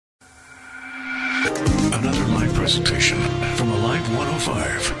presentation from Alive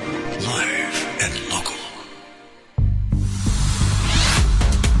 105. Live and local.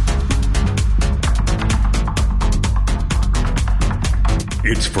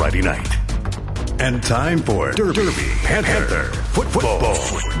 It's Friday night. And time for Derby Panther Football.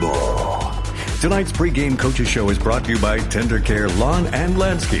 Tonight's pregame coaches show is brought to you by TenderCare Lawn and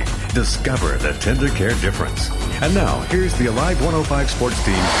Landscape. Discover the TenderCare difference. And now, here's the Alive 105 sports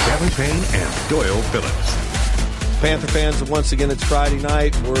team, Kevin Payne and Doyle Phillips. Panther fans, once again, it's Friday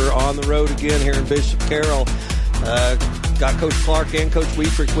night. We're on the road again here in Bishop Carroll. Got Coach Clark and Coach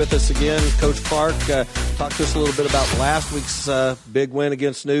Wietrich with us again. Coach Clark, talk to us a little bit about last week's big win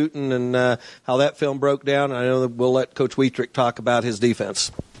against Newton and how that film broke down. I know that we'll let Coach Wietrich talk about his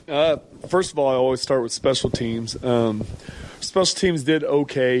defense. First of all, I always start with special teams. Special teams did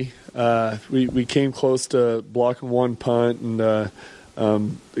okay. We came close to blocking one punt, and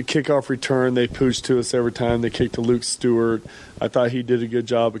the kickoff return, they pooched to us every time. They kicked to Luke Stewart. I thought he did a good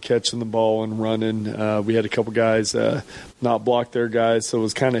job of catching the ball and running. We had a couple guys not block their guys, so it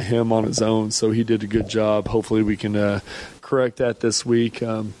was kind of him on his own, so he did a good job. Hopefully we can correct that this week.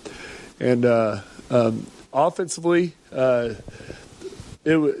 Offensively,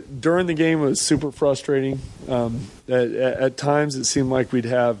 during the game, it was super frustrating. At times, it seemed like we'd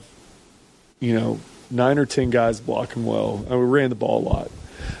have, 9 or 10 guys blocking well. And we ran the ball a lot.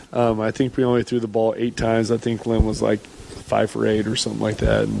 I think we only threw the ball 8 times. I think Lynn was like 5 for 8 or something like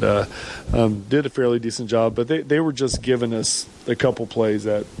that, and did a fairly decent job. But they were just giving us a couple plays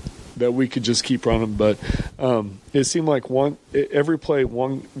that we could just keep running. But it seemed like every play,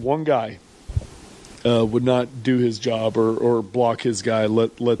 one guy would not do his job or block his guy,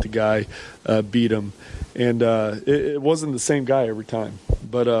 let the guy beat him. And it wasn't the same guy every time.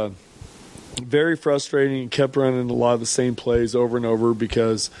 But very frustrating. Kept running a lot of the same plays over and over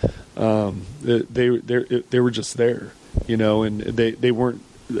because they were just there, and they weren't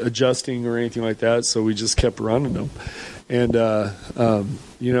adjusting or anything like that, so we just kept running them. And,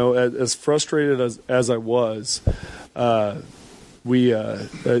 as frustrated as I was, I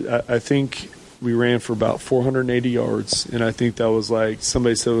think – we ran for about 480 yards, and I think that was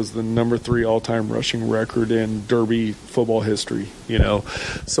somebody said it was the number 3 all-time rushing record in Derby football history,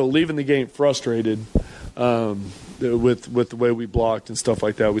 So leaving the game frustrated with the way we blocked and stuff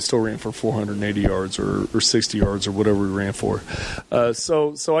like that, we still ran for 480 yards or 60 yards or whatever we ran for.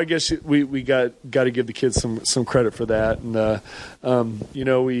 So I guess we got to give the kids some credit for that. And,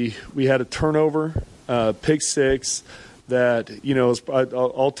 we had a turnover, pick 6, that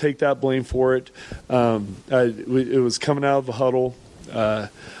I'll take that blame for it. It was coming out of the huddle. I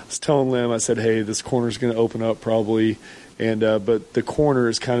was telling Lim, I said, "Hey, this corner's going to open up probably," and but the corner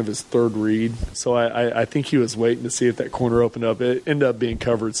is kind of his third read, so I think he was waiting to see if that corner opened up. It ended up being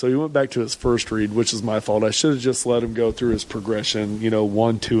covered, so he went back to his first read, which is my fault. I should have just let him go through his progression,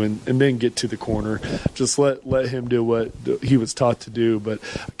 1, 2, and then get to the corner. Just let him do what he was taught to do, but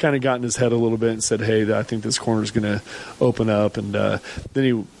I kind of got in his head a little bit and said, "Hey, I think this corner is going to open up," and then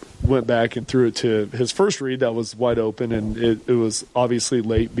he went back and threw it to his first read that was wide open, and it was obviously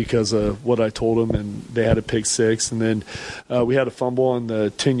late because of what I told him, and they had a pick 6, and then we had a fumble on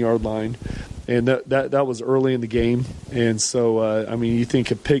the 10-yard line, and that was early in the game. And so you think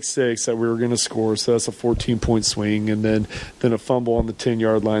a pick 6 that we were going to score, so that's a 14-point swing, and then a fumble on the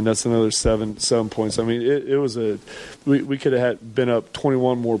 10-yard line, that's another 7 points. It was we could have been up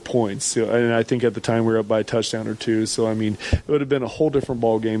 21 more points, and I think at the time we were up by a touchdown or 2. So it would have been a whole different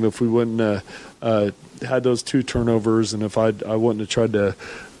ball game if we wouldn't had those 2 turnovers, and if I wouldn't have tried to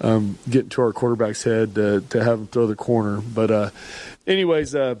get into our quarterback's head to have him throw the corner. But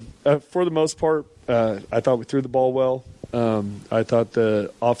anyways, for the most part, I thought we threw the ball well. I thought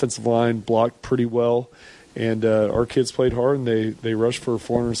the offensive line blocked pretty well, and our kids played hard, and they rushed for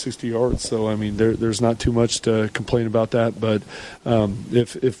 460 yards. So there's not too much to complain about that. But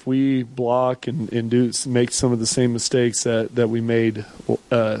if we block and make some of the same mistakes that we made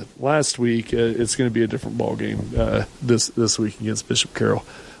last week, it's going to be a different ball game this week against Bishop Carroll.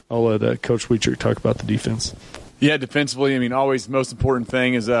 I'll let Coach Wietrich talk about the defense. Yeah, defensively, always the most important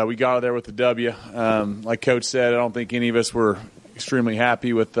thing is we got out of there with the W. Like Coach said, I don't think any of us were extremely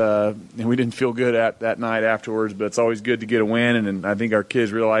happy with and we didn't feel good at that night afterwards, but it's always good to get a win, and I think our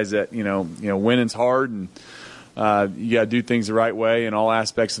kids realize that winning's hard, and you got to do things the right way in all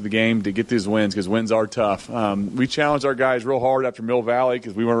aspects of the game to get these wins, because wins are tough. We challenged our guys real hard after Mill Valley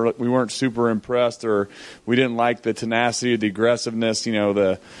because we weren't super impressed, or we didn't like the tenacity, the aggressiveness,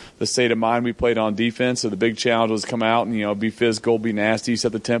 the state of mind we played on defense. So the big challenge was come out and be physical, be nasty,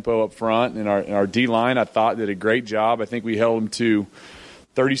 set the tempo up front. And our D line, I thought, did a great job. I think we held them to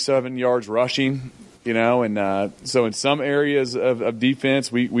 37 yards rushing. And so in some areas of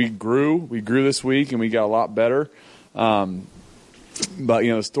defense, we grew this week, and we got a lot better. But,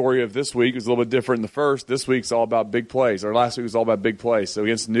 the story of this week was a little bit different than the first. This week's all about big plays. Or last week was all about big plays. So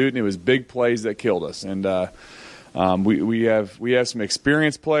against Newton, it was big plays that killed us. And we have some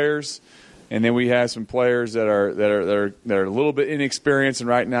experienced players, and then we have some players that are a little bit inexperienced. And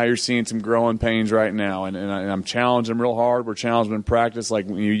right now, you're seeing some growing pains right now. And I'm challenging them real hard. We're challenging them in practice. Like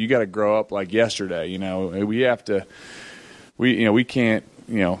you got to grow up like yesterday. We have to. We can't.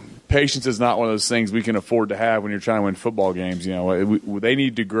 Patience is not one of those things we can afford to have when you're trying to win football games. They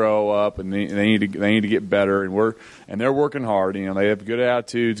need to grow up, and they need to get better, and they're working hard. They have good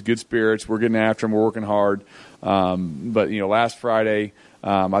attitudes, good spirits. We're getting after them. We're working hard. But last Friday,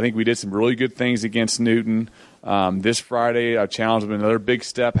 I think we did some really good things against Newton. This Friday, I challenged them. Another big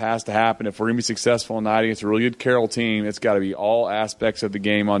step has to happen if we're going to be successful tonight against a really good Carroll team. It's got to be all aspects of the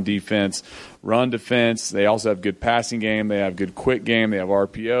game on defense. Run defense. They also have good passing game. They have good quick game. They have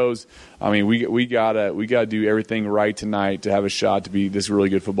RPOs. I mean, we gotta do everything right tonight to have a shot to be this really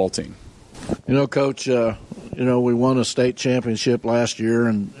good football team. Coach, we won a state championship last year,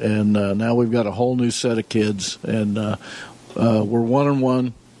 and now we've got a whole new set of kids, and we're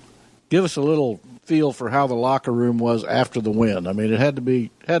 1-1. Give us a little feel for how the locker room was after the win. I mean, it had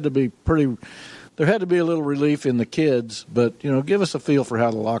to be pretty. There had to be a little relief in the kids, but give us a feel for how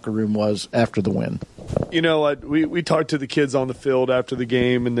the locker room was after the win. We talked to the kids on the field after the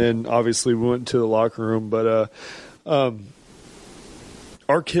game, and then obviously we went to the locker room. But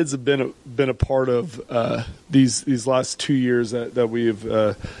our kids have been a part of these last 2 years that we've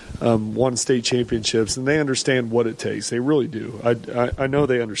won state championships, and they understand what it takes. They really do. I know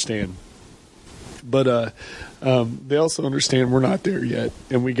they understand. But they also understand we're not there yet,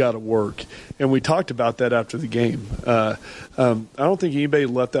 and we got to work. And we talked about that after the game. I don't think anybody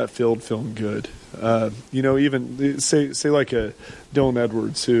left that field feeling good. Even say like a Dylan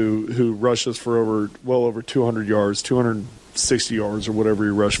Edwards who rushes for well over 200 yards, 260 yards, or whatever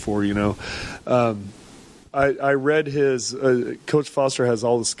he rushed for. I read his Coach Foster has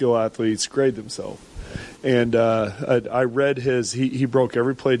all the skill athletes grade themselves. And I read his. He broke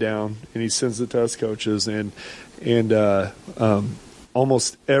every play down, and he sends it to us coaches. And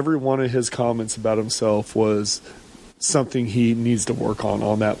almost every one of his comments about himself was something he needs to work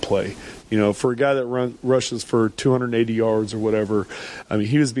on that play. For a guy that rushes for 280 yards or whatever, I mean,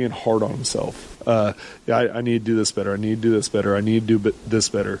 he was being hard on himself. I need to do this better. I need to do this better. I need to do this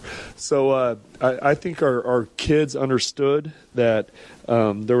better. So I think our kids understood that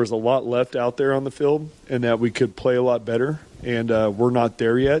there was a lot left out there on the field and that we could play a lot better, and we're not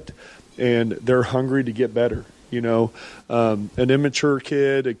there yet, and they're hungry to get better. An immature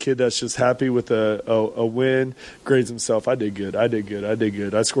kid, a kid that's just happy with a win, grades himself. I did good.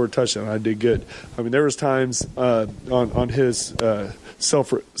 I scored a touchdown. I did good. I mean, there was times on his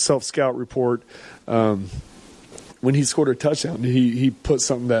self-scout report when he scored a touchdown, he put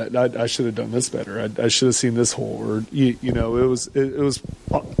something that I should have done this better. I should have seen this hole, or it was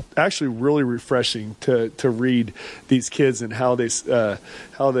actually really refreshing to read these kids and how they did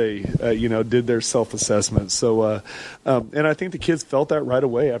their self-assessment. So, and I think the kids felt that right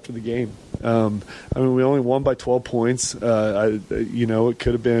away after the game. I mean, we only won by 12 points. It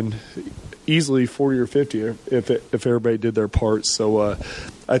could have been easily 40 or 50 if everybody did their part. So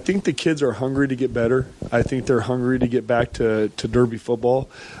I think the kids are hungry to get better. I think they're hungry to get back to Derby football.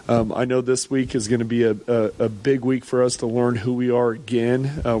 I know this week is going to be a big week for us to learn who we are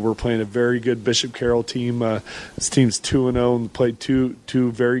again. We're playing a very good Bishop Carroll team. This team's 2-0 and played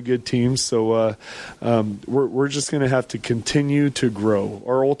two very good teams. So we're just going to have to continue to grow.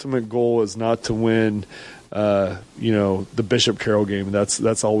 Our ultimate goal is not to win the Bishop Carroll game.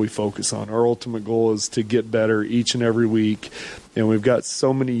 That's all we focus on. Our ultimate goal is to get better each and every week. And we've got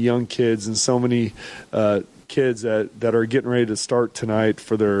so many young kids and so many kids that are getting ready to start tonight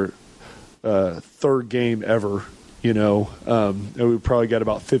for their third game ever. And we've probably got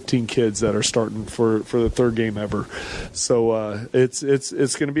about 15 kids that are starting for the third game ever. So it's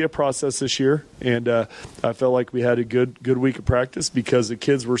going to be a process this year, and I felt like we had a good week of practice because the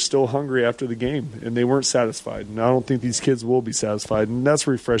kids were still hungry after the game, and they weren't satisfied. And I don't think these kids will be satisfied, and that's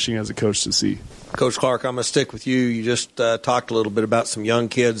refreshing as a coach to see. Coach Clark, I'm going to stick with you. You just talked a little bit about some young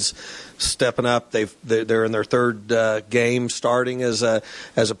kids stepping up. They're in their third game starting as a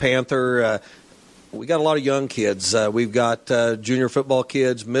Panther. We got a lot of young kids. We've got junior football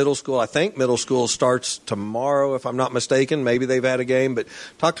kids, middle school. I think middle school starts tomorrow, if I'm not mistaken. Maybe they've had a game. But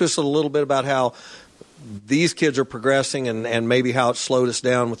talk to us a little bit about how these kids are progressing and maybe how it slowed us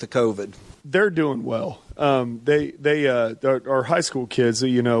down with the COVID. they're doing well. Our high school kids,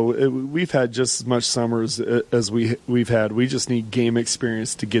 we've had just as much summers as we've had. We just need game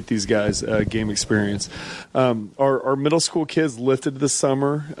experience to get these guys game experience. Our middle school kids lifted this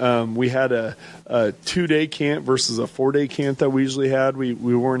summer. We had a 2-day camp versus a 4-day camp that we usually had. We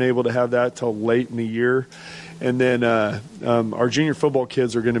weren't able to have that till late in the year. And then our junior football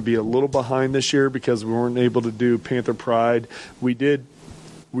kids are going to be a little behind this year because we weren't able to do Panther Pride.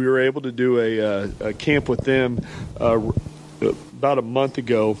 We were able to do a camp with them about a month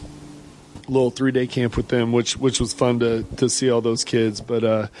ago, a little 3-day camp with them, which was fun to see all those kids.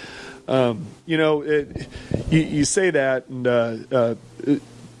 But you say that, and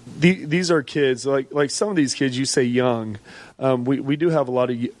these are kids like some of these kids. You say young. We do have a lot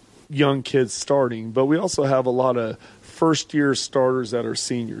of young kids starting, but we also have a lot of first-year starters that are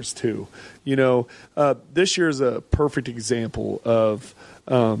seniors too. This year is a perfect example of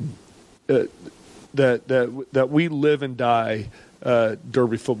that we live and die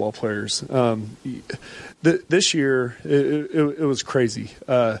Derby football players. This year it was crazy.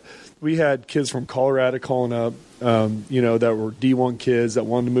 We had kids from Colorado calling up, that were D1 kids that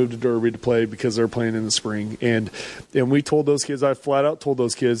wanted to move to Derby to play because they're playing in the spring. And we told those kids, I flat out told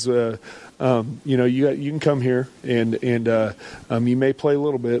those kids, you can come here and you may play a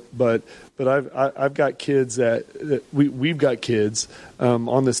little bit, but I've got kids we've got kids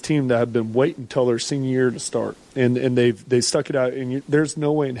on this team that have been waiting until their senior year to start, and they stuck it out. And there's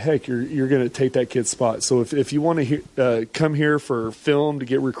no way in heck you're going to take that kid's spot. So if you want to come here for film to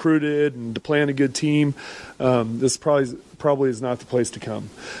get recruited and to play on a good team, this probably is not the place to come.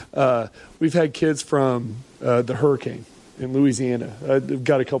 We've had kids from the Hurricane in Louisiana. I've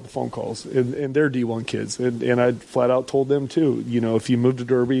got a couple phone calls, and they're D1 kids. And I flat out told them, too, if you move to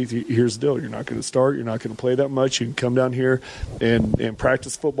Derby, here's the deal. You're not going to start. You're not going to play that much. You can come down here and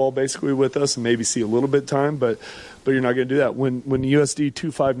practice football basically with us and maybe see a little bit of time, but you're not going to do that. When USD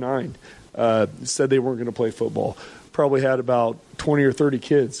 259 said they weren't going to play football, probably had about 20 or 30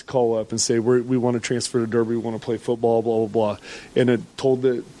 kids call up and say, we want to transfer to Derby, we want to play football, blah, blah, blah. And it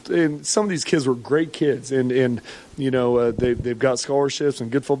and some of these kids were great kids, and they've got scholarships and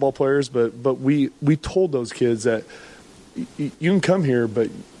good football players, but we told those kids that you can come here, but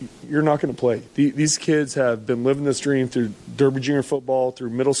you're not going to play. These kids have been living this dream through Derby junior football,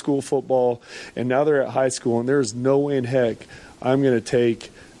 through middle school football, and now they're at high school, and there's no way in heck I'm going to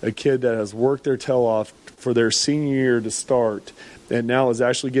take a kid that has worked their tail off for their senior year to start and now is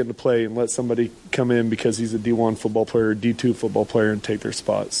actually getting to play and let somebody come in because he's a D1 football player, D2 football player, and take their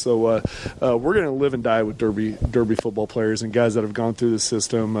spots. So we're going to live and die with Derby football players and guys that have gone through the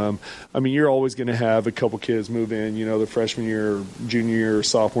system. You're always going to have a couple kids move in, the freshman year, or junior year, or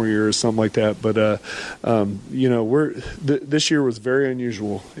sophomore year, or something like that. But this year was very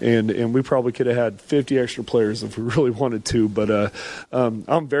unusual, and we probably could have had 50 extra players if we really wanted to. But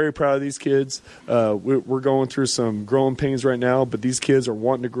I'm very proud of these kids. We're going through some growing pains right now, but these kids are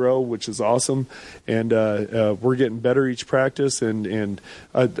wanting to grow, which is awesome. And we're getting better each practice, and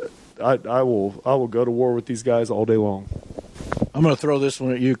I will go to war with these guys all day long. I'm going to throw this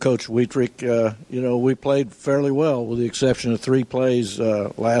one at you, Coach Wietrich. We played fairly well with the exception of 3 plays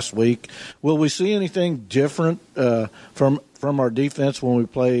last week. Will we see anything different from our defense when we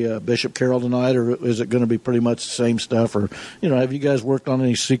play Bishop Carroll tonight, or is it going to be pretty much the same stuff? Or, have you guys worked on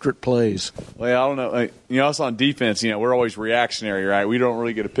any secret plays? Well, I don't know. Us on defense, we're always reactionary, right? We don't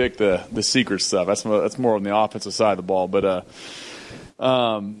really get to pick the secret stuff. That's more on the offensive side of the ball. But,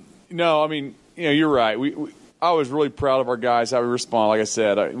 no, you're right. I was really proud of our guys, how we respond. Like I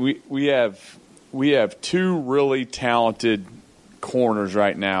said, we have 2 really talented corners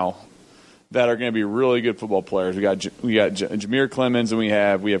right now that are going to be really good football players. We got Jameer Clemens and we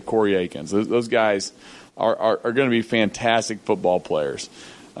have Corey Akins. Those guys are going to be fantastic football players.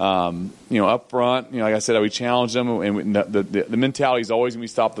 Up front, like I said, we challenge them, and the mentality is always going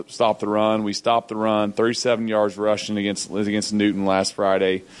to be stop the run. We stopped the run, 37 yards rushing against Newton last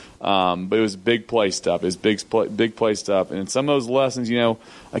Friday. But it was big play stuff. It was big play stuff. And some of those lessons,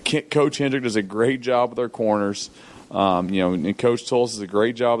 Coach Hendrick does a great job with their corners. And Coach Tulsa does a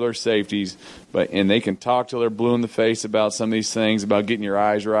great job with their safeties. And they can talk till they're blue in the face about some of these things, about getting your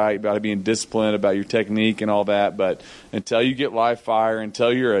eyes right, about being disciplined, about your technique and all that. But until you get live fire,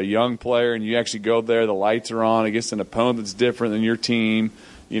 until you're a young player and you actually go there, the lights are on against an opponent that's different than your team,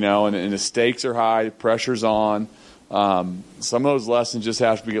 and the stakes are high, the pressure's on. Some of those lessons just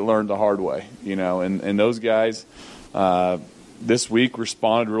have to get learned the hard way, and those guys this week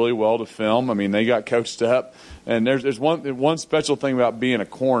responded really well to film. They got coached up, and there's one special thing about being a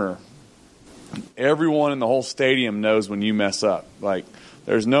corner. Everyone in the whole stadium knows when you mess up. Like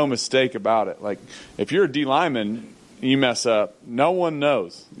There's no mistake about it. Like, if you're a D lineman, you mess up, no one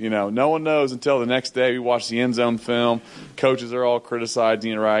knows. No one knows until the next day we watch the end zone film. Coaches are all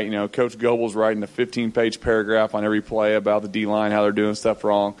criticizing it, right? Coach Goebel's writing a 15-page paragraph on every play about the D-line, how they're doing stuff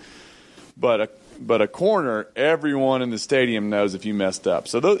wrong. But a corner, everyone in the stadium knows if you messed up.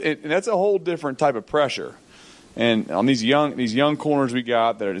 So and that's a whole different type of pressure. And on these young corners we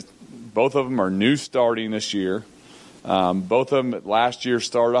got, both of them are new starting this year. Both of them last year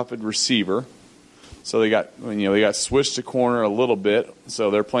started off at receiver. So they got switched to corner a little bit.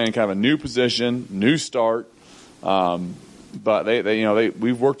 So they're playing kind of a new position, new start. But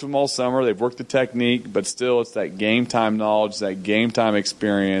we've worked with them all summer. They've worked the technique, but still it's that game time knowledge, that game time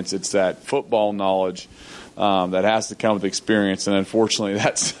experience. It's that football knowledge that has to come with experience. And unfortunately,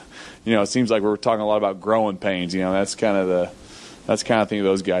 that's it seems like we're talking a lot about growing pains. That's kind of the thing of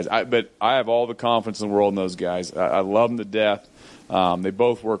those guys. But I have all the confidence in the world in those guys. I love them to death. They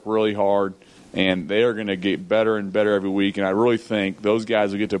both work really hard. And they are going to get better and better every week. And I really think those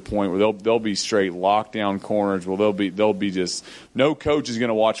guys will get to a point where they'll be straight lockdown corners. Where they'll be just no coach is going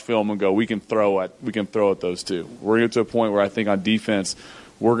to watch film and go, we can throw at those two. We're going to get to a point where I think on defense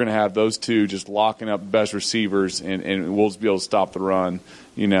we're going to have those two just locking up the best receivers, and we'll just be able to stop the run,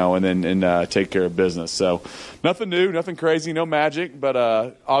 and then take care of business. So nothing new, nothing crazy, no magic. But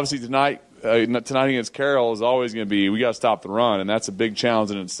obviously tonight against Carroll is always going to be we got to stop the run, and that's a big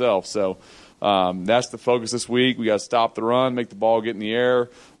challenge in itself. So. That's the focus this week. We got to stop the run, make the ball get in the air,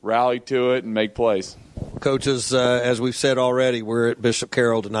 rally to it, and make plays. Coaches, as we've said already, we're at Bishop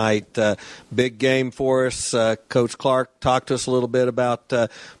Carroll tonight. Big game for us. Coach Clark talked to us a little bit about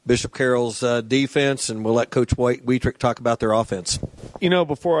Bishop Carroll's defense, and we'll let Coach Wietrich talk about their offense.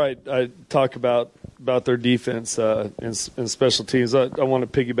 Before I talk about their defense and special teams, I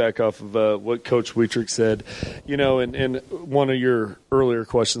want to piggyback off of what Coach Wietrich said. And one of your earlier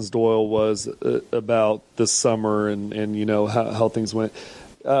questions, Doyle, was about this summer and how things went.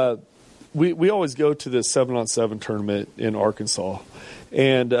 We always go to the 7-on-7 tournament in Arkansas,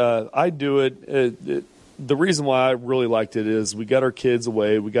 and I do it. The reason why I really liked it is we got our kids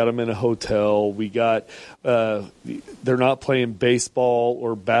away. We got them in a hotel. We got they're not playing baseball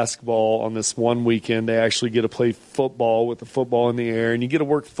or basketball on this one weekend. They actually get to play football with the football in the air, and you get to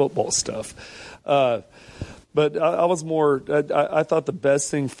work football stuff. But I was more. I thought the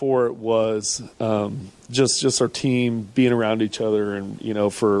best thing for it was just our team being around each other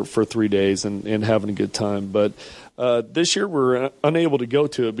and for 3 days and having a good time. But this year we're unable to go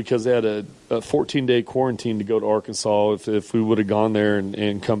to it because they had a 14-day quarantine to go to Arkansas if we would have gone there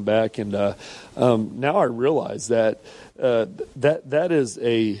and come back. And now I realize that that is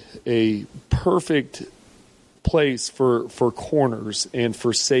a perfect place for corners and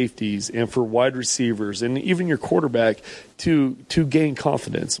for safeties and for wide receivers and even your quarterback to gain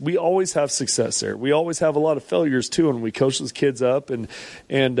confidence. We always have success there. We always have a lot of failures too, and we coach those kids up and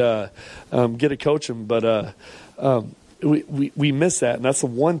get to coach them. But we miss that, and that's the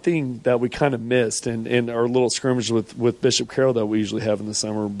one thing that we kind of missed in our little scrimmage with Bishop Carroll that we usually have in the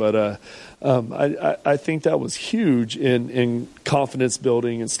summer. But I think that was huge in confidence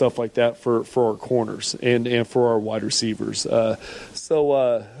building and stuff like that for our corners and for our wide receivers.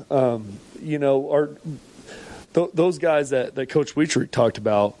 Those guys that Coach Wietrich talked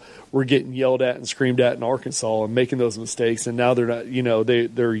about were getting yelled at and screamed at in Arkansas and making those mistakes, and now they're not.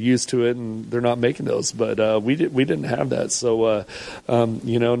 They're used to it and they're not making those. But we didn't have that, so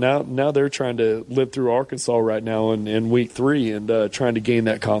now they're trying to live through Arkansas right now in week 3 and trying to gain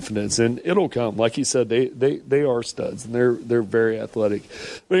that confidence, and it'll come. Like you said, they are studs and they're very athletic.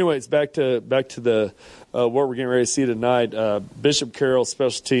 But anyways, back to the. What we're getting ready to see tonight, Bishop Carroll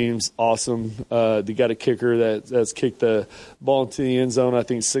special teams, awesome. They got a kicker that's kicked the ball into the end zone, I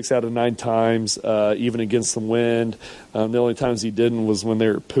think 6 out of 9 times, even against the wind. The only times he didn't was when they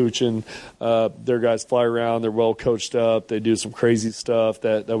were pooching. Their guys fly around. They're well coached up. They do some crazy stuff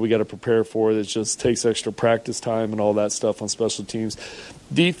that we got to prepare for that just takes extra practice time and all that stuff on special teams.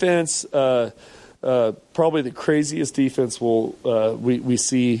 Defense, probably the craziest defense we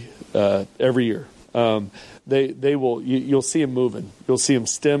see every year. They will. You'll see them moving. You'll see them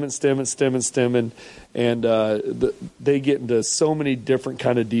stemming, and they get into so many different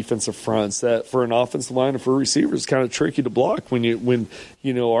kind of defensive fronts that for an offensive line and for receivers, it's kind of tricky to block when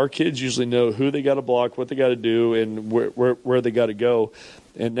our kids usually know who they got to block, what they got to do, and where they got to go.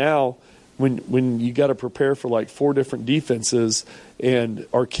 And now, when you got to prepare for like 4 different defenses, and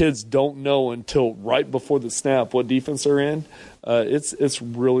our kids don't know until right before the snap what defense they're in. It's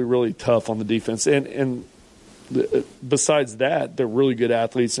really, really tough on the defense. And besides that, they're really good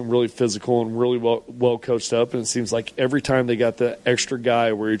athletes and really physical and really well coached up. And it seems like every time they got the extra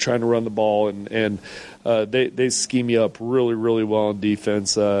guy where you're trying to run the ball, and they scheme you up really, really well on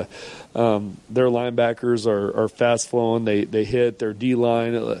defense. Their linebackers are fast flowing. They hit their D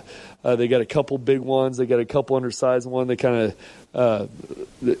line. They got a couple big ones. They got a couple undersized ones. They kind of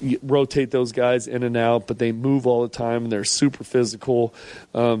rotate those guys in and out, but they move all the time, and they're super physical.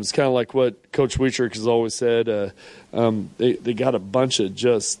 It's kind of like what Coach Wietrich has always said. They got a bunch of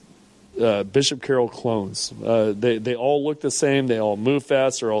just Bishop Carroll clones. They all look the same. They all move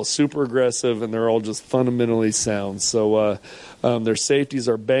fast. They're all super aggressive, and they're all just fundamentally sound. So their safeties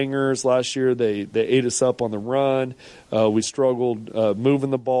are bangers. Last year they ate us up on the run. We struggled moving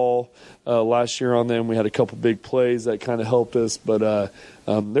the ball last year on them. We had a couple big plays that kind of helped us, but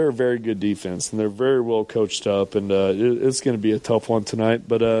they're a very good defense, and they're very well coached up, and it's going to be a tough one tonight.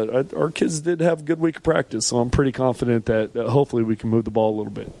 But our kids did have a good week of practice, so I'm pretty confident that hopefully we can move the ball a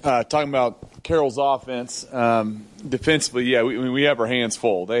little bit. Talking about Carroll's offense, defensively, yeah, we have our hands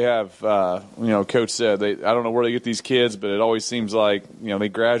full. They have, Coach said, I don't know where they get these kids, but it always seems like, they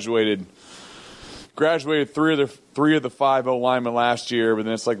graduated three of the 5 linemen last year, but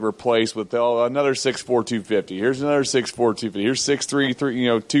then it's like replaced with another 6'4", 250. Here's another 6'4", 250. Here's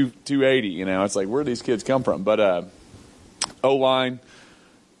 6'3", 280. It's like, where do these kids come from? But O-line,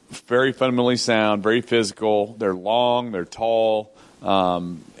 very fundamentally sound, very physical. They're long, they're tall,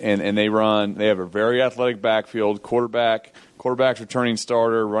 and they run. They have a very athletic backfield. Quarterback's returning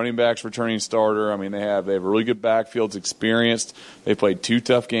starter, running back's returning starter. I mean, they have a really good backfield. It's experienced. They played 2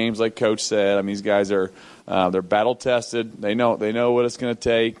 tough games, like Coach said. I mean, these guys are they're battle tested. They know what it's going to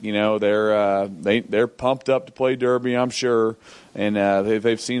take. They're pumped up to play Derby, I'm sure. And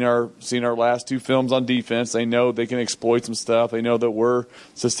they've seen our last 2 films on defense. They know they can exploit some stuff. They know that we're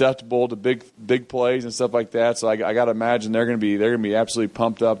susceptible to big plays and stuff like that. So I got to imagine they're going to be absolutely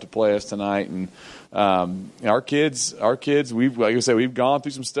pumped up to play us tonight. And our kids, we've, like I said, we've gone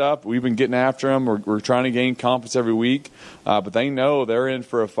through some stuff. We've been getting after them. We're trying to gain confidence every week, but they know they're in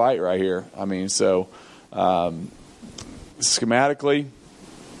for a fight right here. I mean, so schematically,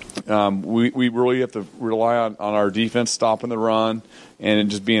 we really have to rely on our defense stopping the run and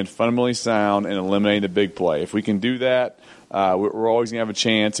just being fundamentally sound and eliminating the big play. If we can do that, we're always going to have a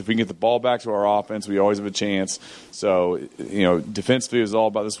chance. If we can get the ball back to our offense, we always have a chance. So, defensively is all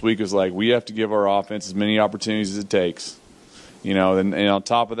about this week is like we have to give our offense as many opportunities as it takes. And on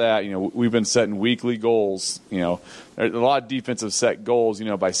top of that, we've been setting weekly goals. There's a lot of defensive set goals,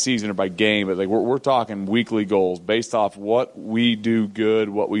 by season or by game, but like we're talking weekly goals based off what we do good,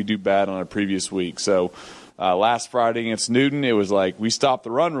 what we do bad on a previous week. So last Friday against Newton, it was like we stopped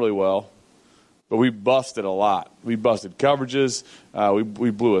the run really well, but we busted a lot. We busted coverages. We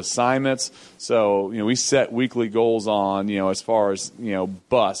blew assignments. So, we set weekly goals on, as far as,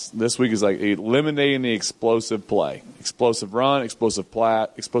 bust. This week is like eliminating the explosive play. Explosive run, explosive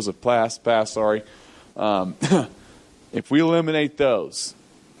pass, If we eliminate those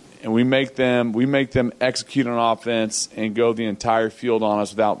and we make them execute on offense and go the entire field on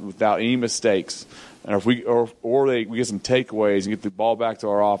us without any mistakes, and if we get some takeaways and get the ball back to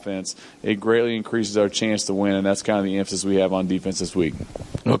our offense, it greatly increases our chance to win, and that's kind of the emphasis we have on defense this week.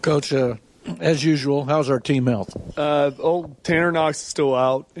 Well, Coach, as usual, how's our team health? Old Tanner Knox is still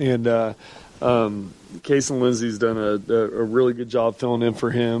out, and Case and Lindsay's done a really good job filling in for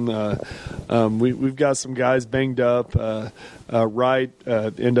him. We've got some guys banged up. Wright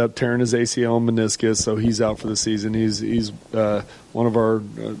ended up tearing his ACL and meniscus, so he's out for the season. He's one of our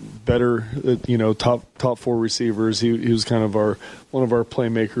better, top 4 receivers. He was kind of one of our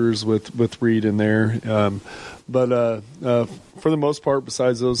playmakers with Reed in there. But for the most part,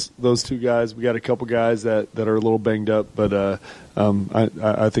 besides those 2 guys, we got a couple guys that are a little banged up, but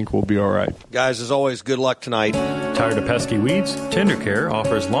I think we'll be all right. Guys, as always, good luck tonight. Tired of pesky weeds? TenderCare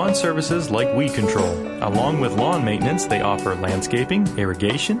offers lawn services like weed control. Along with lawn maintenance, they offer landscaping,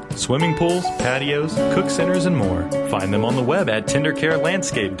 irrigation, swimming pools, patios, cook centers, and more. Find them on the web at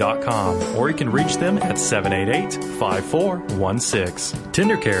tendercarelandscape.com, or you can reach them at 788-5416.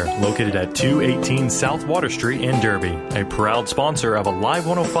 TenderCare, located at 218 South Water Street in Derby, a proud sponsor of Alive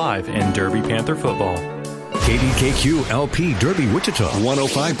 105 and Derby Panther football. KDKQ LP Derby Wichita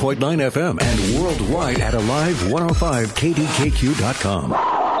 105.9 FM and worldwide at alive105kdkq.com.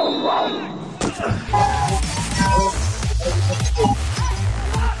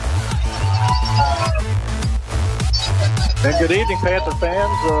 And good evening, Panther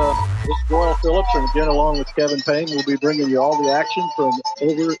fans. This is Doyle Phillips, and again, along with Kevin Payne, we'll be bringing you all the action from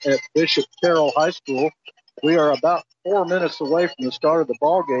over at Bishop Carroll High School. We are about 4 minutes away from the start of the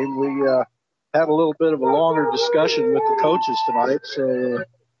ball game. had a little bit of a longer discussion with the coaches tonight. So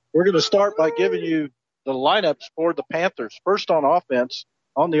we're going to start by giving you the lineups for the Panthers. First on offense,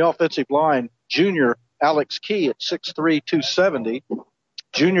 on the offensive line, junior Alex Key at 6'3", 270.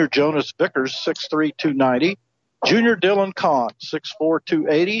 Junior Jonas Vickers, 6'3", 290. Junior Dylan Kahn, 6'4",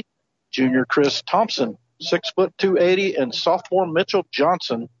 280. Junior Chris Thompson, 6 foot 280, and sophomore Mitchell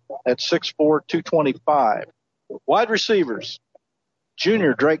Johnson at 6'4", 225. Wide receivers,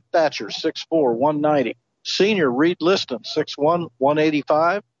 junior Drake Thatcher, 6'4", 190. Senior Reed Liston, 6'1",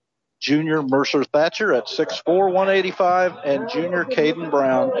 185. Junior Mercer Thatcher at 6'4", 185, and junior Caden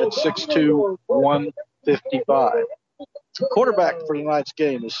Brown at 6'2", 155. Quarterback for tonight's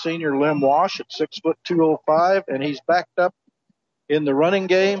game is senior Lim Wash at 6 foot 205, and he's backed up in the running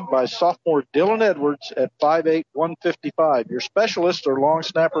game by sophomore Dylan Edwards at 5'8", 155. Your specialists are long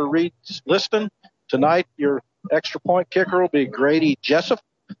snapper Reed Liston. Tonight, your extra point kicker will be Grady Jessup.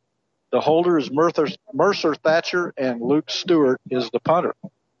 The holder is Mercer Thatcher, and Luke Stewart is the punter.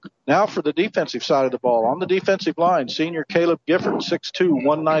 Now for the defensive side of the ball. On the defensive line, senior Caleb Gifford, 6'2",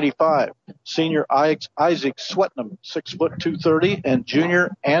 195. Senior Isaac Swetnam, 6 foot 230, and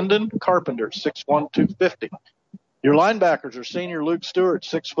junior Andon Carpenter, 6'1", 250. Your linebackers are senior Luke Stewart,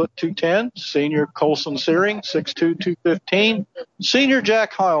 6 foot 210. Senior Colson Searing, 6'2", 215. Senior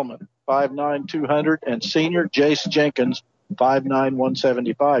Jack Heilman, 5'9", 200, and senior Jace Jenkins, 5'9",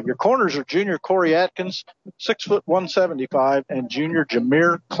 175. Your corners are junior Corey Atkins, 6 foot 175, and junior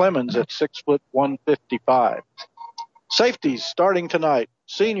Jameer Clemens at 6 foot 155. Safeties starting tonight,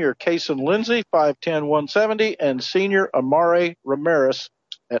 senior Kason Lindsay, 5'10", 170, and senior Amare Ramirez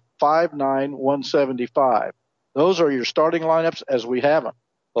at 5'9", 175. Those are your starting lineups as we have them.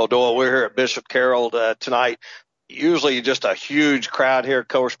 Well, Doyle, we're here at Bishop Carroll tonight. Usually just a huge crowd here. Of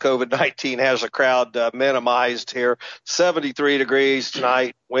course, COVID-19 has a crowd minimized here. 73 degrees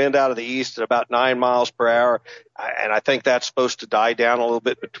tonight, wind out of the east at about 9 miles per hour. And I think that's supposed to die down a little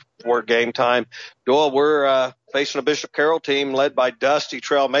bit before game time. Doyle, we're facing a Bishop Carroll team led by Dusty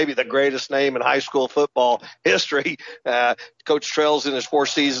Trell, maybe the greatest name in high school football history. Coach Trell's in his fourth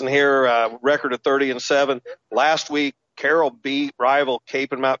season here, record of 30-7. Last week, Carroll beat rival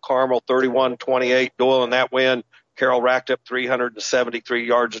Cape and Mount Carmel 31-28. Doyle in that win. Carroll racked up 373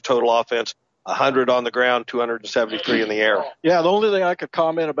 yards of total offense, 100 on the ground, 273 in the air. Yeah, the only thing I could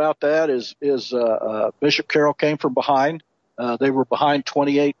comment about that is Bishop Carroll came from behind. They were behind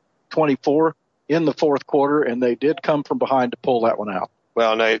 28-24 in the fourth quarter, and they did come from behind to pull that one out.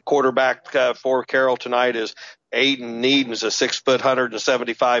 Well, the quarterback for Carroll tonight is Aiden Needens, a 6 foot,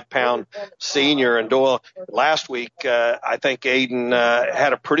 175-pound senior. And Doyle, last week, I think Aiden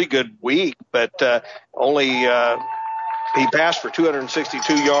had a pretty good week, but he passed for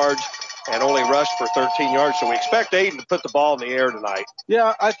 262 yards and only rushed for 13 yards. So we expect Aiden to put the ball in the air tonight.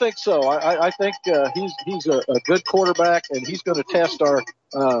 Yeah, I think so. I think he's a good quarterback, and he's going to test our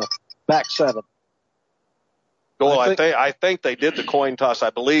back seven. Doyle, I think they did the coin toss. I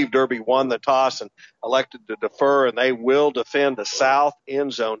believe Derby won the toss and elected to defer, and they will defend the south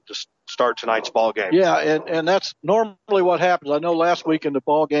end zone to start tonight's ball game. Yeah, and that's normally what happens. I know last week in the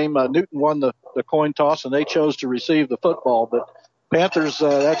ball game, Newton won the coin toss, and they chose to receive the football. But Panthers,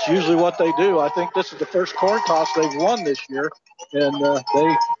 that's usually what they do. I think this is the first coin toss they've won this year, and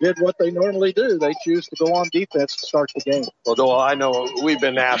they did what they normally do. They choose to go on defense to start the game. Well, Doyle, I know we've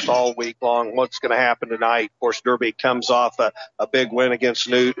been asked all week long what's going to happen tonight. Of course, Derby comes off a big win against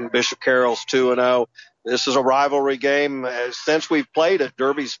Newton. Bishop Carroll's 2-0. This is a rivalry game. Since we've played it,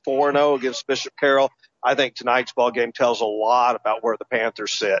 Derby's 4-0 against Bishop Carroll. I think tonight's ball game tells a lot about where the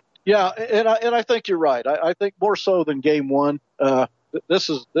Panthers sit. Yeah, and I think you're right. I think more so than game one. This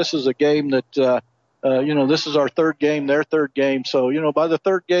is a game that this is our third game, their third game. So by the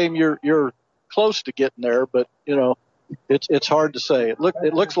third game you're close to getting there, but it's hard to say. It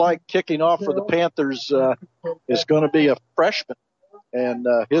looks like kicking off for the Panthers is going to be a freshman, and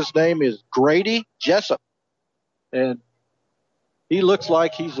his name is Grady Jessup, and he looks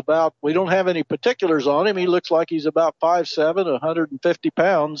like he's about, we don't have any particulars on him. He looks like he's about 5'7", 150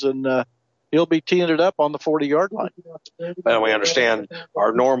 pounds, and he'll be teeing it up on the 40-yard line. And we understand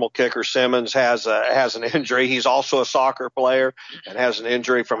our normal kicker, Simmons, has an injury. He's also a soccer player and has an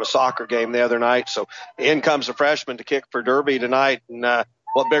injury from a soccer game the other night. So in comes a freshman to kick for Derby tonight. And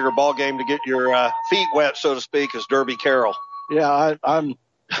what bigger ball game to get your feet wet, so to speak, as Derby Carroll. Yeah, I'm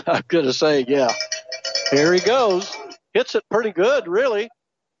going to say, yeah. Here he goes. Hits it pretty good, really.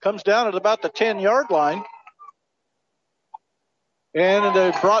 Comes down at about the 10-yard line. And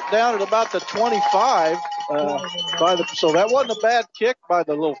they brought down at about the 25. So that wasn't a bad kick by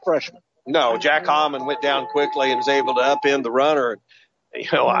the little freshman. No, Jack Hammond went down quickly and was able to upend the runner.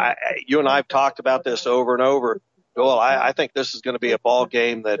 you and I have talked about this over and over. Joel, I think this is going to be a ball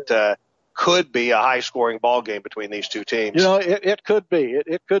game that could be a high-scoring ball game between these two teams. It could be.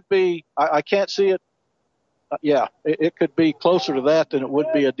 It could be. I can't see it. It could be closer to that than it would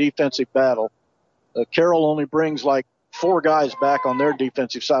be a defensive battle. Carroll only brings like 4 guys back on their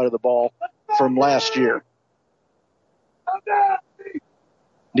defensive side of the ball from last year.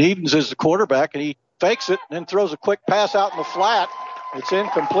 Needens is the quarterback, and he fakes it and then throws a quick pass out in the flat. It's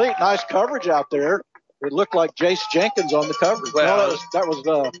incomplete. Nice coverage out there. It looked like Jace Jenkins on the coverage. Well, no, that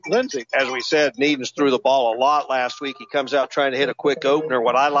was Lindsey. As we said, Needens threw the ball a lot last week. He comes out trying to hit a quick opener.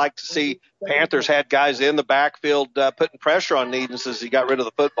 What I like to see, Panthers had guys in the backfield putting pressure on Needens as he got rid of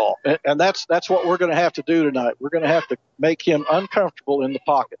the football. And that's what we're going to have to do tonight. We're going to have to make him uncomfortable in the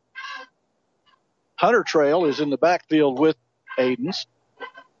pocket. Hunter Trail is in the backfield with Aidens.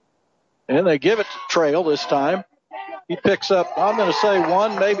 And they give it to Trail this time. He picks up, I'm going to say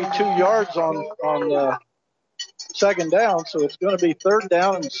 1, maybe 2 yards on second down. So it's going to be 3rd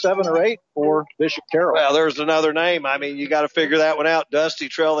down and 7 or 8 for Bishop Carroll. Well, there's another name. I mean, you got to figure that one out. Dusty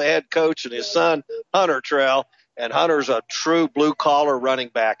Trail, the head coach, and his son, Hunter Trail. And Hunter's a true blue-collar running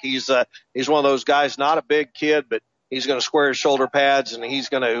back. He's one of those guys, not a big kid, but he's going to square his shoulder pads, and he's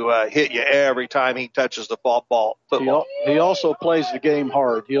going to hit you every time he touches the football. He also plays the game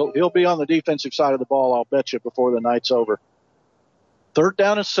hard. He'll be on the defensive side of the ball, I'll bet you, before the night's over. 3rd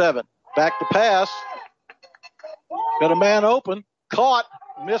down and 7. Back to pass. Got a man open. Caught.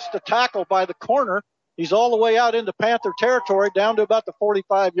 Missed the tackle by the corner. He's all the way out into Panther territory, down to about the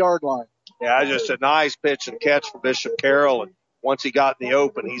 45-yard line. Yeah, just a nice pitch and catch for Bishop Carroll. And once he got in the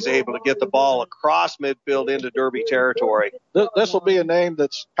open, he's able to get the ball across midfield into Derby territory. This will be a name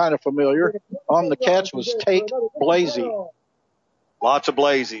that's kind of familiar. On the catch was Tate Blasey. Lots of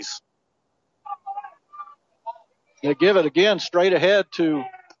Blazies. They give it again straight ahead to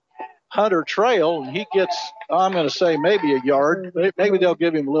Hunter Trail, and he gets, I'm going to say, maybe a yard. Maybe they'll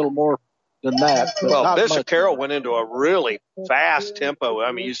give him a little more than that. Well, Bishop Carroll went into a really fast tempo.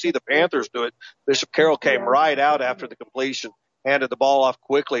 I mean, you see the Panthers do it. Bishop Carroll came right out after the completion, handed the ball off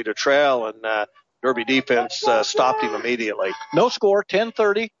quickly to Trail, and Derby defense stopped him immediately. No score,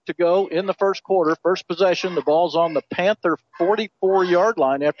 10:30 to go in the first quarter. First possession, the ball's on the Panther 44-yard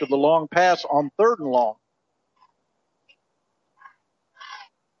line after the long pass on 3rd and long.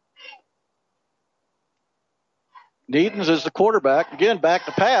 Needens is the quarterback. Again, back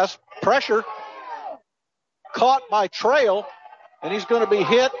to pass. Pressure. Caught by Trail, and he's going to be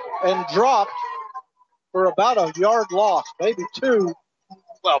hit and dropped for about a yard loss, maybe 2.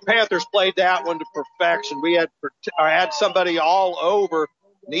 Well, Panthers played that one to perfection. We had somebody all over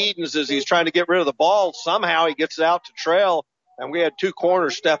Needens as he's trying to get rid of the ball. Somehow he gets it out to Trail, and we had 2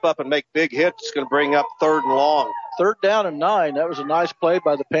 corners step up and make big hits. It's going to bring up 3rd and long. 3rd down and 9. That was a nice play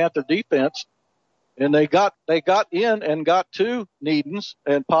by the Panther defense. And they got in and got to Needens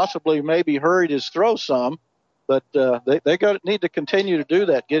and possibly maybe hurried his throw some. But they need to continue to do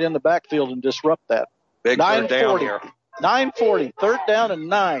that, get in the backfield and disrupt that. Big 3rd down here. 9:40, 3rd down and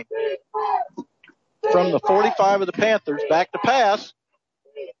 9. From the 45 of the Panthers, back to pass.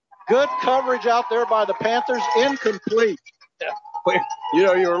 Good coverage out there by the Panthers, incomplete.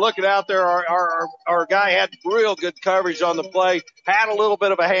 You were looking out there. Our guy had real good coverage on the play. Had a little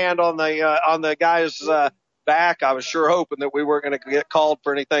bit of a hand on the guy's back. I was sure hoping that we weren't going to get called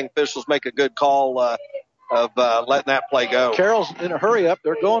for anything. Officials make a good call of letting that play go. Carroll's in a hurry up.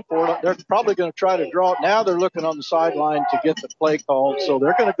 They're going for it. They're probably going to try to draw it. Now they're looking on the sideline to get the play called. So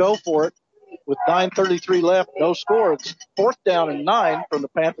they're going to go for it with 9:33 left. No score. It's 4th down and 9 from the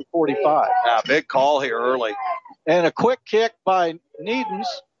Panther 45. Big call here early. And a quick kick by Needens.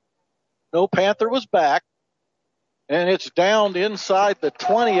 No Panther was back. And it's down inside the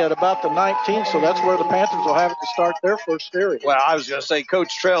 20 at about the 19, so that's where the Panthers will have it to start their first series. Well, I was going to say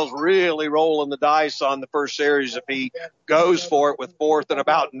Coach Trail's really rolling the dice on the first series if he goes for it with 4th and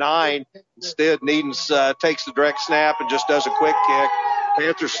about 9. Instead, Needens takes the direct snap and just does a quick kick.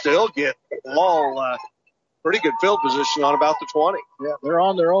 Panthers still get the ball pretty good field position on about the 20. Yeah, they're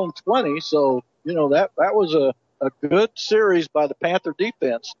on their own 20, so, that was a good series by the Panther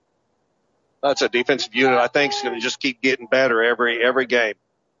defense. That's a defensive unit I think is going to just keep getting better every game.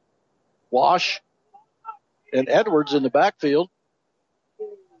 Wash and Edwards in the backfield.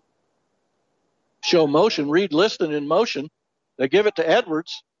 Show motion. Reed Liston in motion. They give it to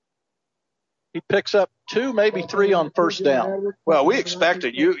Edwards. He picks up 2, maybe 3 on first down. Well, we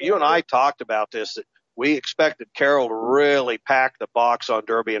expected, you and I talked about this, that we expected Carroll to really pack the box on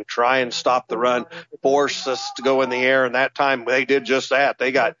Derby and try and stop the run, force us to go in the air. And that time they did just that.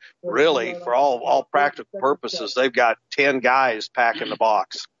 They got really, for all practical purposes, they've got 10 guys packing the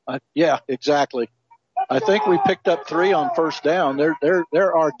box. Yeah, exactly. I think we picked up 3 on first down.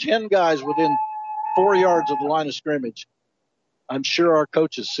 There are 10 guys within 4 yards of the line of scrimmage. I'm sure our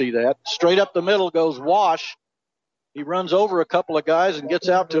coaches see that. Straight up the middle goes Wash. He runs over a couple of guys and gets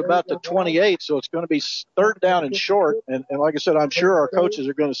out to about the 28, so it's going to be third down and short. And like I said, I'm sure our coaches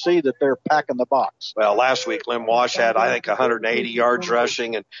are going to see that they're packing the box. Well, last week, Lim Wash had, I think, 180 yards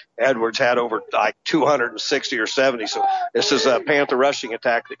rushing, and Edwards had over like 260 or 70. So this is a Panther rushing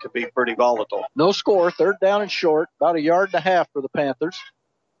attack that could be pretty volatile. No score, third down and short, about 1.5 yards for the Panthers.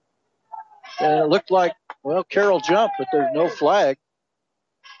 And it looked like, well, Carroll jumped, but there's no flag.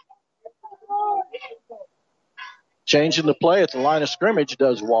 Changing the play at the line of scrimmage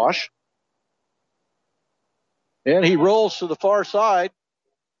does Wash. And he rolls to the far side.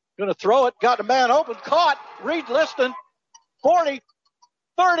 Going to throw it. Got a man open. Caught. Reed Liston. 40,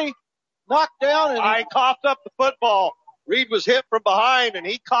 30. Knocked down. And I coughed up the football. Reed was hit from behind, and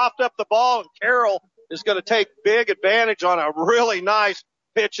he coughed up the ball. And Carroll is going to take big advantage on a really nice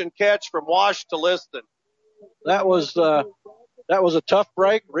pitch and catch from Wash to Liston. That was a tough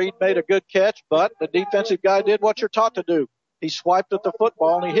break. Reed made a good catch, but the defensive guy did what you're taught to do. He swiped at the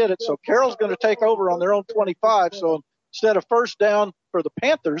football and he hit it. So Carroll's going to take over on their own 25. So instead of first down for the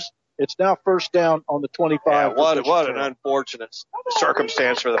Panthers, it's now first down on the 25. Yeah, what an unfortunate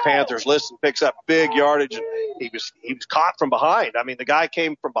circumstance for the Panthers. Liston picks up big yardage, and he was caught from behind. I mean, the guy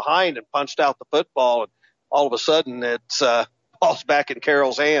came from behind and punched out the football, and all of a sudden it's ball's back in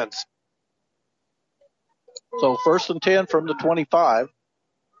Carroll's hands. So 1st and 10 from the 25.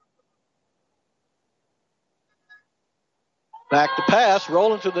 Back to pass,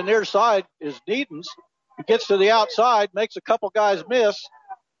 rolling to the near side is Needens. He gets to the outside, makes a couple guys miss.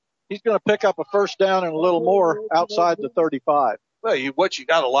 He's going to pick up a first down and a little more outside the 35. Well, what you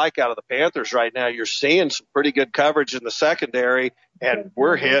got to like out of the Panthers right now, you're seeing some pretty good coverage in the secondary, and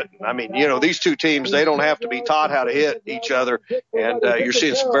we're hitting. I mean, these two teams, they don't have to be taught how to hit each other, and you're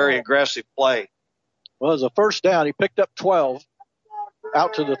seeing some very aggressive play. Well, as a first down, he picked up 12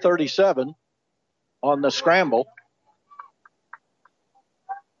 out to the 37 on the scramble.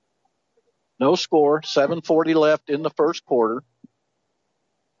 No score, 7:40 left in the first quarter.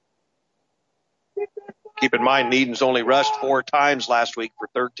 Keep in mind, Needens only rushed 4 times last week for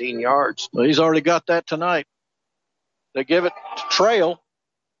 13 yards. Well, he's already got that tonight. They give it to Trail.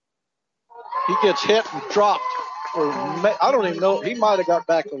 He gets hit and dropped. I don't even know. He might have got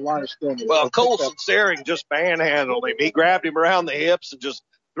back to the line of scrimmage. Well, Colson Searing just manhandled him. He grabbed him around the hips and just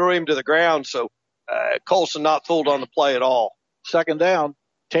threw him to the ground. So Colson not fooled on the play at all. Second down,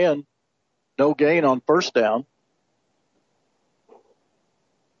 10. No gain on first down.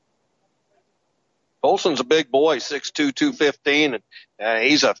 Colson's a big boy, 6'2", 215, and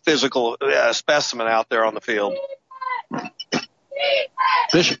he's a physical specimen out there on the field.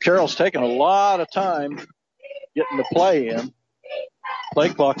 Bishop Carroll's taking a lot of time getting the play in. Play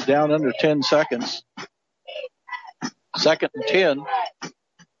clock down under 10 seconds. 2nd and 10.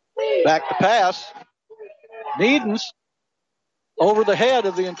 Back to pass. Needens over the head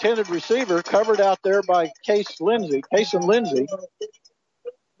of the intended receiver, covered out there by Cason Lindsey.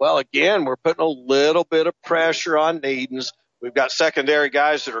 Well, again, we're putting a little bit of pressure on Needens. We've got secondary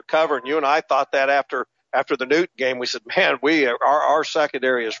guys that are covering. You and I thought that after the Newton game. We said, man, our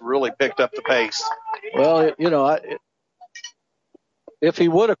secondary has really picked up the pace. Well, if he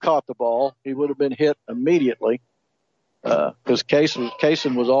would have caught the ball, he would have been hit immediately because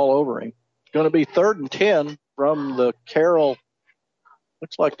Cason was all over him. It's going to be 3rd and 10 from the Carroll.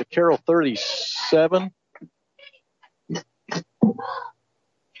 Looks like the Carroll 37.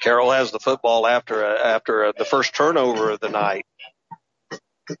 Carroll has the football after the first turnover of the night.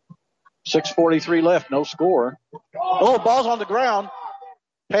 6:43 left, no score. Oh, ball's on the ground.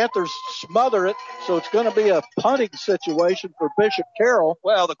 Panthers smother it, so it's going to be a punting situation for Bishop Carroll.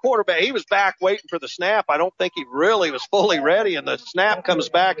 Well, the quarterback, he was back waiting for the snap. I don't think he really was fully ready, and the snap comes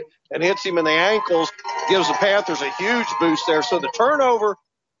back and hits him in the ankles, gives the Panthers a huge boost there. So the turnover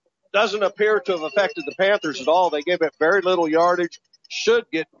doesn't appear to have affected the Panthers at all. They gave it very little yardage, should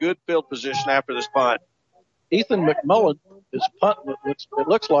get good field position after this punt. Ethan McMullen is punting, it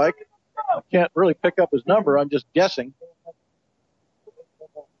looks like. I can't really pick up his number. I'm just guessing.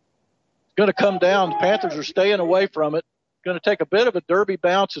 It's going to come down. The Panthers are staying away from it. going to take a bit of a derby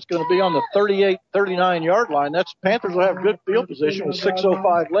bounce. It's going to be on the 38, 39-yard line. Panthers will have good field position with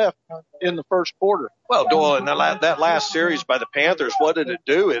 6:05 left in the first quarter. Well, Doyle, in that last series by the Panthers, what did it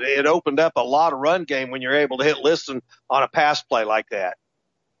do? It opened up a lot of run game when you're able to hit Liston on a pass play like that.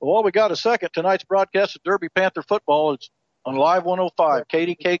 Well, we got a second. Tonight's broadcast of Derby Panther football is on Live 105,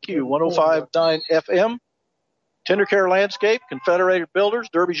 KDKQ 105.9 FM. TenderCare Landscape, Confederated Builders,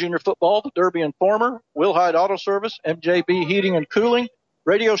 Derby Junior Football, the Derby Informer, Will Hyde Auto Service, MJB Heating and Cooling,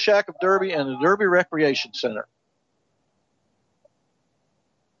 Radio Shack of Derby, and the Derby Recreation Center.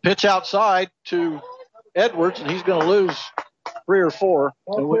 Pitch outside to Edwards, and he's going to lose 3 or 4.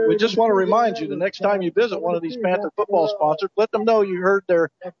 And we just want to remind you, the next time you visit one of these Panther football sponsors, let them know you heard their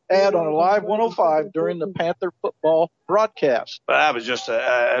ad on a Live 105 during the Panther football broadcast. Well, that was just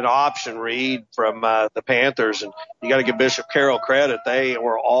an option read from the Panthers, and you got to give Bishop Carroll credit. They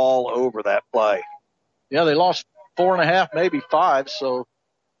were all over that play. Yeah, they lost 4.5, maybe 5, so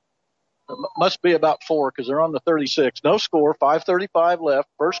it must be about 4 because they're on the 36. No score, 5:35 left,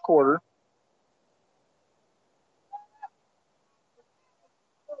 first quarter.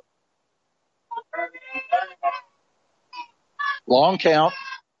 Long count.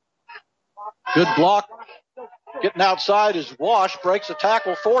 Good block. Getting outside is Wash. Breaks a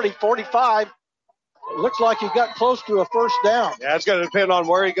tackle. 40, 45. It looks like he got close to a first down. Yeah, it's going to depend on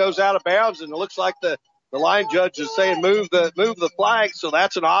where he goes out of bounds, and it looks like the line judge is saying move the flag. So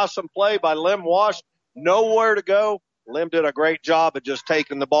that's an awesome play by Lim Wash. Nowhere to go. Lim did a great job of just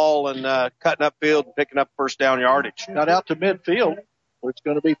taking the ball and cutting up field and picking up first down yardage. Got out to midfield, where it's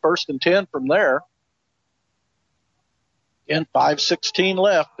going to be 1st and 10 from there. Again, 5:16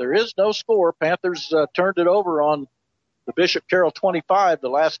 left. There is no score. Panthers turned it over on the Bishop Carroll 25 the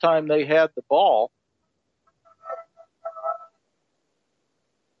last time they had the ball.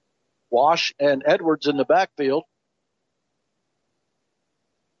 Wash and Edwards in the backfield.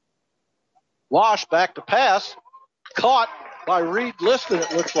 Wash back to pass. Caught by Reed Liston,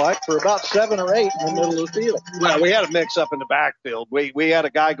 it looks like, for about 7 or 8 in the middle of the field. Well, we had a mix-up in the backfield. We had a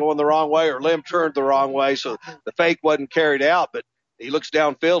guy going the wrong way, or Lim turned the wrong way, so the fake wasn't carried out. But he looks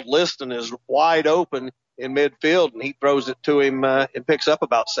downfield. Liston is wide open in midfield, and he throws it to him and picks up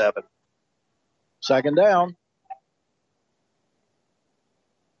about 7. Second down.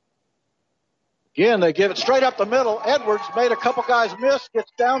 Again, they give it straight up the middle. Edwards made a couple guys miss,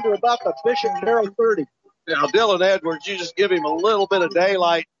 gets down to about the Bishop Carroll 30. Now, Dylan Edwards, you just give him a little bit of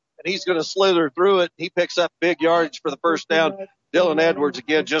daylight, and he's going to slither through it. He picks up big yardage for the first down. Dylan Edwards,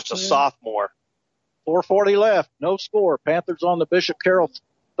 again, just a sophomore. 4:40 left, no score. Panthers on the Bishop Carroll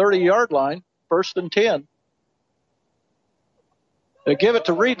 30-yard line, 1st and 10. They give it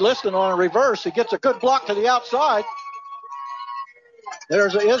to Reed Liston on a reverse. He gets a good block to the outside. There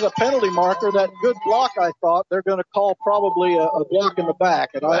is a penalty marker. That good block, I thought. They're going to call probably a block in the back,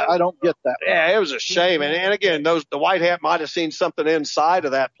 and I don't get that. Yeah, it was a shame. And again, the white hat might have seen something inside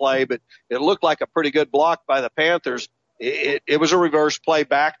of that play, but it looked like a pretty good block by the Panthers. It was a reverse play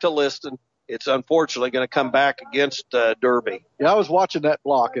back to Liston. It's unfortunately going to come back against Derby. Yeah, I was watching that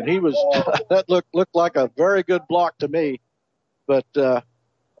block, and he was that looked like a very good block to me, but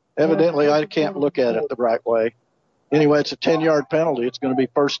evidently I can't look at it the right way. Anyway, it's a 10-yard penalty. It's going to be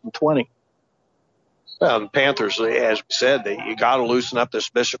 1st and 20. Panthers, as we said, you got to loosen up this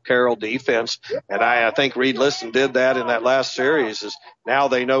Bishop Carroll defense, and I think Reed Liston did that in that last series. Is now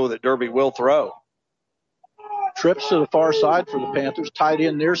they know that Derby will throw. Trips to the far side for the Panthers, tight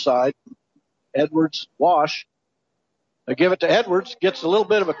end near side. Edwards, Wash. They give it to Edwards, gets a little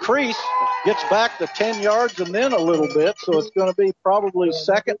bit of a crease, gets back to 10 yards and then a little bit, so it's going to be probably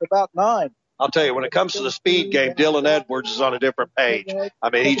 2nd, about 9. I'll tell you, when it comes to the speed game, Dylan Edwards is on a different page. I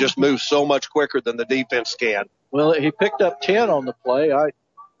mean, he just moves so much quicker than the defense can. Well, he picked up 10 on the play.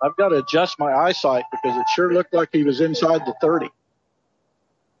 I've got to adjust my eyesight because it sure looked like he was inside the 30.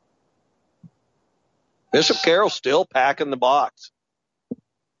 Bishop Carroll still packing the box.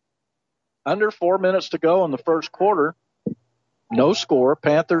 Under 4 minutes to go in the first quarter. No score.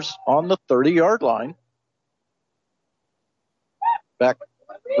 Panthers on the 30-yard line.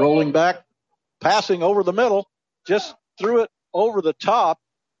 Rolling back. Passing over the middle, just threw it over the top.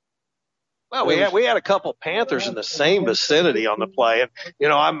 Well, we had a couple Panthers in the same vicinity on the play,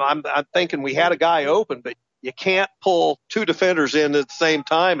 and I'm thinking we had a guy open, but you can't pull 2 defenders in at the same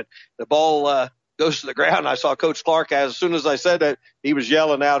time, and the ball goes to the ground. I saw Coach Clark as soon as I said that, he was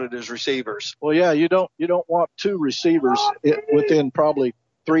yelling out at his receivers. Well, yeah, you don't want 2 receivers within probably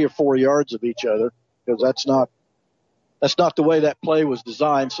 3 or 4 yards of each other because that's not the way that play was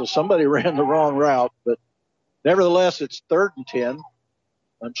designed, so somebody ran the wrong route. But nevertheless, it's 3rd and 10.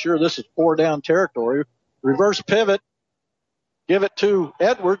 I'm sure this is 4 down territory. Reverse pivot. give it to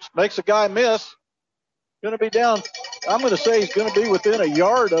Edwards, makes a guy miss. Going to be down. I'm going to say he's going to be within a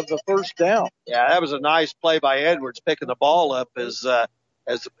yard of the first down. Yeah, that was a nice play by Edwards, picking the ball up as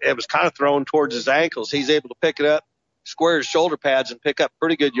it was kind of thrown towards his ankles. He's able to pick it up, square his shoulder pads, and pick up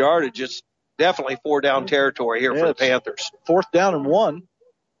pretty good yardage. It's definitely 4-down territory here for the Panthers. 4th down and 1.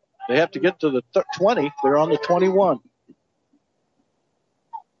 They have to get to the 20. They're on the 21.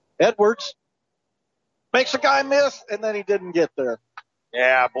 Edwards makes a guy miss, and then he didn't get there.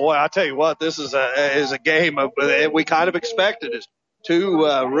 Yeah, boy, I tell you what, this is a game of we kind of expected is two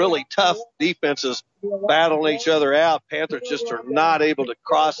really tough defenses battling each other out. Panthers just are not able to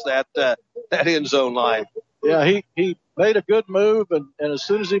cross that end zone line. Yeah, he made a good move, and as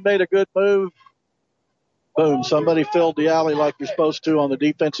soon as he made a good move, boom, somebody filled the alley like you're supposed to on the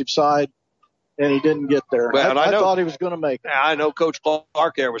defensive side, and he didn't get there. Well, I thought he was going to make it. I know Coach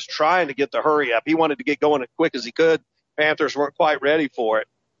Clark there was trying to get the hurry up. He wanted to get going as quick as he could. Panthers weren't quite ready for it.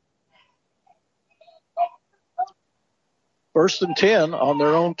 1st and 10 on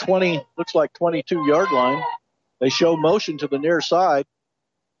their own 20, looks like 22-yard line. They show motion to the near side.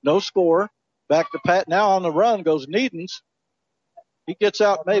 No score. Back to Pat. Now on the run goes Needens. He gets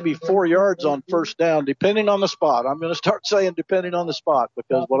out maybe 4 yards on first down, depending on the spot. I'm going to start saying depending on the spot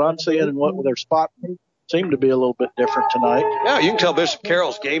because what I'm seeing and what their spot seem to be a little bit different tonight. Yeah, you can tell Bishop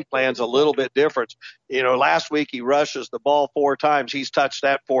Carroll's game plan's a little bit different. You know, last week he rushes the ball 4 times. He's touched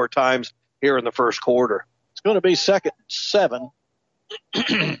that 4 times here in the first quarter. It's going to be 2nd and 7.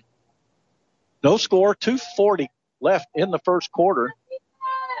 No score, 2:40 left in the first quarter.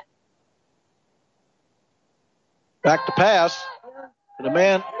 Back to pass. The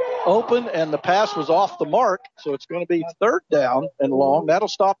man open, and the pass was off the mark, so it's going to be 3rd down and long. That'll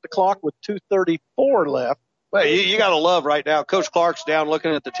stop the clock with 2:34 left. Well, you got to love right now. Coach Clark's down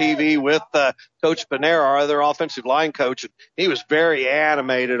looking at the TV with Coach Panera, our other offensive line coach. And he was very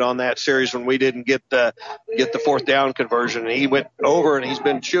animated on that series when we didn't get the 4th down conversion. And he went over and he's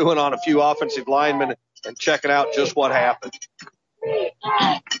been chewing on a few offensive linemen and checking out just what happened.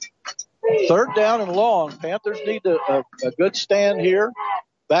 3rd down and long. Panthers need a good stand here.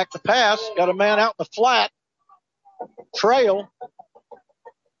 Back to pass. Got a man out in the flat. Trail.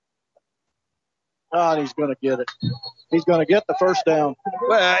 God, he's going to get it. He's going to get the first down.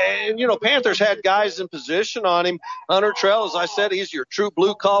 Well, and, you know, Panthers had guys in position on him. Hunter Trail, as I said, he's your true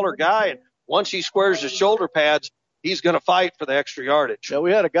blue-collar guy. And once he squares his shoulder pads, he's going to fight for the extra yardage. Yeah,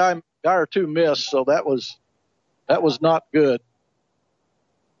 we had a guy or two miss, so that was not good.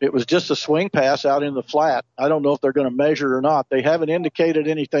 It was just a swing pass out in the flat. I don't know if they're going to measure or not. They haven't indicated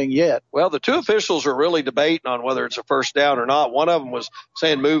anything yet. Well, the two officials are really debating on whether it's a first down or not. One of them was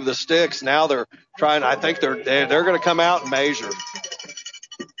saying move the sticks. Now they're trying. I think they're going to come out and measure.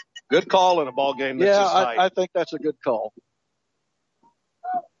 Good call in a ball game. Yeah, I think that's a good call.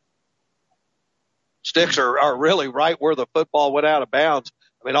 Sticks are really right where the football went out of bounds.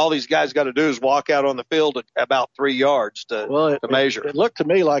 I mean, all these guys got to do is walk out on the field at about 3 yards to measure. It looked to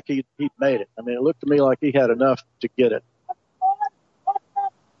me like he'd made it. I mean, it looked to me like he had enough to get it.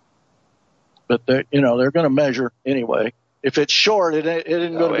 But they're going to measure anyway. If it's short, it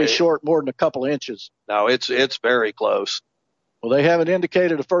isn't going to be short more than a couple of inches. No, it's very close. Well, they haven't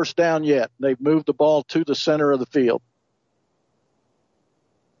indicated a first down yet. They've moved the ball to the center of the field.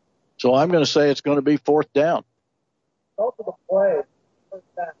 So I'm going to say it's going to be 4th down. Both of the plays.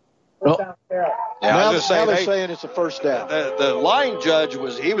 Now they're saying it's a first down. The line judge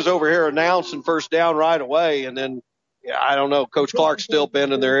was over here announcing first down right away, and then I don't know. Coach Clark's still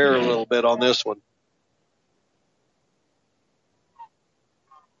bending their ear a little bit on this one.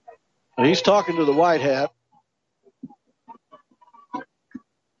 He's talking to the white hat.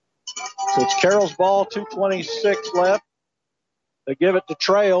 So it's Carroll's ball, 2:26 left. They give it to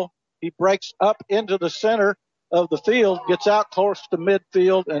Trail. He breaks up into the center of the field, gets out close to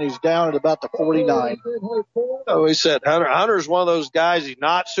midfield, and he's down at about the 49. Oh, he said Hunter's one of those guys. He's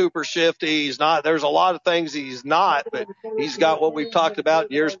not super shifty. He's not. There's a lot of things he's not, but he's got what we've talked about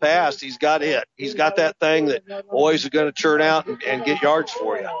in years past. He's got it. He's got that thing that boys are going to churn out and get yards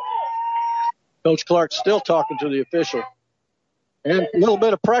for you. Coach Clark's still talking to the official. And a little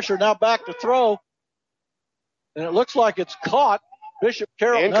bit of pressure now back to throw. And it looks like it's caught. Bishop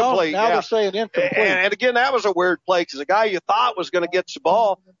Carroll. Incomplete. Now they're saying incomplete. And again, that was a weird play because the guy you thought was going to get the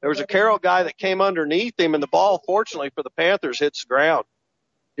ball, there was a Carroll guy that came underneath him, and the ball, fortunately for the Panthers, hits the ground.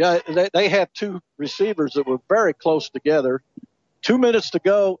 Yeah, they had two receivers that were very close together. 2 minutes to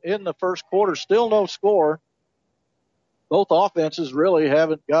go in the first quarter. Still no score. Both offenses really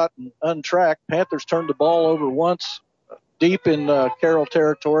haven't gotten untracked. Panthers turned the ball over once deep in Carroll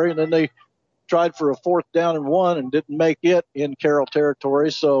territory, and then they tried for a 4th down and 1 and didn't make it in Carroll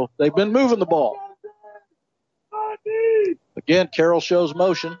territory, so they've been moving the ball. Again, Carroll shows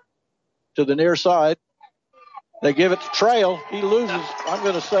motion to the near side. They give it to Trail. He loses. I'm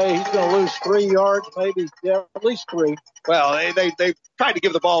going to say he's going to lose 3 yards, maybe, at least 3. Well, they tried to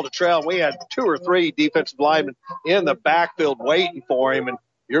give the ball to Trail. We had 2 or 3 defensive linemen in the backfield waiting for him, and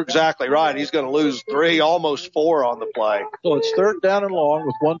you're exactly right. He's going to lose 3, almost 4 on the play. So it's 3rd down and long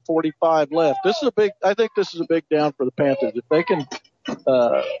with 1:45 left. I think this is a big down for the Panthers. If they can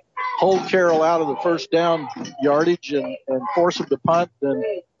hold Carroll out of the first down yardage and force him to punt, then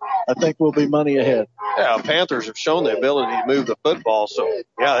I think we'll be money ahead. Yeah, Panthers have shown the ability to move the football. So,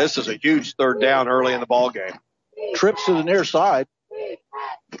 yeah, this is a huge 3rd down early in the ball game. Trips to the near side.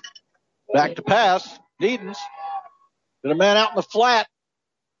 Back to pass. Needens. Got a man out in the flat.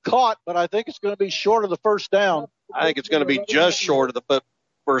 Caught, but I think it's going to be short of the first down. I think it's going to be just short of the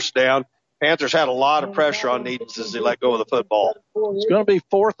first down. Panthers had a lot of pressure on Needens as they let go of the football. It's going to be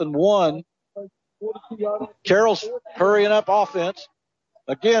 4th and 1. Carroll's hurrying up offense.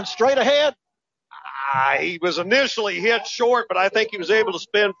 Again, straight ahead. He was initially hit short, but I think he was able to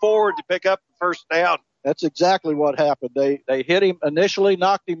spin forward to pick up the first down. That's exactly what happened. They hit him initially,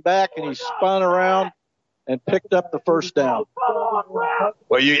 knocked him back, and he spun around and picked up the first down.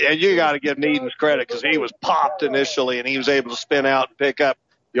 Well, you got to give Needens credit because he was popped initially, and he was able to spin out and pick up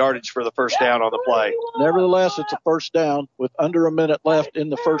yardage for the first down on the play. Nevertheless, it's a first down with under a minute left in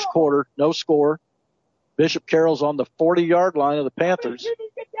the first quarter. No score. Bishop Carroll's on the 40-yard line of the Panthers.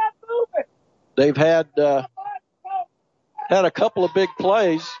 They've had a couple of big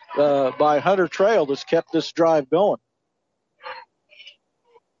plays by Hunter Trail that's kept this drive going.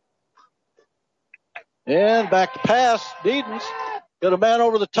 And back to pass. Needens got a man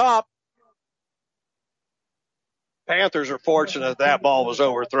over the top. Panthers are fortunate that ball was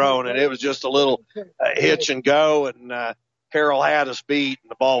overthrown, and it was just a little hitch and go, and Carroll had us beat,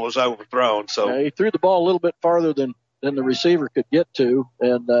 and the ball was overthrown. So he threw the ball a little bit farther than the receiver could get to.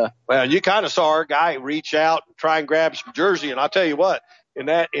 And well, you kind of saw our guy reach out and try and grab some jersey, and I'll tell you what, in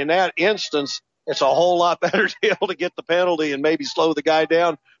that instance, it's a whole lot better deal to get the penalty and maybe slow the guy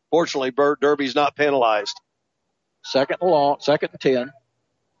down. Fortunately, Bert Derby's not penalized. 2nd and 10.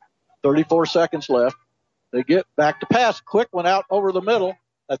 34 seconds left. They get back to pass. Quick one out over the middle.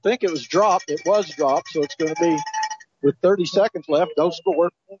 I think it was dropped. It was dropped, so it's going to be with 30 seconds left. No score.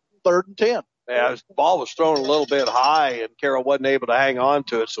 3rd and 10. Yeah, the ball was thrown a little bit high, and Carroll wasn't able to hang on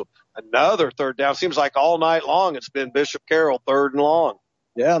to it. So another 3rd down. Seems like all night long it's been Bishop Carroll 3rd and long.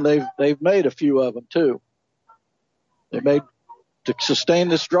 Yeah, and they've made a few of them too. To sustain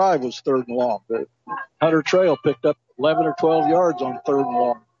this drive was 3rd and long. But Hunter Trail picked up 11 or 12 yards on 3rd and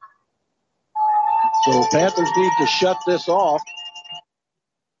long. So Panthers need to shut this off.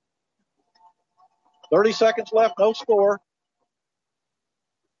 30 seconds left, no score.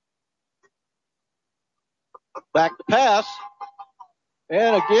 Back to pass.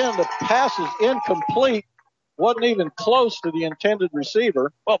 And again, the pass is incomplete. Wasn't even close to the intended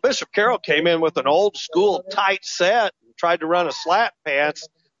receiver. Well, Bishop Carroll came in with an old school tight set and tried to run a slat pants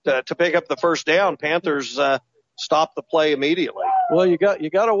to pick up the first down. Panthers stopped the play immediately. Well, you got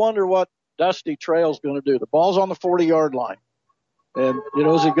to wonder what Dusty Trail's going to do. The ball's on the 40-yard line. And,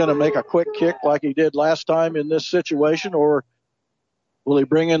 is he going to make a quick kick like he did last time in this situation, or will he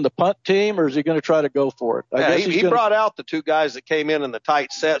bring in the punt team, or is he going to try to go for it? I guess he brought out the 2 guys that came in the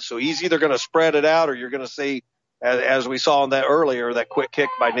tight set, so he's either going to spread it out or you're going to see, as we saw in that earlier, that quick kick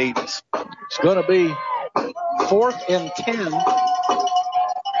by Needens. It's going to be 4th and 10.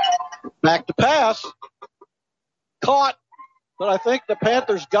 Back to pass. Caught. But I think the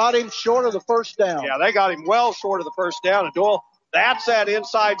Panthers got him short of the first down. Yeah, they got him well short of the first down. And Doyle, that's that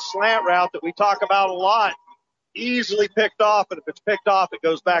inside slant route that we talk about a lot. Easily picked off, and if it's picked off, it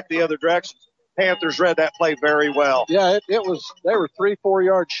goes back the other direction. Panthers read that play very well. Yeah, it was. They were 3-4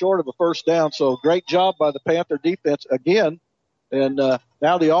 yards short of the first down, so great job by the Panther defense again. And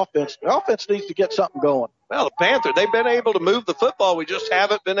now the offense needs to get something going. Well, the Panthers, they've been able to move the football. We just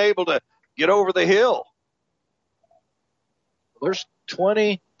haven't been able to get over the hill. There's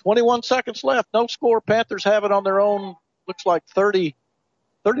 21 seconds left. No score. Panthers have it on their own, looks like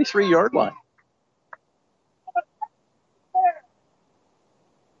 33-yard line.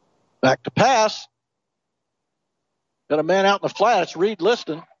 Back to pass. Got a man out in the flat. It's Reed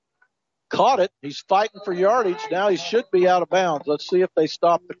Liston. Caught it. He's fighting for yardage. Now he should be out of bounds. Let's see if they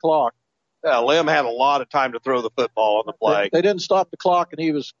stop the clock. Yeah, Lim had a lot of time to throw the football on the play. They didn't stop the clock, and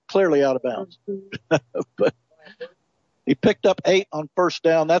he was clearly out of bounds. But he picked up 8 on first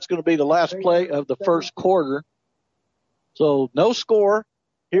down. That's going to be the last play of the first quarter. So no score.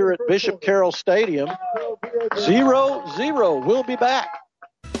 here at Bishop Carroll Stadium. 0-0. We'll be back.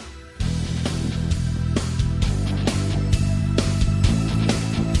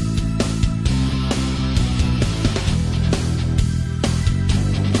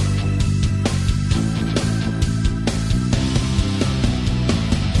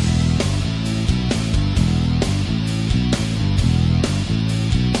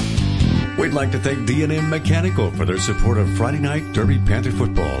 We'd like to thank D&M Mechanical for their support of Friday night Derby Panther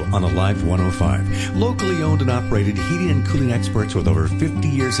football on Alive 105. Locally owned and operated heating and cooling experts with over 50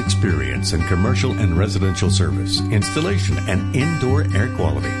 years experience in commercial and residential service, installation, and indoor air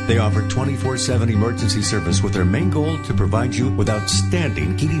quality. They offer 24/7 emergency service with their main goal to provide you with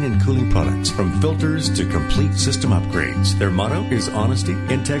outstanding heating and cooling products, from filters to complete system upgrades. Their motto is honesty,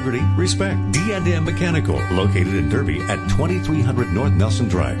 integrity, respect. D&M Mechanical, located in Derby at 2300 North Nelson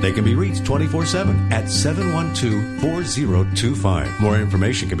Drive. They can be reached 24/7 at 712-4025. More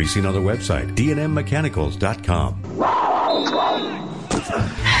information can be seen on their website, dnmmechanicals.com.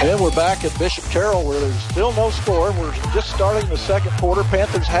 And we're back at Bishop Carroll where there's still no score. We're just starting the second quarter.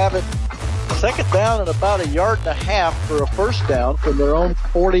 Panthers have it second down and about 1.5 yards for a first down from their own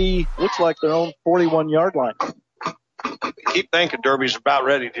 41-yard line. Keep thinking Derby's about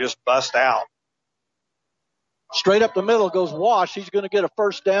ready to just bust out. Straight up the middle goes Wash. He's going to get a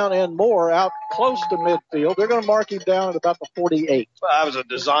first down and more out close to midfield. They're going to mark him down at about the 48. Well, that was a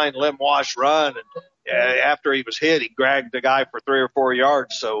designed Lim Wash run. And after he was hit, he dragged the guy for 3 or 4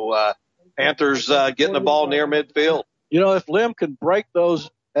 yards. So Panthers getting the ball near midfield. You know, if Lim can break those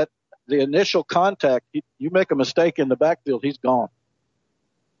at the initial contact, you make a mistake in the backfield, he's gone.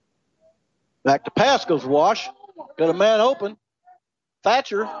 Back to pass goes Wash. Got a man open.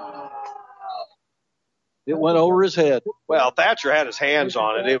 Thatcher. It went over his head. Well, Thatcher had his hands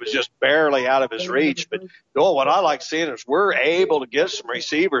on it. It was just barely out of his reach. But, Joel, what I like seeing is we're able to get some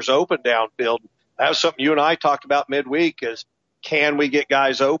receivers open downfield. That was something you and I talked about midweek is can we get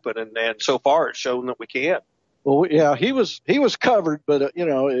guys open? And so far it's shown that we can. Well, yeah, he was covered. But,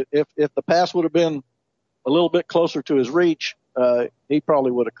 if the pass would have been a little bit closer to his reach, he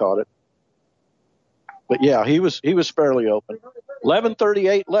probably would have caught it. But, yeah, he was fairly open.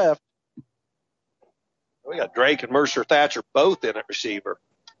 11:38 left. We got Drake and Mercer Thatcher both in at receiver.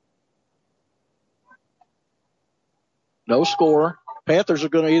 No score. Panthers are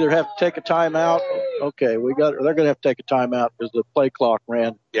going to either have to take a timeout. Okay, they're going to have to take a timeout because the play clock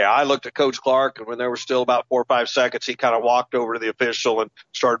ran. Yeah, I looked at Coach Clark, and when there were still about 4 or 5 seconds, he kind of walked over to the official and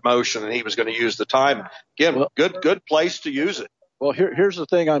started motion, and he was going to use the time. Again, good place to use it. Well, here's the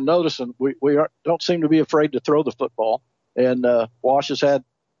thing I'm noticing. We don't seem to be afraid to throw the football, and Wash has had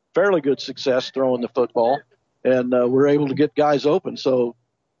fairly good success throwing the football, and we're able to get guys open. So,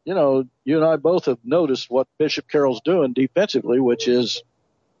 you and I both have noticed what Bishop Carroll's doing defensively, which is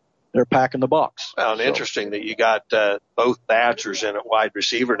they're packing the box. Well, and interesting that you got both Thatchers in at wide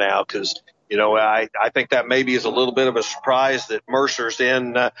receiver now because, I think that maybe is a little bit of a surprise that Mercer's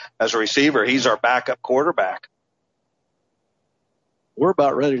in as a receiver. He's our backup quarterback. We're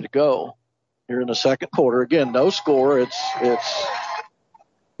about ready to go here in the second quarter. Again, no score. It's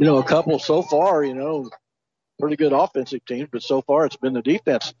a couple so far, pretty good offensive teams, but so far it's been the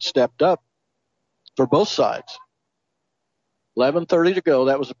defense that stepped up for both sides. 11:30 to go.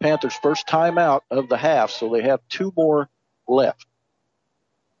 That was the Panthers' first timeout of the half, so they have 2 more left.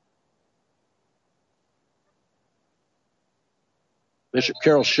 Bishop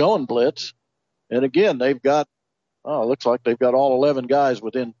Carroll showing blitz, and again, looks like they've got all 11 guys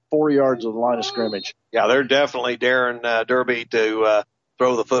within 4 yards of the line of scrimmage. Yeah, they're definitely daring Derby to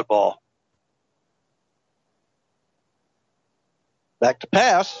throw the football. Back to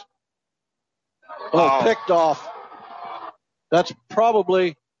pass. Picked off. That's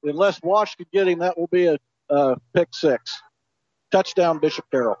probably, unless Wash could get him, that will be a pick 6. Touchdown, Bishop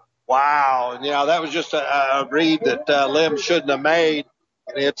Carroll. Wow. And, that was just a read that Lim shouldn't have made.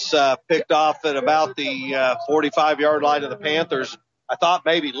 And it's picked off at about the 45-yard line of the Panthers. I thought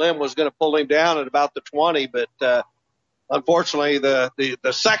maybe Lim was going to pull him down at about the 20, but unfortunately, the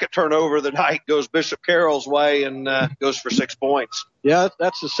second turnover of the night goes Bishop Carroll's way and goes for 6 points. Yeah,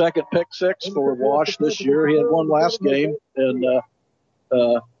 that's the second pick 6 for Wash this year. He had one last game, and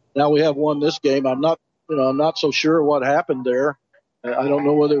now we have one this game. I'm not so sure what happened there. I don't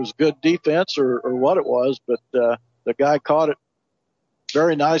know whether it was good defense or what it was, but the guy caught it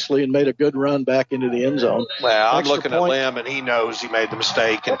very nicely and made a good run back into the end zone. Well, I'm looking at Lim, and he knows he made the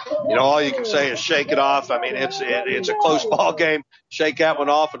mistake. And, all you can say is shake it off. I mean, it's a close ball game. Shake that one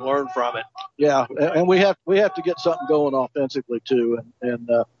off and learn from it. Yeah, and we have to get something going offensively, too. And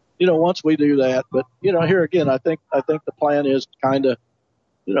once we do that. But, here again, I think the plan is to kind of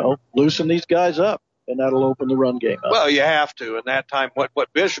loosen these guys up, and that'll open the run game up. Well, you have to. And that time,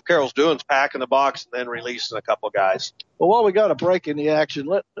 what Bishop Carroll's doing is packing the box and then releasing a couple of guys. Well, while we got a break in the action,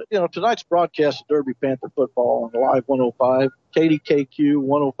 tonight's broadcast of Derby Panther football on Live 105, KDKQ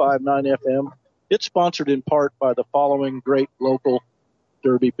 105.9 FM. It's sponsored in part by the following great local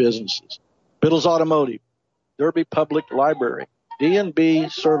Derby businesses: Biddle's Automotive, Derby Public Library, D&B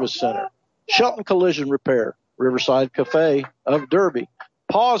Service Center, Shelton Collision Repair, Riverside Cafe of Derby,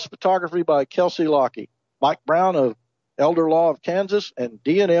 Pause Photography by Kelsey Lockey, Mike Brown of Elder Law of Kansas, and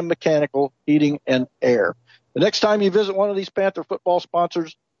D&M Mechanical Heating and Air. The next time you visit one of these Panther football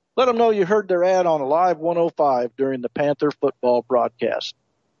sponsors, let them know you heard their ad on Live 105 during the Panther football broadcast.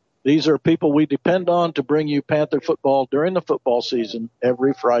 These are people we depend on to bring you Panther football during the football season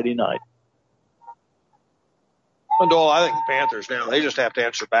every Friday night. Doyle, I think the Panthers now, they just have to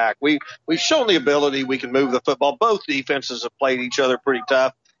answer back. We've shown the ability we can move the football. Both defenses have played each other pretty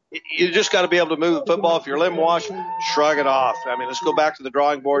tough. You just got to be able to move the football. If you're Lim Wash, shrug it off. I mean, let's go back to the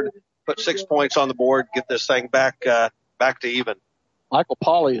drawing board, put 6 points on the board, get this thing back to even. Michael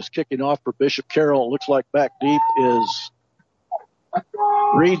Pauley is kicking off for Bishop Carroll. It looks like back deep is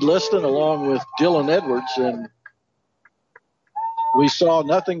Reed Liston along with Dylan Edwards. And we saw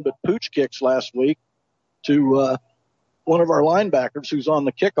nothing but pooch kicks last week to one of our linebackers who's on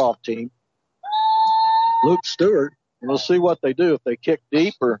the kickoff team, Luke Stewart. And we'll see what they do if they kick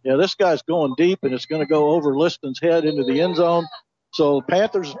deep or, this guy's going deep and it's going to go over Liston's head into the end zone. So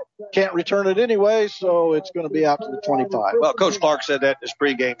Panthers can't return it anyway, so it's going to be out to the 25. Well, Coach Clark said that in his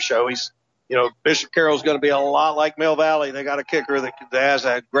pregame show. He's, Bishop Carroll's going to be a lot like Mill Valley. They got a kicker that has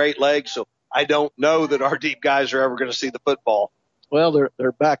a great leg, so I don't know that our deep guys are ever going to see the football. Well,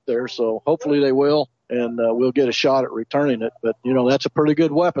 they're back there, so hopefully they will, and we'll get a shot at returning it. But, that's a pretty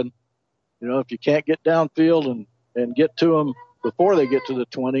good weapon. If you can't get downfield and get to them before they get to the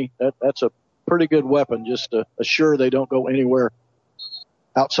 20, that's a pretty good weapon just to assure they don't go anywhere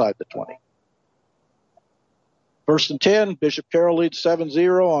outside the 20. 1st and 10, Bishop Carroll leads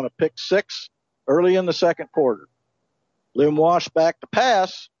 7-0 on a pick six early in the second quarter. Lim Wash back to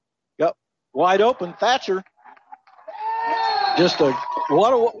pass. Got wide open. Thatcher.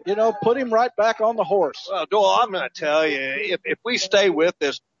 Put him right back on the horse. Well, Doyle, I'm going to tell you, if we stay with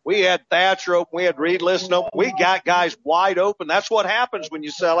this, we had Thatcher open, we had Reed Liston open, we got guys wide open. That's what happens when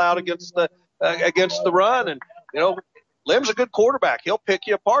you sell out against the run. And, Lim's a good quarterback. He'll pick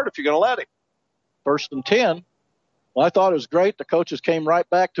you apart if you're going to let him. 1st and 10. Well, I thought it was great. The coaches came right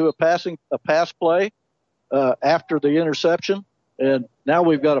back to a pass play after the interception. And now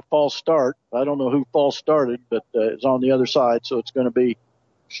we've got a false start. I don't know who false started, but it's on the other side. So it's going to be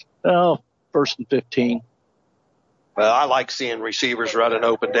 1st and 15. Well, I like seeing receivers running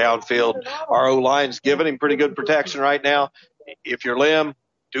open downfield. Our O-line's giving him pretty good protection right now. If you're Lim,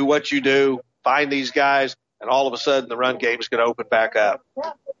 do what you do. Find these guys. And all of a sudden, the run game is going to open back up.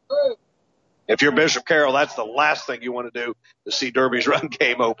 If you're Bishop Carroll, that's the last thing you want to do, to see Derby's run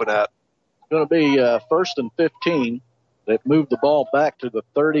game open up. It's going to be 1st and 15. They've moved the ball back to the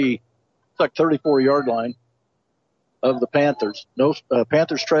 34-yard line of the Panthers.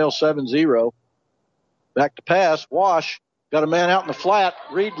 Panthers trail 7-0. Back to pass. Wash got a man out in the flat.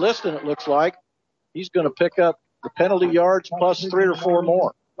 Reed Liston, it looks like. He's going to pick up the penalty yards plus 3 or 4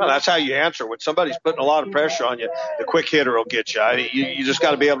 more. Well, that's how you answer. When somebody's putting a lot of pressure on you, the quick hitter will get you. I mean, you just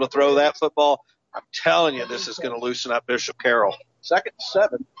got to be able to throw that football. I'm telling you, this is going to loosen up Bishop Carroll. 2nd and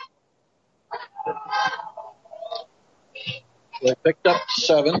 7. They picked up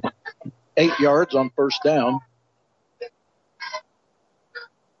 7, 8 yards on 1st down.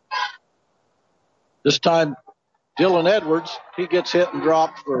 This time, Dylan Edwards, he gets hit and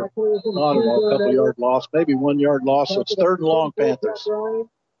dropped for, a couple yard loss, maybe 1 yard loss. So it's 3rd and long, Panthers.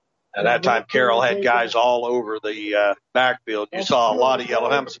 At that time, Carroll had guys all over the backfield. You saw a lot of yellow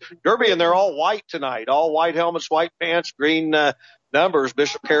helmets. Derby, and they're all white tonight. All white helmets, white pants, green numbers.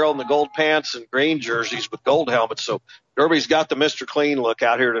 Bishop Carroll in the gold pants and green jerseys with gold helmets. So Derby's got the Mr. Clean look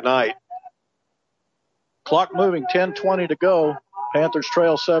out here tonight. Clock moving, 10:20 to go. Panthers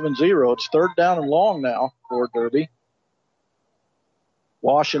trail 7-0. It's 3rd down and long now for Derby.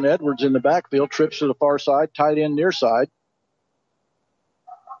 Wash and Edwards in the backfield. Trips to the far side. Tight end near side.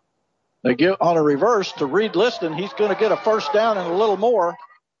 They get on a reverse to Reed Liston. He's going to get a 1st down and a little more.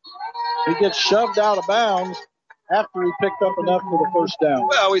 He gets shoved out of bounds after he picked up enough for the 1st down.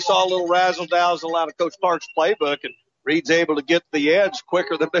 Well, we saw a little razzle-dazzle out of Coach Clark's playbook, and Reed's able to get the edge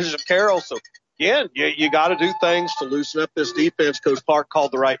quicker than Bishop Carroll. So, again, you got to do things to loosen up this defense. Coach Clark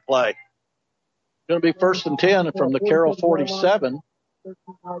called the right play. Going to be 1st and 10 from the Carroll 47.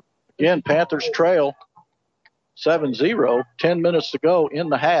 Again, Panthers trail 7-0, 10 minutes to go in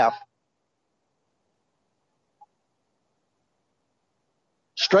the half.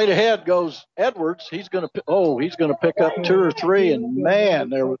 Straight ahead goes Edwards. He's going to pick up 2 or 3, and man,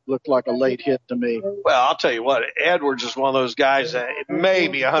 there looked like a late hit to me. Well, I'll tell you what, Edwards is one of those guys that may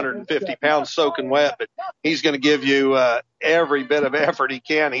be 150 pounds soaking wet, but he's going to give you every bit of effort he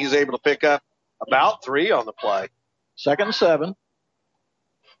can. He's able to pick up about 3 on the play. 2nd and 7.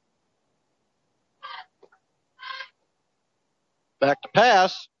 Back to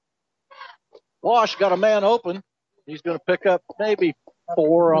pass. Wash got a man open. He's going to pick up maybe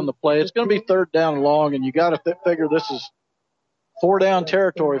 4 on the play. It's going to be 3rd down and long, and you got to figure this is 4-down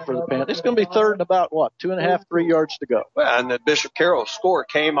territory for the Panthers. It's going to be 3rd and about, 2.5, 3 yards to go. Well, and the Bishop Carroll score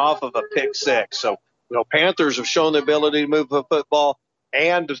came off of a pick 6. So, Panthers have shown the ability to move the football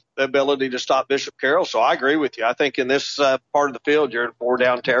and the ability to stop Bishop Carroll. So I agree with you. I think in this part of the field, you're in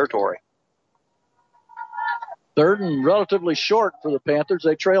 4-down territory. 3rd and relatively short for the Panthers.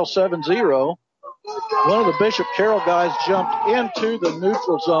 They trail 7-0. One of the Bishop Carroll guys jumped into the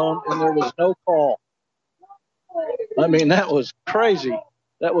neutral zone, and there was no call. I mean, that was crazy.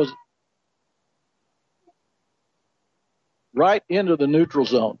 That was right into the neutral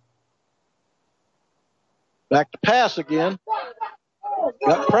zone. Back to pass again.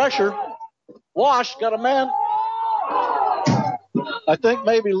 Got pressure. Wash got a man. I think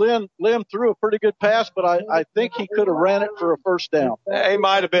maybe Lim threw a pretty good pass, but I think he could have ran it for a 1st down. He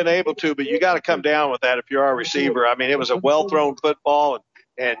might have been able to, but you got to come down with that if you're our receiver. I mean, it was a well-thrown football,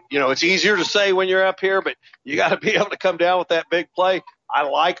 and it's easier to say when you're up here, but you got to be able to come down with that big play. I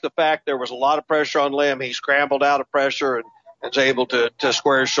like the fact there was a lot of pressure on Lim. He scrambled out of pressure and was able to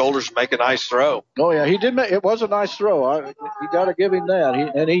square his shoulders and make a nice throw. Oh, yeah, he did. It was a nice throw. You got to give him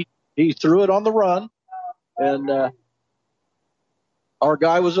that. He threw it on the run, and our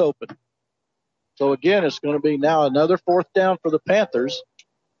guy was open. So, again, it's going to be now another 4th down for the Panthers.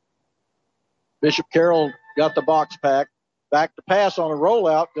 Bishop Carroll got the box pack. Back to pass on a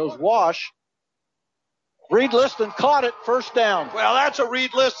rollout goes Wash. Reed Liston caught it, 1st down. Well, that's a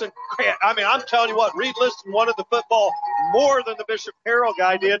Reed Liston. I mean, I'm telling you what, Reed Liston wanted the football more than the Bishop Carroll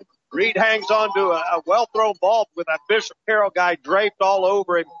guy did. Reed hangs on to a well-thrown ball with that Bishop Carroll guy draped all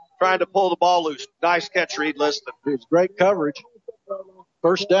over him, trying to pull the ball loose. Nice catch, Reed Liston. It was great coverage.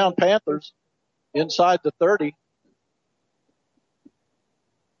 1st down, Panthers, inside the 30.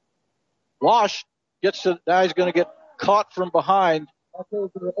 Wash gets to, now he's going to get caught from behind. Going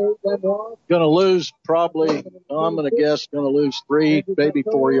to lose probably, I'm going to guess, going to lose 3, maybe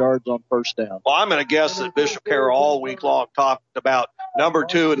 4 yards on 1st down. Well, I'm going to guess that Bishop Carroll all week long talked about number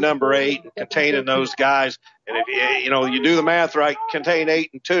 2 and number 8 and containing those guys. And if you do the math right, contain 8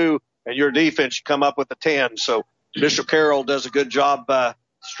 and 2, and your defense, you come up with a 10. So Bishop Carroll does a good job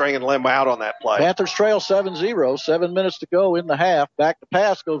stringing Lim out on that play. Panthers trail 7-0, 7 minutes to go in the half. Back to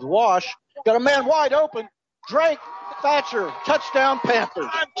pass goes Wash. Got a man wide open. Drake Thatcher, touchdown Panthers.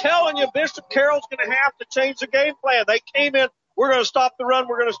 I'm telling you, Bishop Carroll's going to have to change the game plan. They came in, we're going to stop the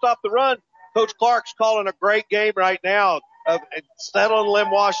run, Coach Clark's calling a great game right now of settling Lim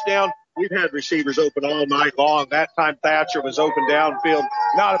Wash down. We've had receivers open all night long. That time Thatcher was open downfield.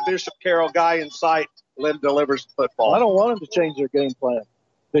 Not a Bishop Carroll guy in sight. Lim delivers the football. I don't want them to change their game plan,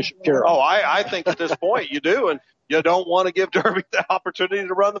 Bishop Carroll. Oh, I think at this point you do, and you don't want to give Derby the opportunity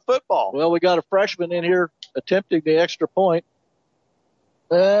to run the football. Well, we got a freshman in here attempting the extra point.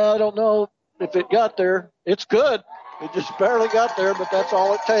 I don't know if it got there. It's good. It just barely got there, but that's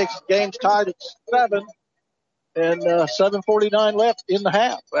all it takes. Game's tied at 7, and 7:49 left in the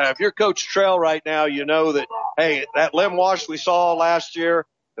half. If you're Coach Trell right now, you know that, hey, that Lim Wash we saw last year,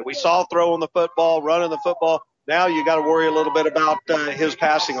 that we saw throwing the football, running the football, now you got to worry a little bit about his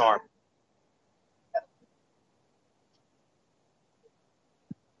passing arm.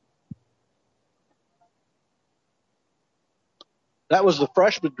 That was the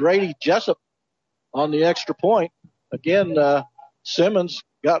freshman Grady Jessup on the extra point. Again, Simmons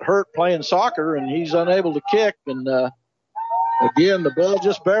got hurt playing soccer, and he's unable to kick. And, again, the ball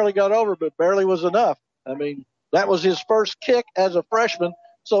just barely got over, but barely was enough. I mean, that was his first kick as a freshman,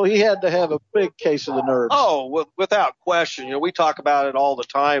 so he had to have a big case of the nerves. Oh, without question. We talk about it all the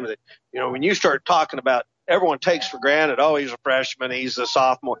time. That when you start talking about, everyone takes for granted, oh, he's a freshman, he's a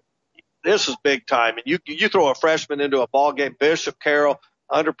sophomore. This is big time. And you throw a freshman into a ball game, Bishop Carroll,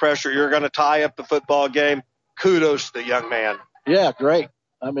 under pressure, you're going to tie up the football game. Kudos to the young man. Yeah, great.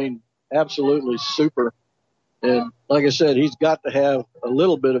 I mean, absolutely super. And like I said, he's got to have a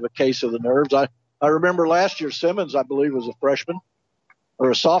little bit of a case of the nerves. I remember last year Simmons, I believe, was a freshman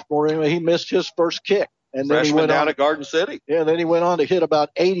or a sophomore. Anyway, he missed his first kick. And then Freshman down at Garden City. Yeah, then he went on to hit about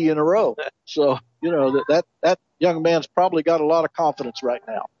 80 in a row. So, that young man's probably got a lot of confidence right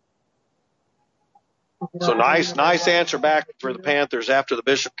now. So nice answer back for the Panthers after the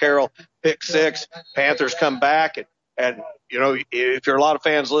Bishop Carroll pick six. Panthers come back, and if you're a lot of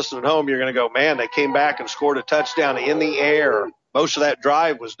fans listening at home, you're going to go, man, they came back and scored a touchdown in the air. Most of that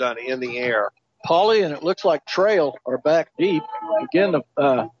drive was done in the air. Paulie, and it looks like Trail are back deep. Again,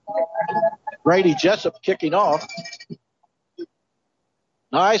 Grady Jessup kicking off.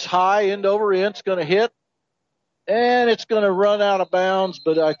 Nice high end over end. It's going to hit. And it's going to run out of bounds,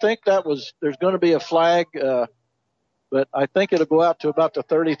 but I think there's going to be a flag, but I think it'll go out to about the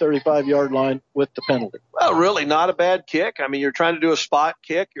 30, 35-yard line with the penalty. Well, really not a bad kick. I mean, you're trying to do a spot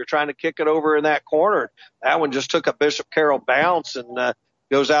kick. You're trying to kick it over in that corner. That one just took a Bishop Carroll bounce and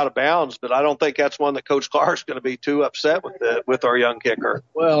goes out of bounds, but I don't think that's one that Coach Clark's going to be too upset with our young kicker.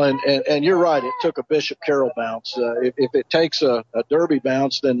 Well, and you're right. It took a Bishop Carroll bounce. If it takes a Derby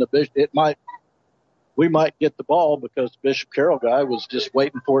bounce, then we might get the ball because the Bishop Carroll guy was just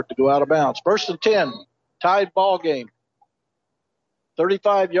waiting for it to go out of bounds. 1st and 10, tied ball game.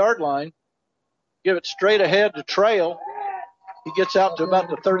 35-yard line. Give it straight ahead to Trail. He gets out to about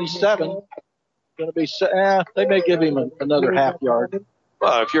the 37. Going to be, they may give him another half yard.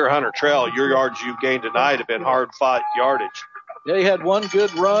 Well, if you're Hunter Trail, your yards you've gained tonight have been hard-fought yardage. Yeah, he had one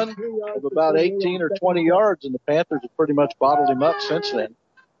good run of about 18 or 20 yards, and the Panthers have pretty much bottled him up since then,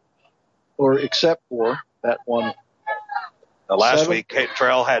 or except for that one. Last week,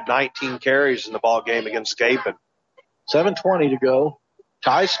 Trail had 19 carries in the ball game against Scapin. 7:20 to go.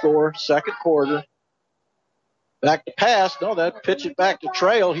 Tie score, second quarter. Back to pass. No, that pitch it back to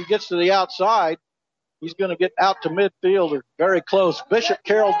Trail. He gets to the outside. He's going to get out to midfield or very close. Bishop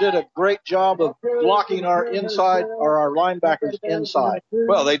Carroll did a great job of blocking our linebackers inside.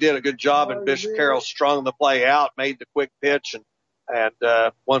 Well, they did a good job, and Bishop Carroll strung the play out, made the quick pitch, and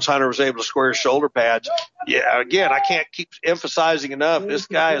once Hunter was able to square his shoulder pads, again, I can't keep emphasizing enough, this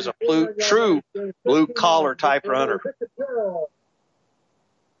guy is a true blue-collar type runner.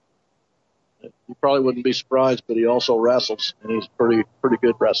 You probably wouldn't be surprised, but he also wrestles, and he's pretty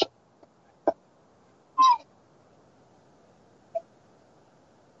good wrestler.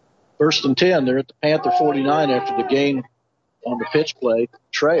 First and 10, they're at the Panther 49 after the gain on the pitch play.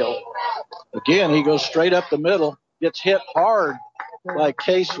 Trail. Again, he goes straight up the middle, gets hit hard by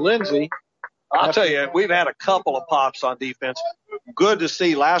Case Lindsey. I'll tell you, we've had a couple of pops on defense. Good to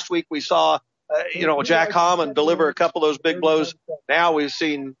see. Last week we saw, Jack Hammond deliver a couple of those big blows. Now we've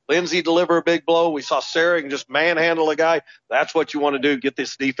seen Lindsey deliver a big blow. We saw Sering just manhandle a guy. That's what you want to do, get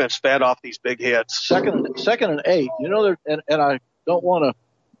this defense fed off these big hits. Second and 8. And I don't want to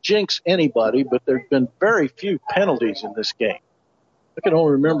jinx anybody, but there's been very few penalties in this game. I can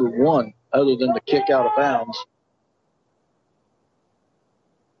only remember one other than the kick out of bounds.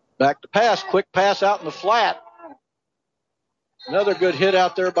 Back to pass, quick pass out in the flat. Another good hit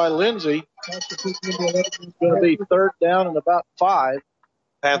out there by Lindsey. It's going to be 3rd down and about 5.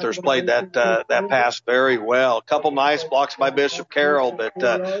 Panthers played that pass very well. A couple nice blocks by Bishop Carroll,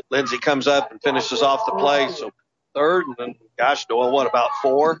 but Lindsey comes up and finishes off the play. So 3rd, and then, Doyle, what, about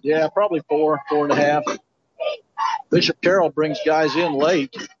 4? Yeah, probably 4.5. Bishop Carroll brings guys in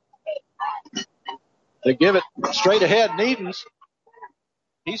late. They give it straight ahead. Needens.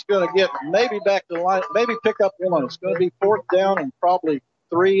 He's going to get maybe back to the line, maybe pick up one. It's going to be 4th down and probably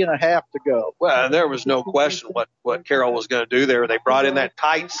 3.5 to go. Well, there was no question what Carroll was going to do there. They brought in that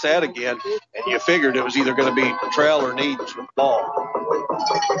tight set again, and you figured it was either going to be Trail or Needens with the ball.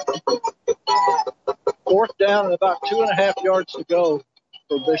 4th down and about 2.5 yards to go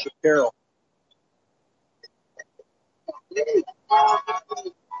for Bishop Carroll.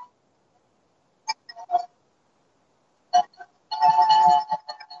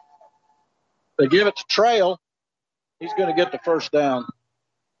 They give it to Trail. He's going to get the 1st down.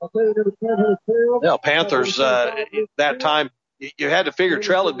 Yeah, Panthers, that time, you had to figure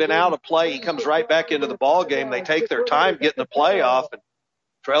Trail had been out of play. He comes right back into the ball game. They take their time getting the play off, and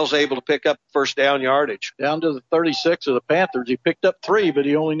Trail's able to pick up 1st down yardage. Down to the 36 of the Panthers. He picked up 3, but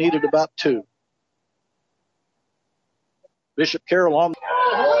he only needed about 2. Bishop Carroll on.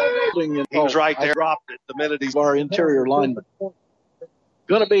 He was right there. I dropped it the minute he's our interior lineman.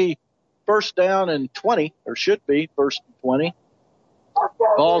 Going to be 1st down and 20, or should be 1st and 20.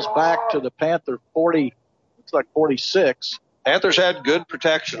 Ball's back to the Panther 40, looks like 46. Panthers had good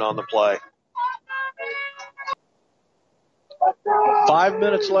protection on the play. 5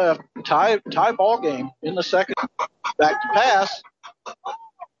 minutes left. Tie ball game in the second. Back to pass.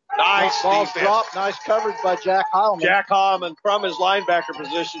 Nice Ball's defense. dropped. Nice coverage by Jack Heilman. Jack Holman from his linebacker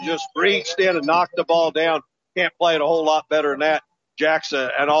position just reached in and knocked the ball down. Can't play it a whole lot better than that. Jack's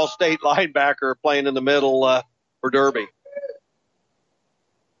an all-state linebacker playing in the middle for Derby.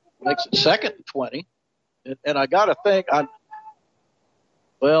 Makes it 2nd and 20. And I got to think, I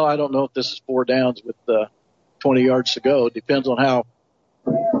don't know if this is 4 downs with 20 yards to go. It depends on how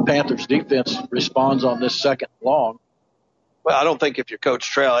Panthers defense responds on this 2nd and long. Well, I don't think if you're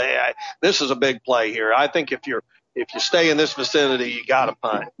Coach Trail, this is a big play here. I think if you stay in this vicinity, you got to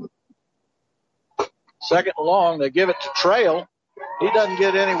punt. 2nd and long, they give it to Trail. He doesn't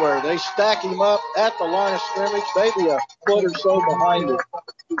get anywhere. They stack him up at the line of scrimmage, maybe a foot or so behind him.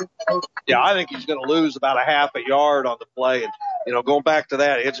 Yeah, I think he's going to lose about a half a yard on the play. And, going back to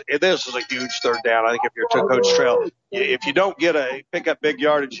that, this is a huge 3rd down. I think if you're Coach Trail, if you don't pick up big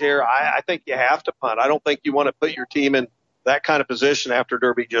yardage here, I think you have to punt. I don't think you want to put your team in that kind of position after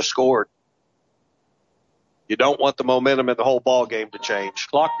Derby just scored. You don't want the momentum in the whole ball game to change.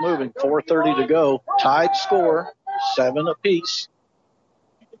 Clock moving, 4:30 to go. Tied score, 7 apiece.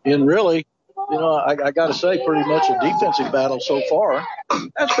 And really, I got to say, pretty much a defensive battle so far.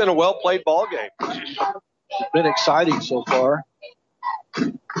 That's been a well-played ball game. It's been exciting so far.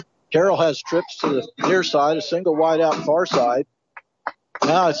 Carroll has trips to the near side, a single wide out far side.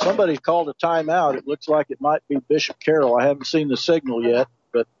 Now, if somebody's called a timeout, it looks like it might be Bishop Carroll. I haven't seen the signal yet,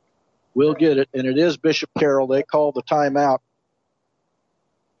 but we'll get it. And it is Bishop Carroll. They called the timeout.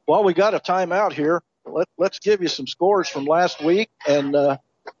 Well, we got a timeout here. Let's give you some scores from last week and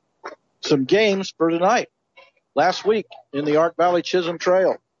some games for tonight. Last week in the Ark Valley Chisholm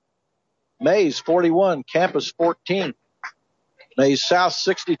Trail, Mays 41, Campus 14. Mays South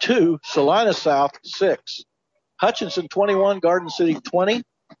 62, Salina South 6. Hutchinson 21, Garden City 20.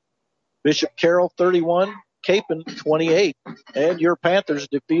 Bishop Carroll 31, Capon 28. And your Panthers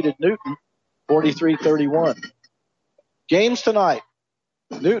defeated Newton 43-31. Games tonight.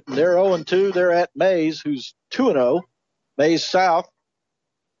 Newton, they're 0-2. They're at Mays, who's 2-0. Mays South,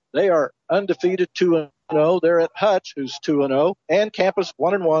 they are undefeated 2-0. They're at Hutch, who's 2-0. And Campus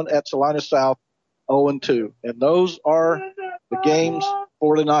 1-1 at Salina South, 0-2. And those are the games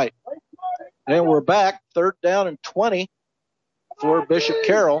for tonight. And we're back, 3rd down and 20 for Bishop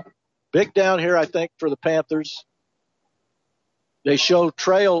Carroll. Big down here, I think, for the Panthers. They show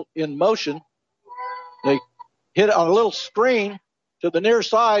Trail in motion. They hit a little screen to the near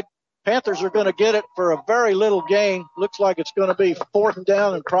side. Panthers are going to get it for a very little gain. Looks like it's going to be 4th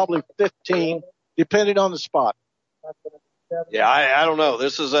down and probably 15, depending on the spot. Yeah, I don't know.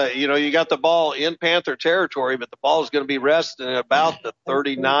 This is you got the ball in Panther territory, but the ball is going to be resting at about the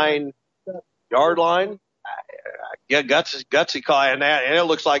 39-yard line. Yeah, gutsy call in that. And it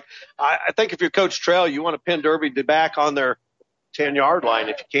looks like, I think if you're Coach Trail, you want to pin Derby back on their 10-yard line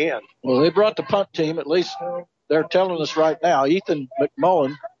if you can. Well, they brought the punt team. At least they're telling us right now. Ethan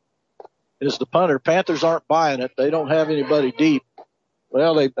McMullen is the punter. Panthers aren't buying it. They don't have anybody deep.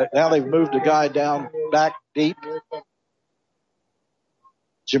 Well, now they've moved a guy down back deep.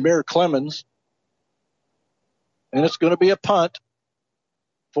 Jameer Clemens. And it's going to be a punt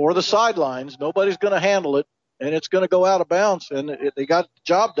for the sidelines. Nobody's going to handle it, and it's going to go out of bounds. And they got the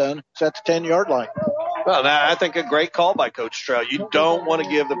job done. It's at the 10-yard line. Well, I think a great call by Coach Trail. You don't want to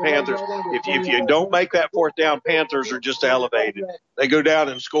give the Panthers, if you don't make that 4th down, Panthers are just elevated. They go down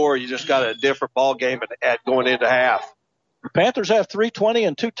and score. You just got a different ball game at going into half. The Panthers have 3:20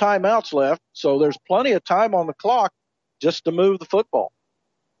 and 2 timeouts left, so there's plenty of time on the clock just to move the football.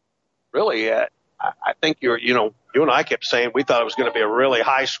 Really, I think you and I kept saying we thought it was going to be a really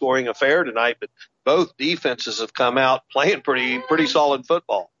high-scoring affair tonight, but both defenses have come out playing pretty solid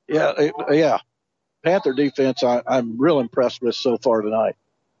football. Yeah. Panther defense, I'm real impressed with so far tonight.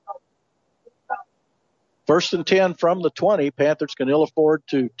 1st and 10 from the 20. Panthers can ill afford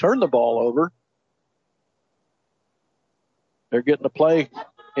to turn the ball over. They're getting a play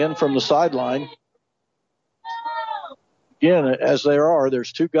in from the sideline. Again, as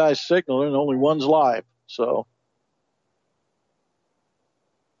there's 2 guys signaling and only one's live. So,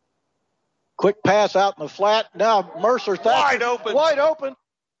 quick pass out in the flat. Now Mercer Thatcher.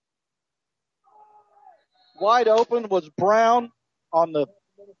 Wide open was Brown on the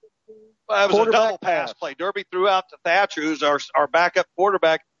Well, it was a double pass play. Derby threw out to Thatcher, who's our backup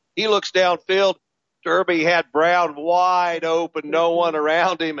quarterback. He looks downfield. Derby had Brown wide open, no one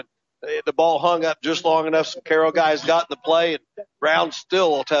around him, and the ball hung up just long enough. Some Carroll guys got in the play, and Brown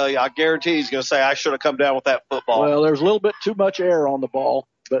still will tell you, I guarantee he's going to say, I should have come down with that football. Well, there's a little bit too much air on the ball,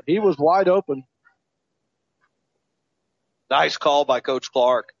 but he was wide open. Nice call by Coach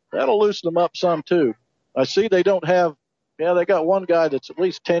Clark. That'll loosen them up some, too. I see they don't have Yeah, they got one guy that's at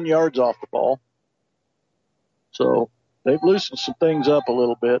least 10 yards off the ball. So they've loosened some things up a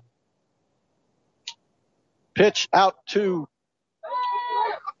little bit. Pitch out to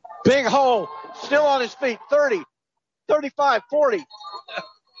Big Hole, still on his feet, 30, 35, 40.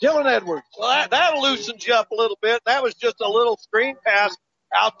 Dylan Edwards. Well, that loosens you up a little bit. That was just a little screen pass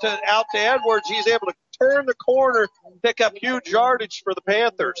out to Edwards. He's able to turn the corner, pick up huge yardage for the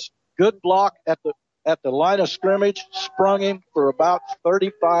Panthers. Good block at the line of scrimmage, sprung him for about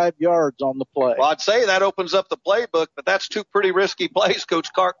 35 yards on the play. Well, I'd say that opens up the playbook, but that's two pretty risky plays Coach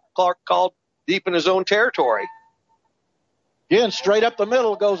Clark called deep in his own territory. Again, straight up the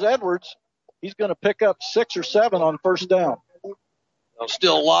middle goes Edwards. He's going to pick up 6 or 7 on first down. Well,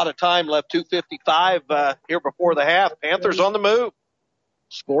 still a lot of time left, 2:55 here before the half. Panthers on the move.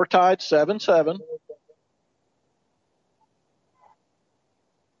 Score tied 7-7.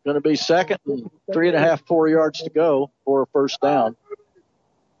 Going to be second and 3.5, 4 yards to go for a first down.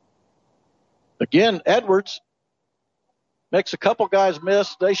 Again, Edwards makes a couple guys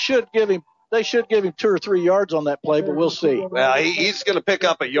miss. They should give him 2 or 3 yards on that play, but we'll see. Well, he's going to pick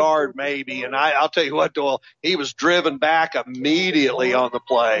up a yard maybe, and I'll tell you what, Doyle, he was driven back immediately on the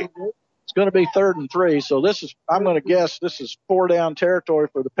play. It's going to be 3rd and 3, so I'm going to guess this is 4-down territory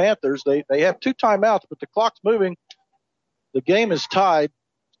for the Panthers. They have 2 timeouts, but the clock's moving. The game is tied.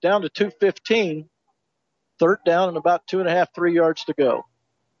 It's down to 2:15. 3rd down and about 2.5, 3 yards to go.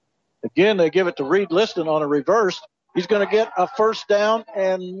 Again, they give it to Reed Liston on a reverse. He's going to get a first down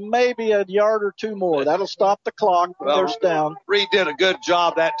and maybe a yard or 2 more. That'll stop the clock. First down. Reed did a good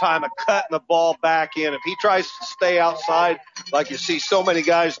job that time of cutting the ball back in. If he tries to stay outside like you see so many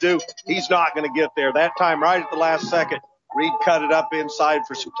guys do, he's not going to get there. That time, right at the last second, Reed cut it up inside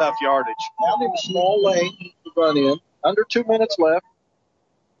for some tough yardage. Found him a small lane to run in. Under 2 minutes left.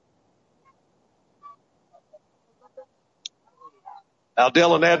 Now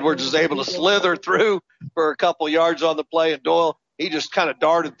Dylan Edwards is able to slither through for a couple yards on the play, and Doyle, he just kind of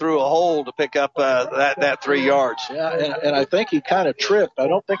darted through a hole to pick up that 3 yards. Yeah, and I think he kind of tripped. I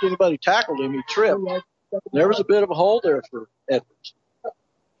don't think anybody tackled him. He tripped. There was a bit of a hole there for Edwards.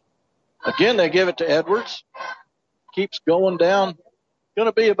 Again, they give it to Edwards. Keeps going down. Going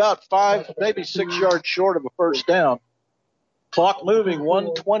to be about 5, maybe 6 yards short of a first down. Clock moving,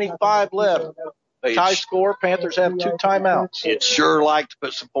 1:25 left. Tie score. Panthers have 2 timeouts. You'd sure like to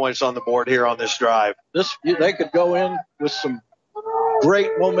put some points on the board here on this drive. They could go in with some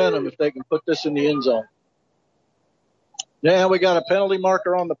great momentum if they can put this in the end zone. Yeah, we got a penalty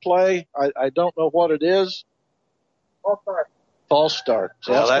marker on the play. I don't know what it is. False start.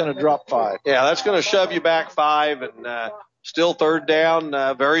 So that's going to drop 5. Yeah, that's going to shove you back 5, and still 3rd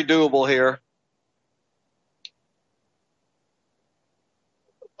down. Very doable here.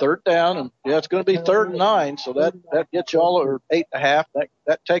 3rd down, and yeah, it's going to be 3rd and 9, so that gets you all, or 8.5.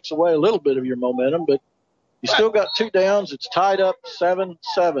 That takes away a little bit of your momentum, but you still got 2 downs. It's tied up 7-7.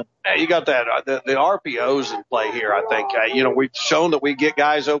 Yeah, you got that. The RPOs in play here, I think. We've shown that we get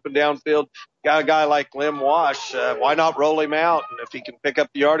guys open downfield. Got a guy like Lim Wash. Why not roll him out? And if he can pick up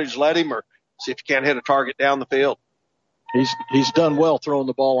the yardage, let him, or see if you can't hit a target down the field. He's done well throwing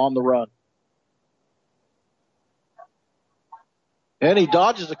the ball on the run. And he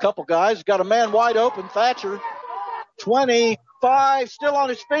dodges a couple guys. Got a man wide open, Thatcher. 25, still on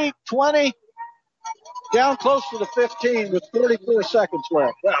his feet. 20, down close to the 15 with 44 seconds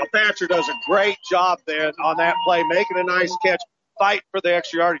left. Well, Thatcher does a great job there on that play, making a nice catch, fight for the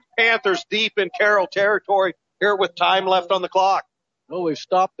extra yardage. Panthers deep in Carroll territory here with time left on the clock. Well, we've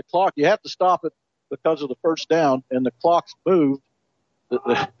stopped the clock. You have to stop it because of the first down, and the clock's moved.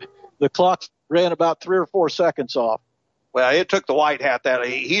 The clock ran about 3 or 4 seconds off. Well, it took the white hat that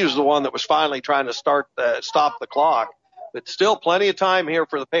he was the one that was finally trying to stop the clock. But still plenty of time here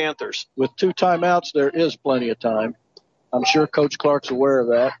for the Panthers. With 2 timeouts, there is plenty of time. I'm sure Coach Clark's aware of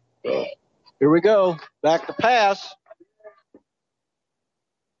that. So here we go. Back to pass.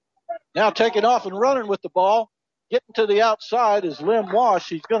 Now taking off and running with the ball. Getting to the outside is Lim Wash.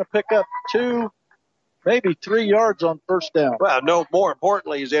 He's going to pick up 2, maybe 3 yards on first down. Well, no, more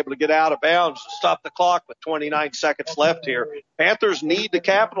importantly, he's able to get out of bounds to stop the clock with 29 seconds left here. Panthers need to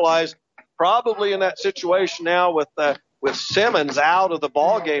capitalize, probably in that situation now with Simmons out of the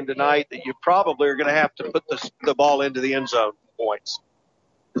ball game tonight, that you probably are going to have to put the ball into the end zone points.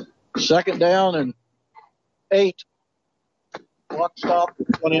 2nd down and 8. Clock stopped,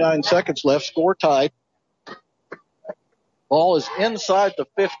 29 seconds left, score tied. Ball is inside the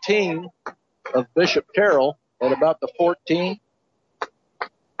 15 of Bishop Carroll at about the 14.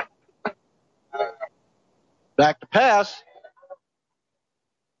 Back to pass.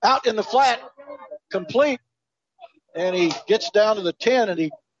 Out in the flat. Complete. and he gets down to the 10, and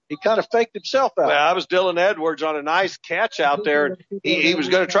he kind of faked himself out. Well, that was Dylan Edwards on a nice catch out there. He was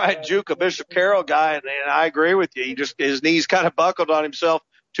going to try and juke a Bishop Carroll guy, and I agree with you. His knees kind of buckled on himself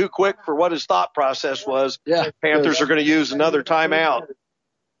too quick for what his thought process was. Yeah, Panthers are going to use another timeout.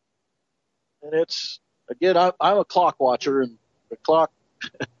 And it's, again, I'm a clock watcher, and the clock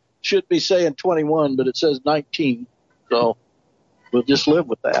should be saying 21, but it says 19. So we'll just live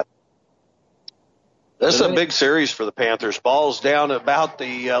with that. This is a big series for the Panthers. Ball's down about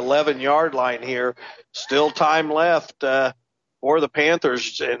the 11-yard line here. Still time left for the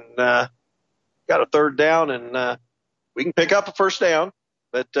Panthers, and got a third down, and we can pick up a first down,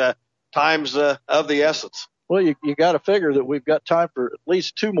 but time's of the essence. Well, you got to figure that we've got time for at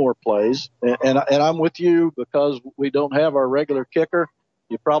least two more plays, and I'm with you because we don't have our regular kicker.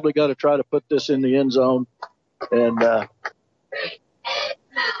 You probably got to try to put this in the end zone, and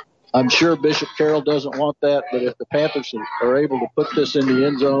I'm sure Bishop Carroll doesn't want that, but if the Panthers are able to put this in the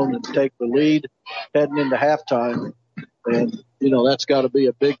end zone and take the lead heading into halftime, and, that's got to be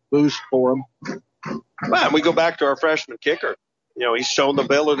a big boost for them. Well, and we go back to our freshman kicker. He's shown the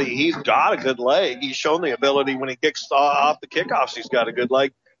ability. He's got a good leg. He's shown the ability when he kicks off the kickoffs. He's got a good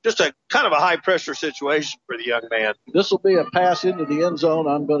leg. Just a kind of a high-pressure situation for the young man. This will be a pass into the end zone,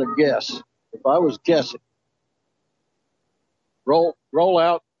 I'm going to guess. If I was guessing. Roll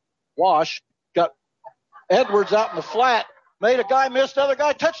out. Wash, got Edwards out in the flat, made a guy miss, the other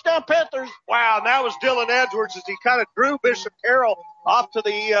guy, touchdown Panthers. Wow, and that was Dylan Edwards as he kind of drew Bishop Carroll off to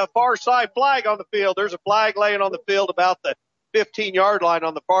the far side. Flag on the field. There's a flag laying on the field about the 15-yard line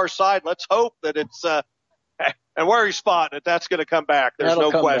on the far side. Let's hope that it's and where he's spotting it, that's going to come back. There's no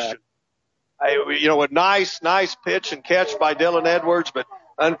question. A nice pitch and catch by Dylan Edwards, but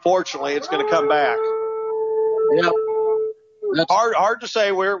unfortunately it's going to come back. Yep. That's hard to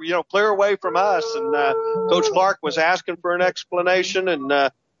say. We're, clear away from us. And Coach Clark was asking for an explanation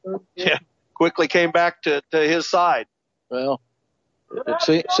and quickly came back to his side. Well,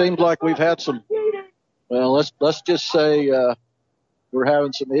 it seems like we've had some, let's just say we're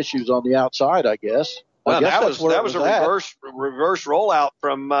having some issues on the outside, I guess. Well, that was a reverse rollout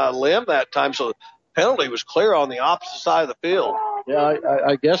from Lim that time. So the penalty was clear on the opposite side of the field. Yeah,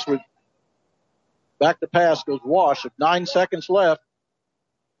 I guess we back to pass goes Wash. 9 seconds left.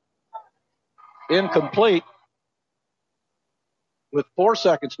 Incomplete with 4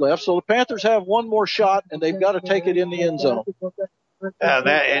 seconds left. So the Panthers have one more shot, and they've got to take it in the end zone.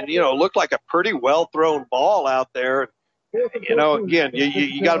 And looked like a pretty well thrown ball out there. Again,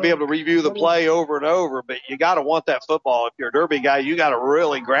 you got to be able to review the play over and over, but you got to want that football. If you're a Derby guy, you got to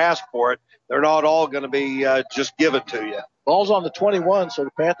really grasp for it. They're not all going to be just given to you. Ball's on the 21, so the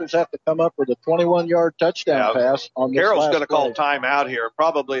Panthers have to come up with a 21-yard touchdown pass on this Carroll's last going to call play. timeout here,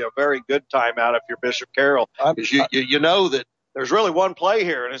 probably a very good timeout if you're Bishop Carroll, because you know that there's really one play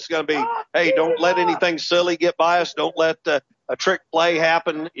here, and it's going to be, hey, don't let anything silly get by us. Don't let a trick play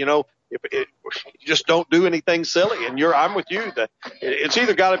happen. You just don't do anything silly. And I'm with you. It's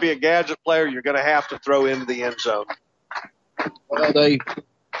either got to be a gadget play or you're going to have to throw into the end zone. Well,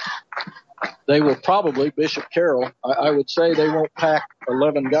 they will probably, Bishop Carroll, I would say they won't pack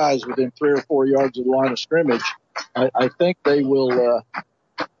 11 guys within 3 or 4 yards of the line of scrimmage. I think they will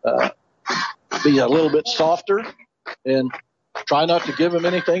be a little bit softer and try not to give them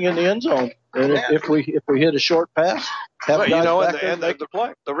anything in the end zone. And if we hit a short pass,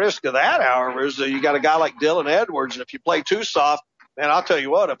 the risk of that, however, is that you got a guy like Dylan Edwards, and if you play too soft, man, I'll tell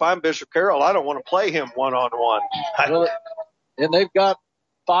you what, if I'm Bishop Carroll, I don't want to play him one-on-one. Well, and they've got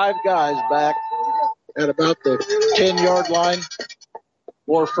 5 guys back at about the 10-yard line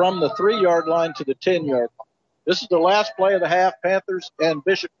or from the 3-yard line to the 10-yard line. This is the last play of the half. Panthers and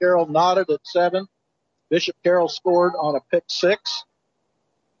Bishop Carroll knotted at 7. Bishop Carroll scored on a pick 6.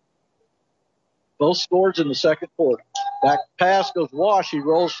 Both scores in the second quarter. Back pass goes Wash. He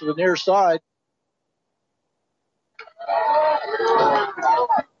rolls to the near side.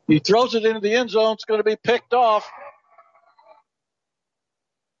 He throws it into the end zone. It's going to be picked off.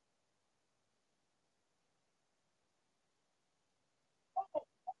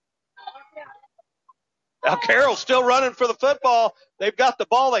 Now Carroll's still running for the football. They've got the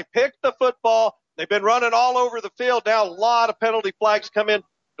ball. They picked the football. They've been running all over the field. Now a lot of penalty flags come in.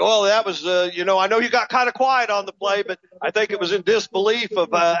 Well, that was, I know you got kind of quiet on the play, but I think it was in disbelief of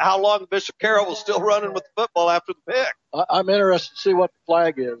how long Bishop Carroll was still running with the football after the pick. I'm interested to see what the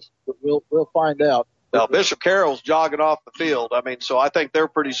flag is, but we'll find out. Now, Bishop Carroll's jogging off the field. So I think they're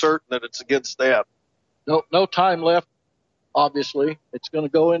pretty certain that it's against them. No time left, obviously. It's going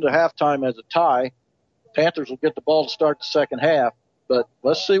to go into halftime as a tie. Panthers will get the ball to start the second half, but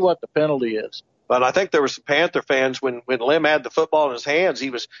let's see what the penalty is. But I think there were some Panther fans when Lim had the football in his hands, he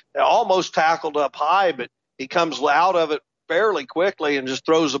was almost tackled up high, but he comes out of it fairly quickly and just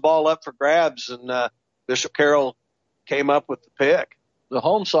throws the ball up for grabs. And Bishop Carroll came up with the pick. The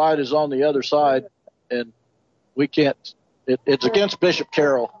home side is on the other side, and we can't. It's against Bishop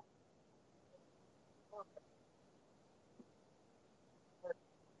Carroll.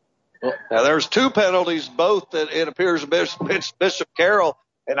 Now, there's 2 penalties, both that it appears Bishop Carroll.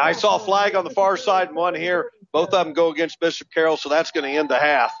 And I saw a flag on the far side and one here. Both of them go against Bishop Carroll, so that's going to end the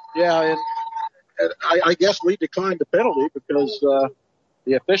half. Yeah, and I guess we declined the penalty because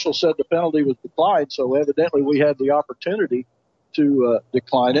the official said the penalty was declined, so evidently we had the opportunity to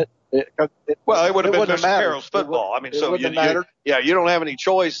decline it. It would have been Bishop Carroll's football. I mean, so you don't have any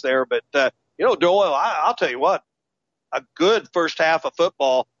choice there. But, Doyle, I'll tell you what, a good first half of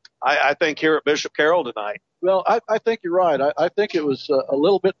football, I think, here at Bishop Carroll tonight. Well, I think you're right. I think it was a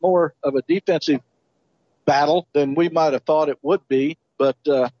little bit more of a defensive battle than we might have thought it would be. But,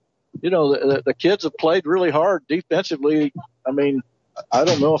 the kids have played really hard defensively. I mean, I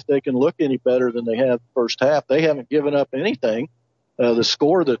don't know if they can look any better than they have first half. They haven't given up anything. The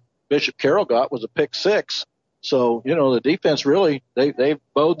score that Bishop Carroll got was a pick 6. So, the defense really, they've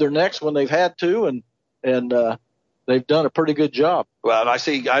bowed their necks when they've had to, and they've done a pretty good job. Well,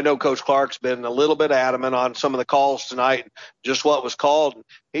 I know Coach Clark's been a little bit adamant on some of the calls tonight, just what was called.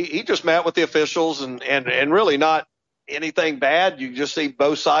 He just met with the officials and really not anything bad. You just see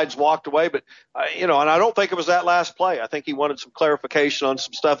both sides walked away. But, and I don't think it was that last play. I think he wanted some clarification on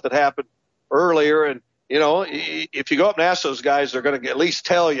some stuff that happened earlier. And, if you go up and ask those guys, they're going to at least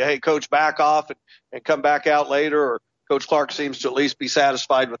tell you, hey, Coach, back off and come back out later. Or Coach Clark seems to at least be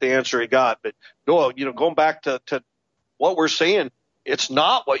satisfied with the answer he got. But, Doyle, going back to what we're seeing, it's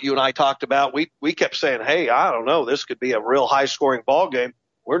not what you and I talked about. We kept saying, hey, I don't know, this could be a real high-scoring ball game.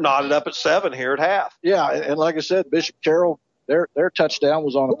 We're knotted up at 7 here at half. Yeah, and like I said, Bishop Carroll, their touchdown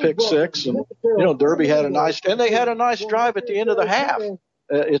was on a pick 6, and Derby had a nice drive at the end of the half.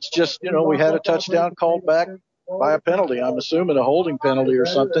 It's just we had a touchdown called back by a penalty. I'm assuming a holding penalty or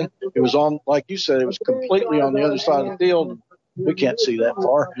something. It was on, like you said, it was completely on the other side of the field. We can't see that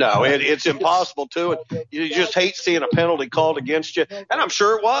far. No, it's impossible to. And you just hate seeing a penalty called against you. And I'm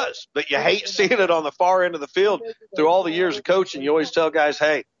sure it was, but you hate seeing it on the far end of the field. Through all the years of coaching, you always tell guys,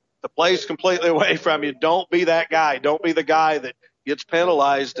 hey, the play's completely away from you. Don't be that guy. Don't be the guy that gets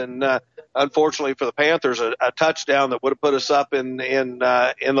penalized. And unfortunately for the Panthers, a touchdown that would have put us up in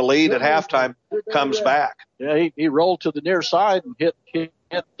the lead at halftime comes back. Yeah, he rolled to the near side and hit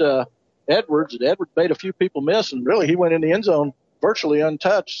Edwards, and Edwards made a few people miss, and really he went in the end zone virtually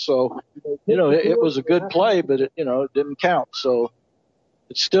untouched. So, it was a good play, but it didn't count. So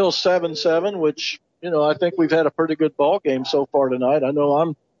it's still 7-7, which, I think we've had a pretty good ball game so far tonight. I know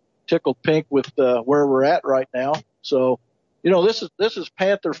I'm tickled pink with where we're at right now. So, this is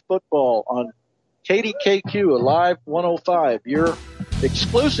Panther football on KDKQ Alive 105, your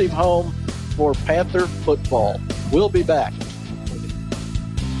exclusive home for Panther football. We'll be back.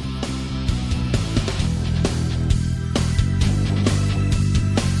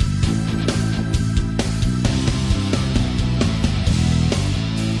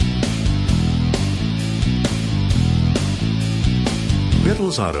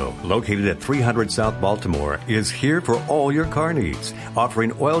 Biddle's Auto, located at 300 South Baltimore, is here for all your car needs,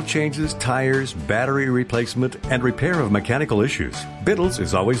 offering oil changes, tires, battery replacement, and repair of mechanical issues. Biddle's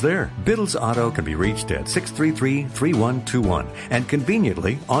is always there. Biddle's Auto can be reached at 633-3121 and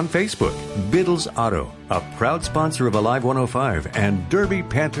conveniently on Facebook. Biddle's Auto, a proud sponsor of Alive 105 and Derby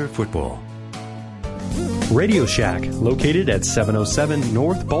Panther football. Radio Shack, located at 707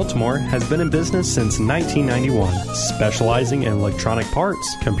 North Baltimore, has been in business since 1991, specializing in electronic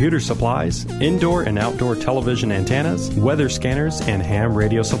parts, computer supplies, indoor and outdoor television antennas, weather scanners, and ham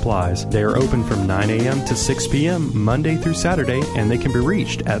radio supplies. They are open from 9 a.m. to 6 p.m. Monday through Saturday, and they can be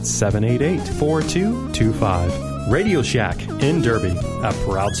reached at 788-4225. Radio Shack in Derby, a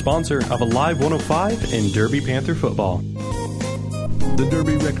proud sponsor of Alive 105 and Derby Panther football. The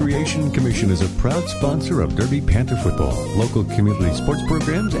Derby Recreation Commission is a proud sponsor of Derby Panther football, local community sports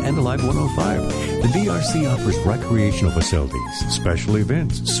programs, and Alive 105. The DRC offers recreational facilities, special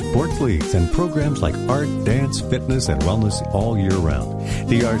events, sports leagues, and programs like art, dance, fitness, and wellness all year round.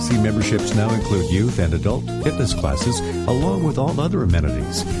 DRC memberships now include youth and adult fitness classes, along with all other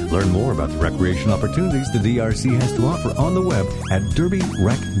amenities. Learn more about the recreation opportunities the DRC has to offer on the web at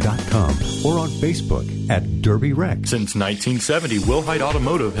DerbyRec.com or on Facebook at Derby Rec. Since 1970, Will Wilhite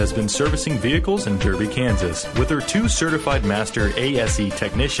Automotive has been servicing vehicles in Derby, Kansas. With their 2 certified master ASE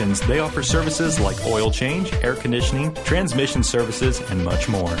technicians, they offer services like oil change, air conditioning, transmission services, and much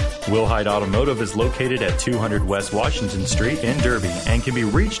more. Wilhite Automotive is located at 200 West Washington Street in Derby and can be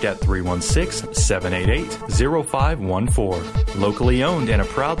reached at 316-788-0514. Locally owned and a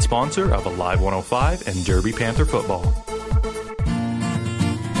proud sponsor of Alive 105 and Derby Panther football.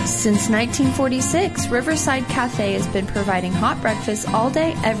 Since 1946, Riverside Cafe has been providing hot breakfast all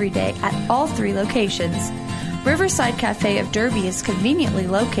day, every day at all 3 locations. Riverside Cafe of Derby is conveniently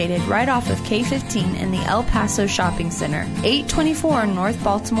located right off of K-15 in the El Paso Shopping Center, 824 North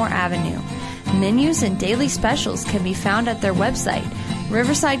Baltimore Avenue. Menus and daily specials can be found at their website,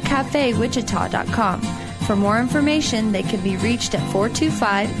 riversidecafewichita.com. For more information, they can be reached at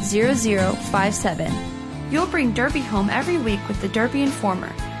 425-0057. You'll bring Derby home every week with the Derby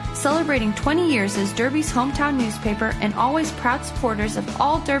Informer, celebrating 20 years as Derby's hometown newspaper and always proud supporters of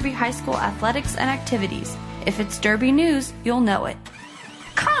all Derby High School athletics and activities. If it's Derby news, you'll know it.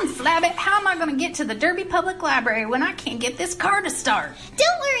 Conflabbit, how am I going to get to the Derby Public Library when I can't get this car to start?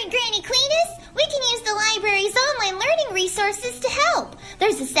 Don't worry, Granny Cletus. We can use the library's online learning resources to help.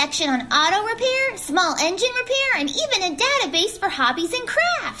 There's a section on auto repair, small engine repair, and even a database for hobbies and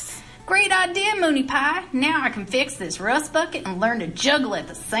crafts. Great idea, Mooney Pie. Now I can fix this rust bucket and learn to juggle at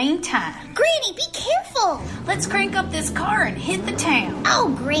the same time. Granny, be careful. Let's crank up this car and hit the town. Oh,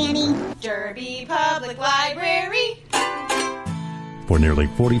 Granny. Derby Public Library. For nearly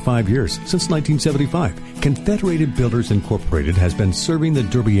 45 years, since 1975, Confederated Builders Incorporated has been serving the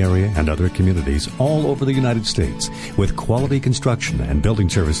Derby area and other communities all over the United States with quality construction and building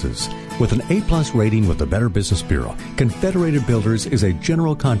services. With an A-plus rating with the Better Business Bureau, Confederated Builders is a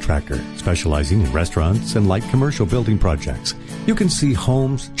general contractor specializing in restaurants and light commercial building projects. You can see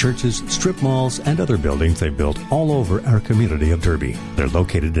homes, churches, strip malls, and other buildings they've built all over our community of Derby. They're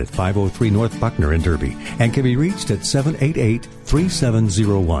located at 503 North Buckner in Derby and can be reached at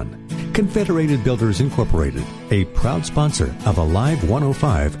 788-3701. Confederated Builders Incorporated, a proud sponsor of Alive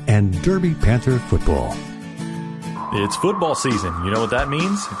 105 and Derby Panther football. It's football season. You know what that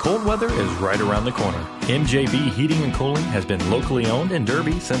means? Cold weather is right around the corner. MJB Heating and Cooling has been locally owned in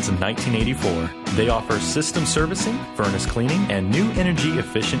Derby since 1984. They offer system servicing, furnace cleaning, and new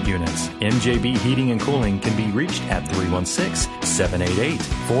energy-efficient units. MJB Heating and Cooling can be reached at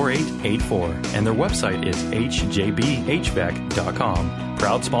 316-788-4884, and their website is hjbhvac.com.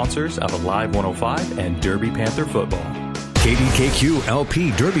 Proud sponsors of Alive 105 and Derby Panther football. KDKQ LP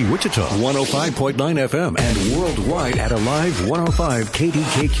Derby Wichita 105.9 FM and worldwide at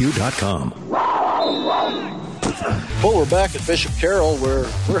alive105kdkq.com. Well, we're back at Bishop Carroll. We're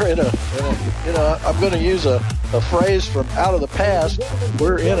in a I'm going to use a phrase from out of the past.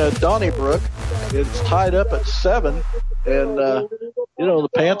 We're in a Donnybrook. It's tied up at 7, and the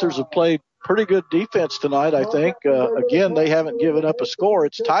Panthers have played pretty good defense tonight, I think. Again, they haven't given up a score.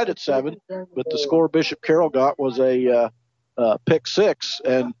 It's tied at 7, but the score Bishop Carroll got was a pick 6,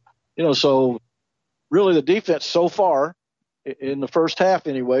 and so really the defense so far in the first half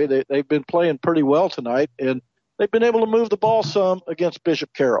anyway, they've been playing pretty well tonight, and they've been able to move the ball some against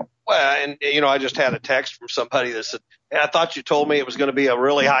Bishop Carroll. Well, and I just had a text from somebody that said, hey, I thought you told me it was going to be a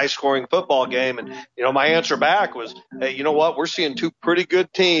really high-scoring football game, and my answer back was, hey, you know what? We're seeing 2 pretty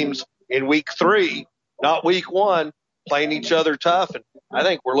good teams in week 3, not week 1, playing each other tough, and I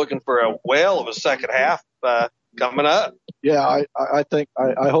think we're looking for a whale of a second half coming up. Yeah, I think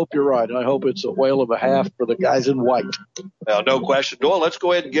I hope you're right. I hope it's a whale of a half for the guys in white. Well, no question. Well, let's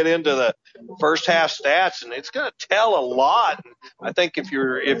go ahead and get into the first half stats, and it's going to tell a lot. I think if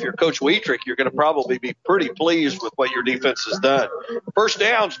you're Coach Wietrich, you're going to probably be pretty pleased with what your defense has done. First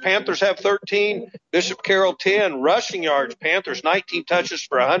downs, Panthers have 13, Bishop Carroll 10. Rushing yards, Panthers 19 touches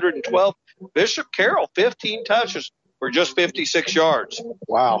for 112. Bishop Carroll 15 touches for just 56 yards.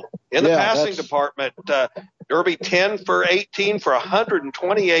 Wow. In the passing department, Derby 10 for 18 for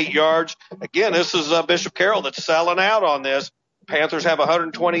 128 yards. Again, this is Bishop Carroll that's selling out on this. Panthers have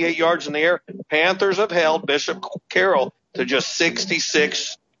 128 yards in the air. Panthers have held Bishop Carroll to just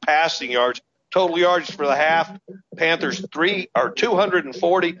 66 passing yards. Total yards for the half, Panthers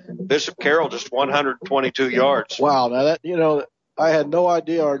 240. Bishop Carroll just 122 yards. Wow. Now that, I had no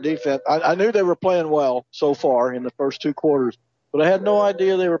idea our defense. I knew they were playing well so far in the first 2 quarters, but I had no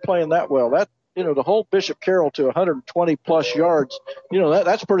idea they were playing that well. That, to hold Bishop Carroll to 120 plus yards,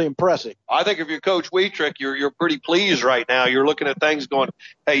 that's pretty impressive. I think if you're Coach Wietrich, you're pretty pleased right now. You're looking at things going,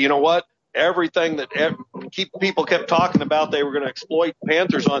 hey, you know what? Everything that people kept talking about they were going to exploit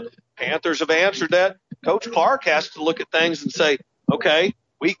Panthers on, Panthers have answered that. Coach Clark has to look at things and say, okay,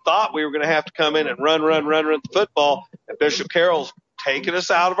 we thought we were going to have to come in and run the football, and Bishop Carroll's taken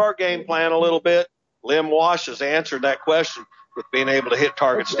us out of our game plan a little bit? Lim Wash has answered that question with being able to hit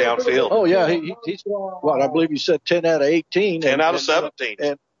targets downfield. Oh, yeah. He's what I believe you said 10 out of 18. 10 out of 17.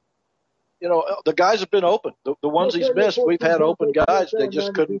 And, you know, the guys have been open. The ones he's missed, we've had open guys. They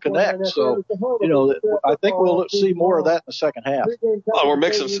just couldn't connect. So, you know, I think we'll see more of that in the second half. Well, we're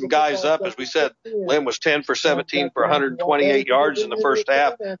mixing some guys up. As we said, Lim was 10 for 17 for 128 yards in the first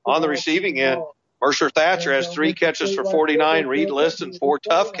half. On the receiving end, Mercer Thatcher has 3 catches for 49. Reed Liston, 4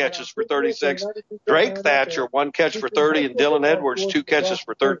 tough catches for 36. Drake Thatcher, 1 catch for 30. And Dylan Edwards, 2 catches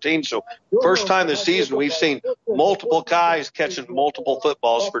for 13. So first time this season we've seen multiple guys catching multiple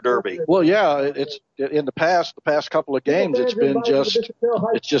footballs for Derby. Well, yeah, it's in the past couple of games, it's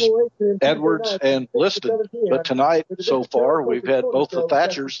just Edwards and Liston. But tonight, so far, we've had both the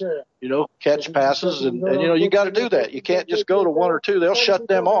Thatchers, you know, catch passes. And you know, you got to do that. You can't just go to 1 or 2. They'll shut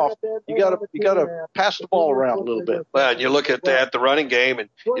them off. You got to pass the ball around a little bit. Well, and you look at the running game, and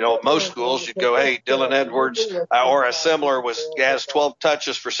you know, most schools you'd go, hey, Dylan Edwards or a similar has 12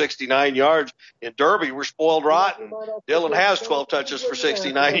 touches for 69 yards. In Derby, we're spoiled rotten. Dylan has 12 touches for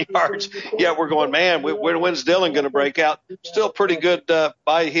 69 yards. Yeah, we're going, man, when's Dylan going to break out? Still pretty good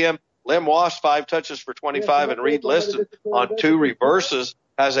by him. Lim Wash, 5 touches for 25, and Reed Liston on 2 reverses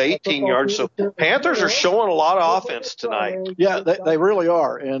has 18 yards. So Panthers are showing a lot of offense tonight. Yeah, they really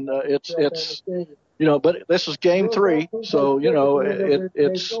are. And it's you know, but this is game 3. So, you know,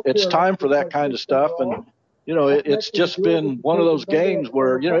 it's time for that kind of stuff. And, you know, it's just been one of those games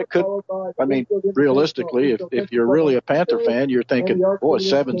where, you know, it could, I mean, realistically, if you're really a Panther fan, you're thinking, boy,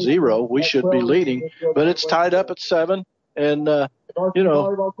 7-0, we should be leading. But it's tied up at 7. And, you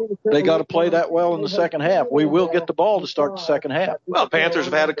know, they got to play that well in the second half. We will get the ball to start the second half. Well, Panthers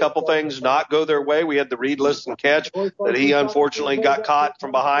have had a couple things not go their way. We had the Reed Liston catch that he unfortunately got caught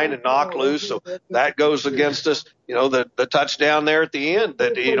from behind and knocked loose, so that goes against us. You know, the touchdown there at the end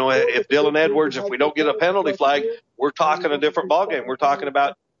that, you know, if Dylan Edwards, if we don't get a penalty flag, we're talking a different ballgame. We're talking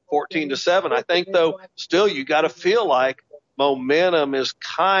about 14-7. I think, though, still you got to feel like momentum is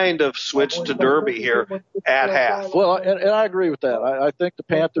kind of switched to Derby here at half. Well, and I agree with that. I think the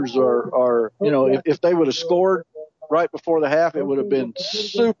Panthers are you know, if they would have scored right before the half, it would have been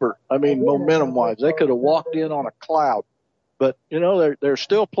super. I mean, momentum-wise, they could have walked in on a cloud. But, you know, they're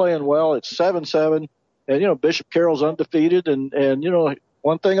still playing well. It's 7-7, and, you know, Bishop Carroll's undefeated. And you know,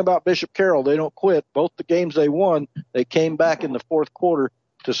 one thing about Bishop Carroll, they don't quit. Both the games they won, they came back in the fourth quarter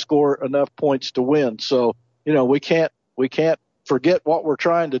to score enough points to win. So, you know, we can't forget what we're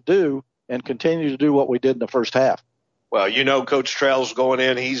trying to do and continue to do what we did in the first half. Well, you know, Coach Trell's going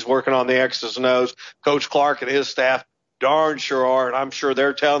in. He's working on the X's and O's. Coach Clark and his staff darn sure are, and I'm sure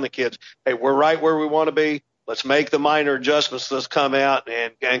they're telling the kids, hey, we're right where we want to be. Let's make the minor adjustments. Let's come out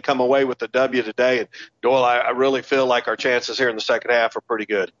and come away with the W today. And, Doyle, I really feel like our chances here in the second half are pretty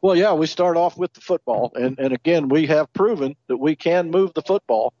good. Well, yeah, we start off with the football. And again, we have proven that we can move the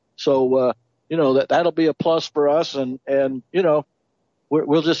football. So, you know, that'll be a plus for us. And you know,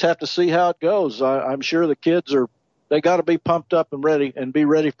 we'll just have to see how it goes. I'm sure the kids they got to be pumped up and ready and be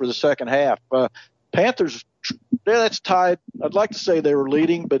ready for the second half. Panthers, that's tied. I'd like to say they were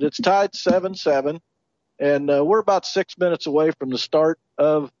leading, but it's tied 7-7. And we're about 6 minutes away from the start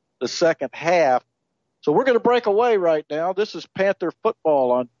of the second half. So we're going to break away right now. This is Panther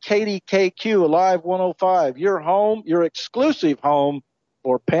football on KDKQ Alive 105. Your home, your exclusive home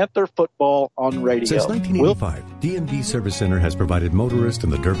for Panther football on radio. Since 1985, D&B Service Center has provided motorists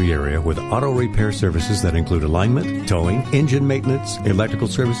in the Derby area with auto repair services that include alignment, towing, engine maintenance, electrical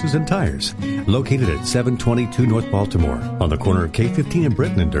services, and tires. Located at 722 North Baltimore, on the corner of K15 and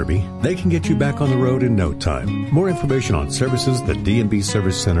Britton in Derby, they can get you back on the road in no time. More information on services that D&B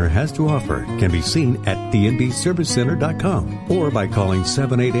Service Center has to offer can be seen at dnbservicecenter.com or by calling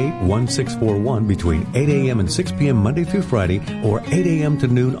 788-1641 between 8 a.m. and 6 p.m. Monday through Friday or 8 a.m. to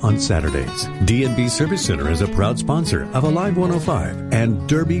noon on Saturdays. D&B Service Center is a proud sponsor of Alive 105 and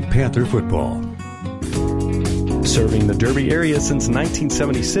Derby Panther football. Serving the Derby area since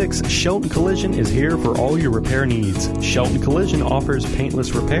 1976, Shelton Collision is here for all your repair needs. Shelton Collision offers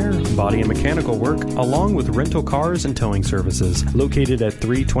paintless repair, body and mechanical work, along with rental cars and towing services. Located at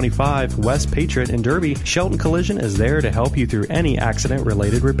 325 West Patriot in Derby, Shelton Collision is there to help you through any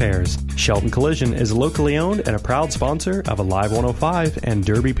accident-related repairs. Shelton Collision is locally owned and a proud sponsor of Alive 105 and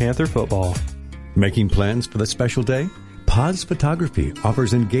Derby Panther football. Making plans for the special day? Paz Photography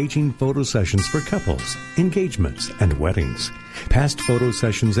offers engaging photo sessions for couples, engagements, and weddings. Past photo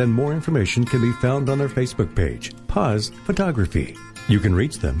sessions and more information can be found on their Facebook page, Paz Photography. You can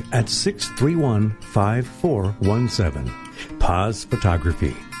reach them at 631-5417. Paz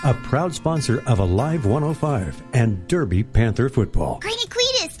Photography. a proud sponsor of Alive 105 and Derby Panther football. Granny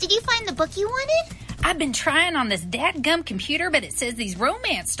Cletus, did you find the book you wanted? I've been trying on this dadgum computer, but it says these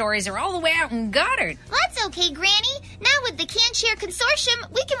romance stories are all the way out in Goddard. That's okay, Granny. Now with the CanShare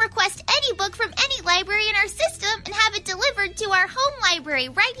Consortium, we can request any book from any library in our system and have it delivered to our home library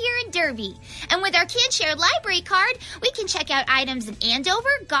right here in Derby. And with our CanShare library card, we can check out items in Andover,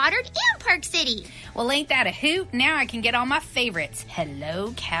 Goddard, and Park City. Well, ain't that a hoot? Now I can get all my favorites.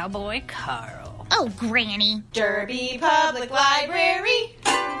 Hello, Cowboy Carl. Oh, Granny. Derby Public Library.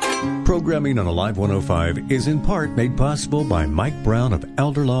 Programming on Alive 105 is in part made possible by Mike Brown of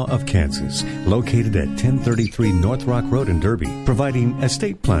Elder Law of Kansas, located at 1033 North Rock Road in Derby, providing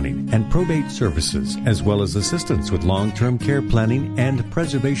estate planning and probate services, as well as assistance with long-term care planning and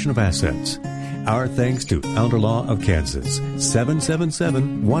preservation of assets. Our thanks to Elder Law of Kansas,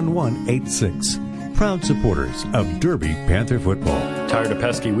 777-1186. Proud supporters of Derby Panther football. Tired of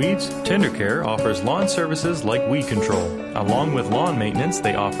pesky weeds? TenderCare offers lawn services like weed control. Along with lawn maintenance,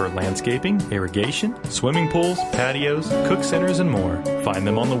 they offer landscaping, irrigation, swimming pools, patios, cook centers, and more. Find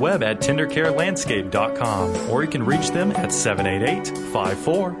them on the web at tendercarelandscape.com, or you can reach them at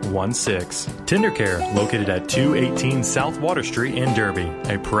 788-5416. TenderCare, located at 218 South Water Street in Derby,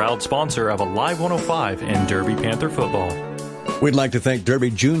 a proud sponsor of Alive 105 and Derby Panther football. We'd like to thank Derby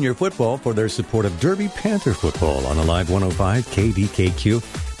Junior Football for their support of Derby Panther football on Alive 105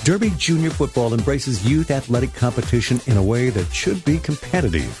 KDKQ. Derby Junior Football embraces youth athletic competition in a way that should be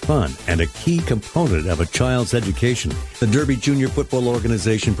competitive, fun, and a key component of a child's education. The Derby Junior Football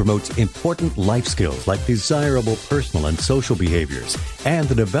organization promotes important life skills like desirable personal and social behaviors and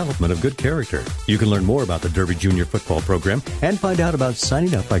the development of good character. You can learn more about the Derby Junior Football program and find out about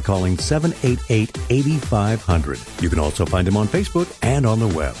signing up by calling 788-8500. You can also find them on Facebook and on the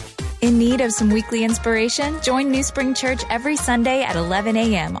web. In need of some weekly inspiration? Join New Spring Church every Sunday at 11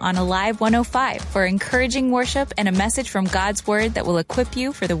 a.m. on Alive 105 for encouraging worship and a message from God's Word that will equip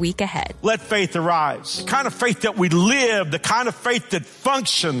you for the week ahead. Let faith arise. The kind of faith that we live, the kind of faith that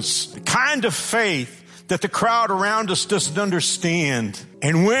functions, the kind of faith that the crowd around us doesn't understand.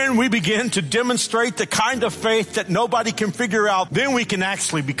 And when we begin to demonstrate the kind of faith that nobody can figure out, then we can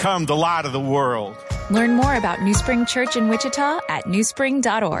actually become the light of the world. Learn more about New Spring Church in Wichita at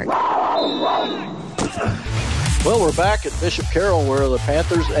newspring.org. Well, we're back at Bishop Carroll where the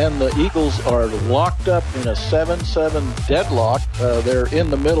Panthers and the Eagles are locked up in a 7-7 deadlock. They're in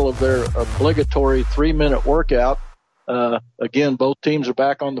the middle of their obligatory 3-minute workout. Again, both teams are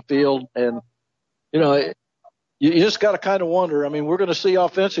back on the field. And, you know, you just got to kind of wonder. I mean, we're going to see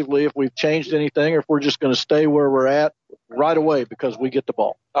offensively if we've changed anything or if we're just going to stay where we're at right away because we get the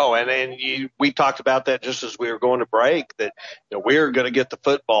ball. Oh, and we talked about that just as we were going to break, that we're going to get the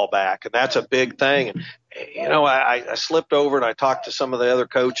football back, and that's a big thing. And, I slipped over and I talked to some of the other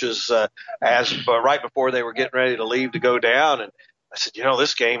coaches right before they were getting ready to leave to go down, and I said,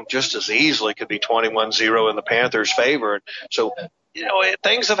 this game just as easily could be 21-0 in the Panthers' favor. And so,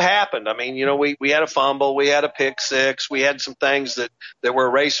 things have happened. I mean, we had a fumble, we had a pick six, we had some things that were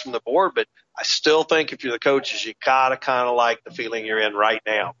erased from the board, but I still think if you're the coaches, you gotta kind of like the feeling you're in right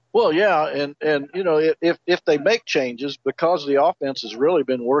now. Well, yeah, and if they make changes, because the offense has really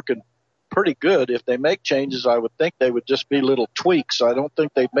been working pretty good, if they make changes, I would think they would just be little tweaks. I don't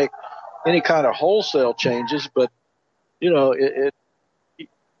think they'd make any kind of wholesale changes, but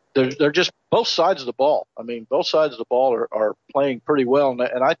they're just both sides of the ball. I mean, both sides of the ball are playing pretty well,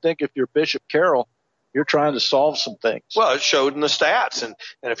 and I think if you're Bishop Carroll, you're trying to solve some things. Well, it showed in the stats, and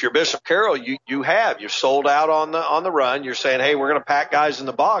if you're Bishop Carroll, you're sold out on the run. You're saying, hey, we're going to pack guys in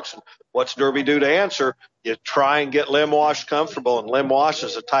the box. And what's Derby do to answer? You try and get Lim Wash comfortable, and Lim Wash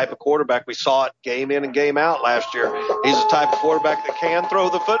is the type of quarterback we saw it game in and game out last year. He's the type of quarterback that can throw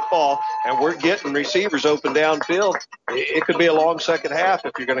the football, and we're getting receivers open downfield. It could be a long second half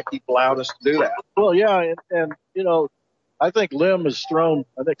if you're going to keep allowing us to do that. Well, yeah, and I think Lim has thrown,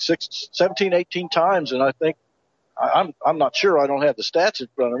 17, 18 times, and I think I'm not sure. I don't have the stats in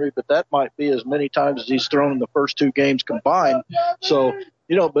front of me, but that might be as many times as he's thrown in the first two games combined. So,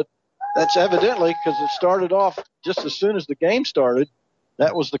 but that's evidently because it started off just as soon as the game started.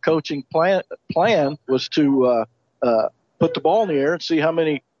 That was the coaching plan was to put the ball in the air and see how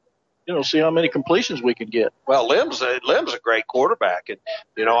many completions we can get. Well, Lim's a great quarterback, and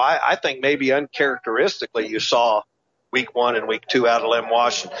I think maybe uncharacteristically you saw week 1 and week 2 out of Lim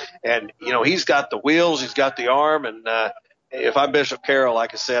Wash, and he's got the wheels, he's got the arm, and if I'm Bishop Carroll,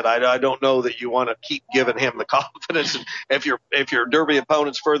 like I said, I don't know that you want to keep giving him the confidence. And if your Derby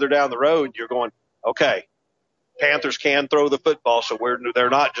opponent's further down the road, you're going, okay, Panthers can throw the football, so they're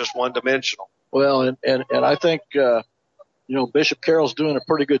not just one dimensional. Well, and I think Bishop Carroll's doing a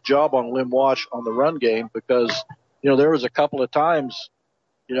pretty good job on Lim Wash on the run game because, there was a couple of times,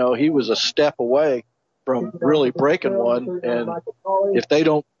 he was a step away from really breaking one. And if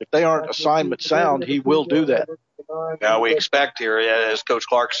they aren't assignment sound, he will do that. Now we expect here, as Coach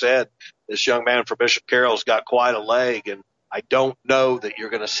Clark said, this young man from Bishop Carroll's got quite a leg, and I don't know that you're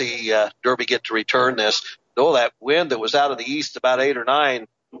going to see Derby get to return this. Though that wind that was out of the east about 8 or 9,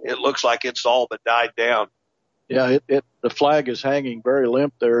 it looks like it's all but died down. Yeah, the flag is hanging very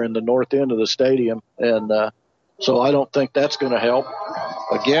limp there in the north end of the stadium, and so I don't think that's going to help.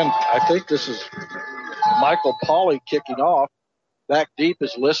 Again, I think this is Michael Pauley kicking off. Back deep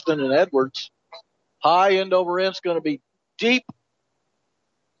is Liston and Edwards. High end over end is going to be deep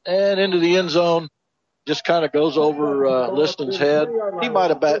and into the end zone. Just kind of goes over Liston's head. He might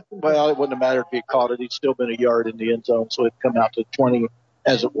have it wouldn't have mattered if he caught it. He'd still been a yard in the end zone, so it'd come out to 20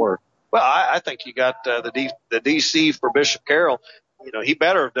 as it were. Well, I think you got the DC for Bishop Carroll. He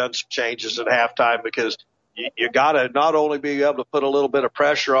better have done some changes at halftime because you got to not only be able to put a little bit of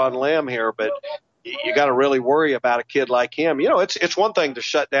pressure on Lim here, but you got to really worry about a kid like him. It's one thing to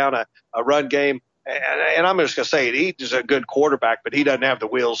shut down a run game. And I'm just going to say it. He's a good quarterback, but he doesn't have the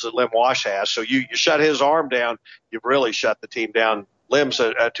wheels that Lim Wash has. So you shut his arm down, you've really shut the team down. Lim's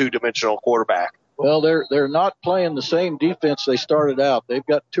a two-dimensional quarterback. Well, they're not playing the same defense they started out. They've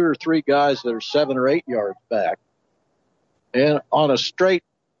got 2 or 3 guys that are 7 or 8 yards back. And on a straight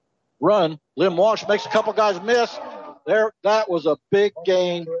run, Lim Wash makes a couple guys miss. That was a big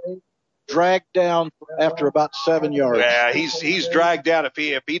gain, dragged down after about 7 yards. Yeah, he's dragged down.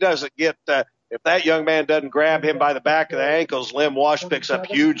 If he doesn't get if that young man doesn't grab him by the back of the ankles, Lim Wash picks up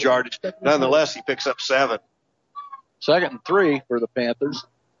huge yardage. Nonetheless, he picks up 7. 2nd and 3 for the Panthers.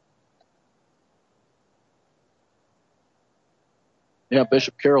 Yeah,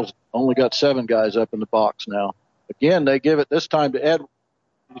 Bishop Carroll's only got 7 guys up in the box now. Again, they give it this time to Ed.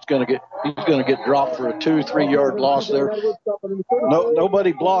 He's going to get dropped for a 2-3 yard loss there.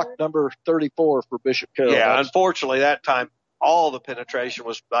 Nobody blocked number 34 for Bishop Carroll. Yeah, unfortunately that time all the penetration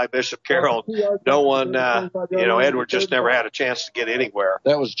was by Bishop Carroll. No one, Edward just never had a chance to get anywhere.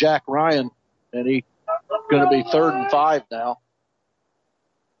 That was Jack Ryan, and he's going to be 3rd and 5 now.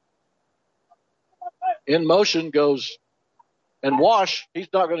 In motion goes, and Wash, he's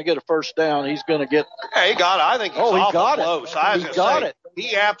not going to get a first down. He's going to get. Yeah, he got it. I think he's awful close. He got it.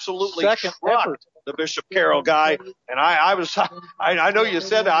 He absolutely Second trucked effort. The Bishop Carroll guy. And I know you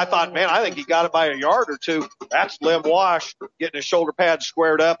said that. I thought, man, I think he got it by a yard or 2. That's Lim Wash getting his shoulder pads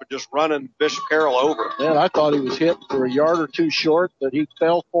squared up and just running Bishop Carroll over. And I thought he was hit for a yard or 2 short, but he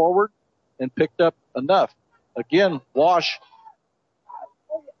fell forward and picked up enough. Again, Wash,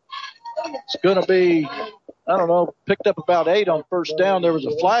 it's going to be, picked up about 8 on first down. There was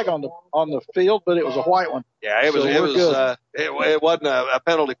a flag on the field, but it was a white one. Yeah, it wasn't a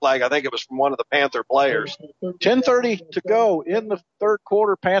penalty flag. I think it was from one of the Panther players. 10:30 to go in the third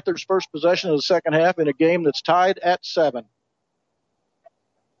quarter. Panthers' first possession of the second half in a game that's tied at 7.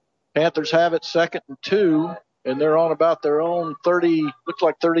 Panthers have it 2nd and 2, and they're on about their own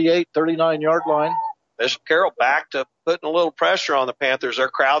 38, 39 yard line. Bishop Carroll back to putting a little pressure on the Panthers. They're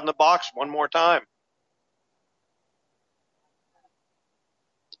crowding the box one more time.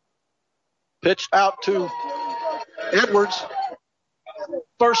 Pitched out to Edwards.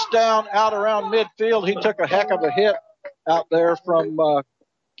 First down out around midfield. He took a heck of a hit out there from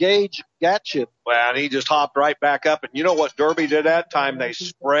Gage Gatchett. Well, and he just hopped right back up. And you know what Derby did that time? They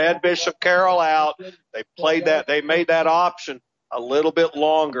spread Bishop Carroll out. They played that. They made that option a little bit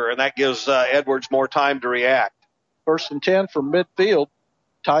longer, and that gives Edwards more time to react. 1st and 10 from midfield.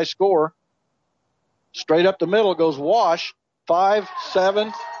 Tie score. Straight up the middle goes Wash. 5,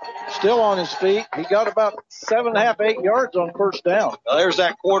 7, still on his feet. He got about 7.5, 8 yards on first down. Well, there's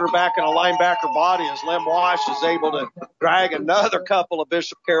that quarterback and a linebacker body as Lim Wash is able to drag another couple of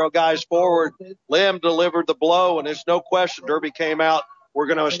Bishop Carroll guys forward. Lim delivered the blow, and there's no question Derby came out. We're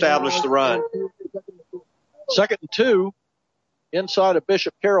going to establish the run. 2nd and 2 inside of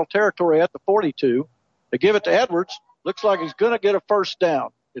Bishop Carroll territory at the 42. They give it to Edwards. Looks like he's going to get a first down.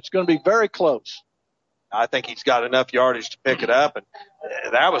 It's going to be very close. I think he's got enough yardage to pick it up, and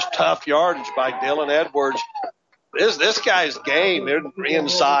that was tough yardage by Dylan Edwards. This guy's game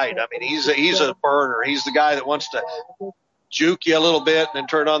inside. I mean, he's a burner. He's the guy that wants to juke you a little bit and then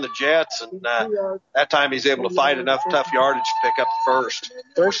turn on the jets, and that time he's able to find enough tough yardage to pick up the first.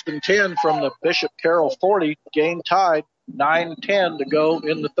 1st and 10 from the Bishop Carroll 40. Game tied. 9-10 to go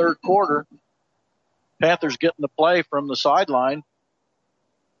in the third quarter. Panthers getting the play from the sideline.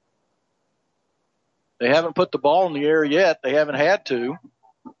 They haven't put the ball in the air yet. They haven't had to.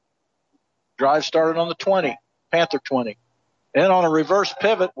 Drive started on the 20. Panther 20. And on a reverse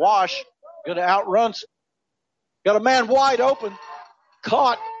pivot, Wash going to outrun. Got a man wide open.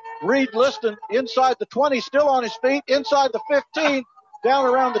 Caught. Reed Liston inside the 20, still on his feet, inside the 15, down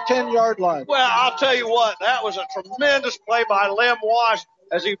around the 10-yard line. Well, I'll tell you what, that was a tremendous play by Lem Wash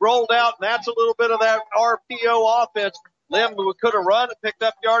as he rolled out, and that's a little bit of that RPO offense. Lem could have run and picked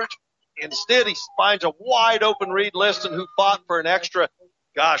up yardage. Instead, he finds a wide-open Reed Liston who fought for an extra,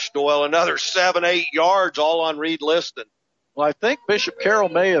 gosh, Doyle, another 7-8 yards all on Reed Liston. Well, I think Bishop Carroll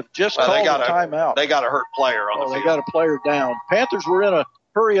may have just called a timeout. They got a hurt player on the field. They got a player down. Panthers were in a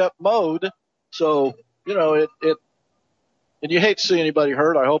hurry-up mode, so, you know, it and you hate to see anybody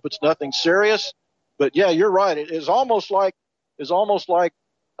hurt. I hope it's nothing serious. But, yeah, you're right. It is almost like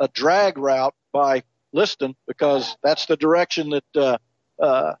a drag route by Liston because that's the direction that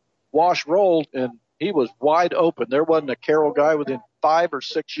Wash rolled, and he was wide open. There wasn't a Carroll guy within 5 or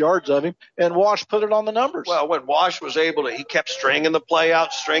 6 yards of him, and Wash put it on the numbers. Well, when Wash was able to, he kept stringing the play out.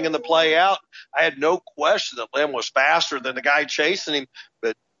 I had no question that Lem was faster than the guy chasing him,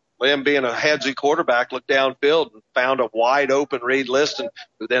 but Lem, being a headsy quarterback, looked downfield and found a wide-open Reed Liston,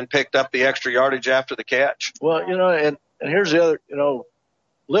 who then picked up the extra yardage after the catch. Well, you know, and here's the other, you know,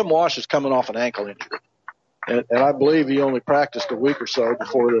 Lem Wash is coming off an ankle injury. And I believe he only practiced a week or so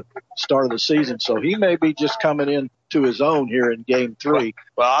before the start of the season. So he may be just coming in to his own here in game 3.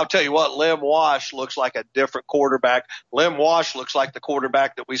 Well, I'll tell you what, Lem Wash looks like a different quarterback. Lem Wash looks like the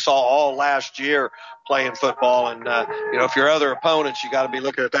quarterback that we saw all last year playing football. And, you know, if your other opponents, you got to be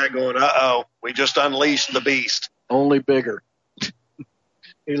looking at that going, we just unleashed the beast. Only bigger.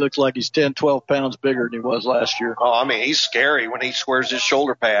 He looks like he's 10, 12 pounds bigger than he was last year. Oh, I mean, he's scary when he squares his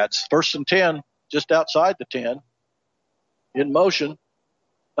shoulder pads. 1st and 10. Just outside the 10, in motion.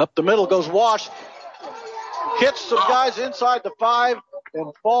 Up the middle goes Wash. Hits some guys inside the 5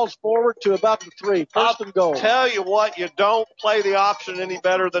 and falls forward to about the 3. First and goal. Tell you what, you don't play the option any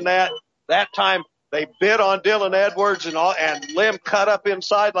better than that. That time they bid on Dylan Edwards and Lem cut up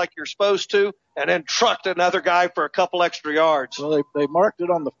inside like you're supposed to and then trucked another guy for a couple extra yards. Well, they marked it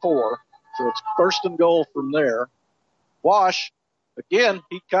on the 4, so it's first and goal from there. Wash. Again,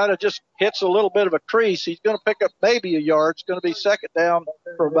 he kind of just hits a little bit of a crease. He's going to pick up maybe a yard. It's going to be second down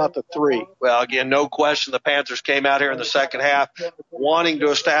for about the 3. Well, again, no question the Panthers came out here in the second half wanting to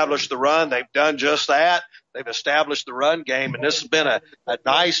establish the run. They've done just that. They've established the run game, and this has been a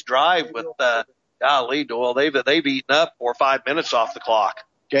nice drive with, golly, Doyle. They've eaten up 4 or 5 minutes off the clock.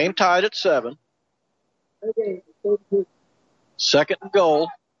 Game tied at 7. Second and goal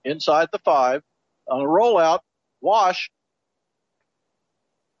inside the 5. On a rollout, Wash.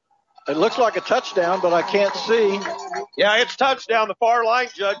 It looks like a touchdown, but I can't see. Yeah, it's touchdown. The far line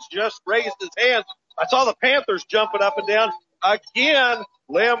judge just raised his hand. I saw the Panthers jumping up and down. Again,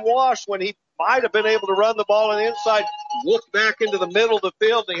 Lem Wash, when he might have been able to run the ball on the inside, looked back into the middle of the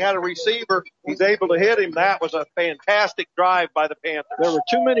field, and he had a receiver. He's able to hit him. That was a fantastic drive by the Panthers. There were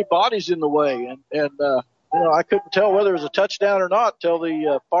too many bodies in the way, and you know, I couldn't tell whether it was a touchdown or not till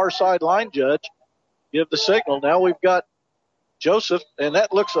the far side line judge give the signal. Now we've got Joseph, and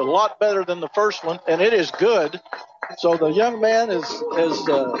that looks a lot better than the first one, and it is good. So the young man has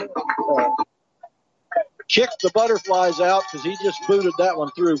kicked the butterflies out because he just booted that one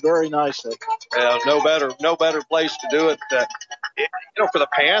through very nicely. No better place to do it. You know, for the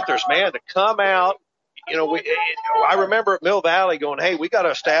Panthers, man, to come out. You know, I remember at Mill Valley going, hey, we got to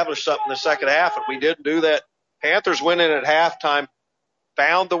establish something in the second half, and we didn't do that. Panthers went in at halftime,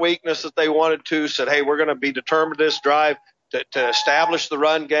 found the weakness that they wanted to, said, hey, we're going to be determined this drive to establish the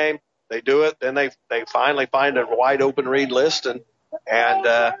run game. They do it. Then they finally find a wide open Reed Liston,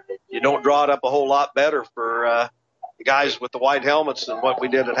 and you don't draw it up a whole lot better for the guys with the white helmets than what we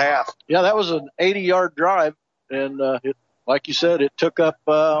did at half. Yeah, that was an 80-yard drive, and like you said, it took up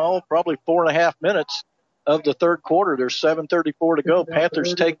probably 4.5 minutes of the third quarter. There's 7:34 to go.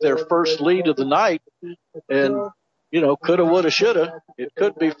 Panthers take their first lead of the night, and you know, coulda, woulda, shoulda. It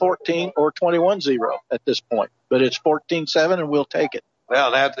could be 14 or 21-0 at this point, but it's 14-7, and we'll take it.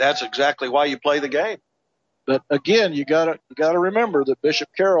 Well, that's exactly why you play the game. But again, you gotta remember that Bishop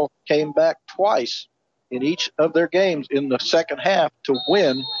Carroll came back twice in each of their games in the second half to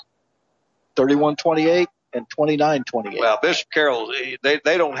win 31-28 and 29-28. Well, Bishop Carroll, they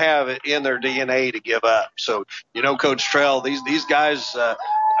don't have it in their DNA to give up. So, you know, Coach Trell, these guys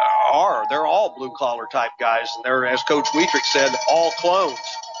they're all blue-collar type guys, and they're, as Coach Wietrich said, all clones.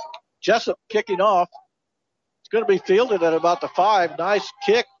 Jessup kicking off. It's going to be fielded at about the 5. Nice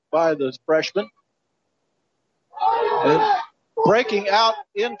kick by the freshman. And breaking out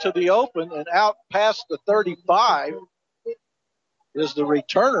into the open and out past the 35 is the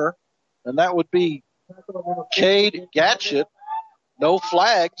returner, and that would be Cade Gatchett no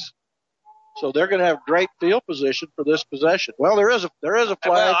flags. So they're going to have great field position for this possession. Well, there is a flag.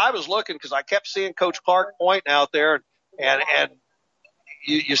 Well, I was looking because I kept seeing Coach Clark pointing out there, and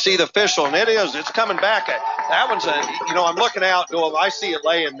you see the official, and it's coming back. That one's I'm looking out, going, I see it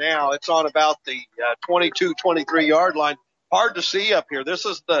laying now. It's on about the 22, 23-yard line. Hard to see up here. This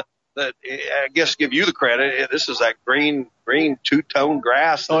is I guess give you the credit. This is that green two-tone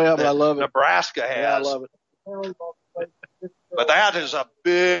grass but I love it. Nebraska has. Yeah, I love it. But that is a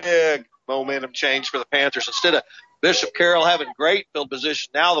big momentum change for the Panthers. Instead of Bishop Carroll having great field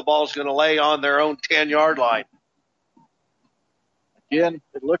position, now the ball's going to lay on their own 10-yard line. Again,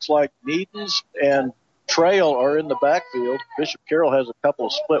 it looks like Needens and Trail are in the backfield. Bishop Carroll has a couple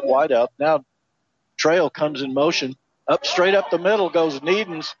of split wideouts. Now Trail comes in motion. Straight up the middle goes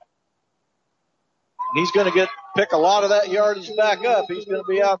Needens. He's going to pick a lot of that yardage back up. He's going to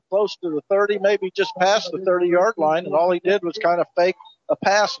be out close to the 30, maybe just past the 30-yard line, and all he did was kind of fake a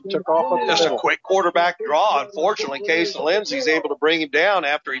pass and took off. Just a quick quarterback draw. Unfortunately, Case Lindsey's able to bring him down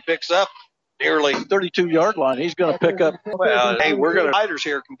after he picks up nearly 32-yard line. He's going to pick up. Well, hey, we're going to fighters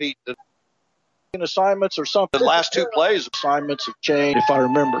here compete. Assignments or something. The last two plays. Assignments have changed, if I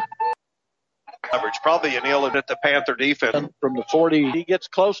remember. Coverage, probably an ill at the Panther defense. From the 40, he gets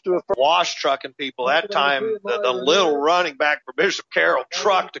close to a wash trucking people. That time, the little running back for Bishop Carroll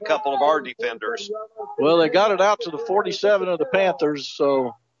trucked a couple of our defenders. Well, they got it out to the 47 of the Panthers,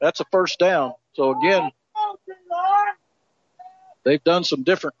 so that's a first down. So, again, they've done some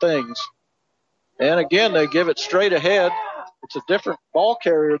different things. And, again, they give it straight ahead. It's a different ball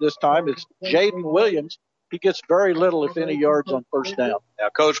carrier this time. It's Jaden Williams. He gets very little, if any, yards on first down. Now,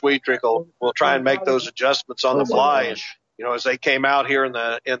 Coach Wietrich will try and make those adjustments on the fly. And, as they came out here in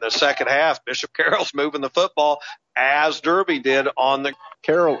the second half, Bishop Carroll's moving the football as Derby did on the.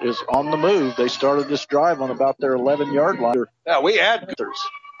 Carroll is on the move. They started this drive on about their 11-yard line. Yeah, we had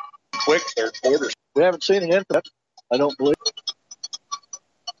quick third quarters. We haven't seen an input, I don't believe.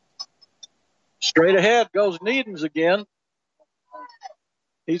 Straight ahead goes Needens again.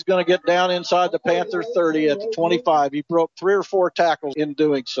 He's going to get down inside the Panther 30 at the 25. He broke 3 or 4 tackles in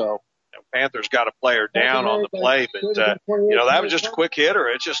doing so. Panthers got a player down on the play, but, that was just a quick hitter.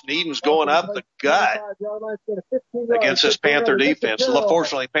 It's just Needens going up the gut against this Panther defense.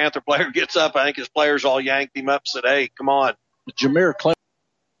 Fortunately, Panther player gets up. I think his players all yanked him up, said, hey, come on. Jameer Clem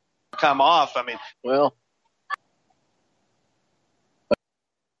come off. Well,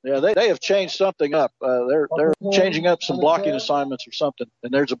 yeah, they have changed something up. They're changing up some blocking assignments or something,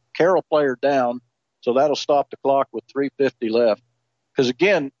 and there's a Carroll player down, so that'll stop the clock with 3:50 left. Because,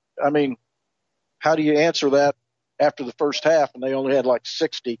 again, how do you answer that after the first half, and they only had like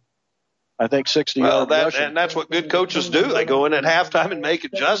 60 yards rushing? And that's what good coaches do. They go in at halftime and make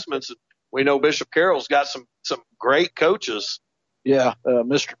adjustments. We know Bishop Carroll's got some great coaches. Yeah,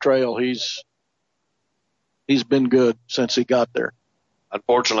 Mr. Trail, he's been good since he got there.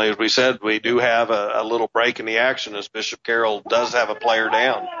 Unfortunately, as we said, we do have a little break in the action as Bishop Carroll does have a player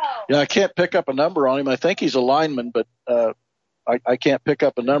down. Yeah, I can't pick up a number on him. I think he's a lineman, but I can't pick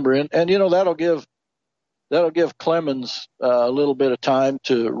up a number. And that'll give Clemens a little bit of time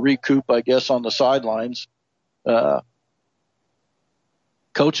to recoup, I guess, on the sidelines.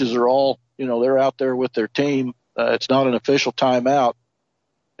 Coaches are all, they're out there with their team. It's not an official timeout.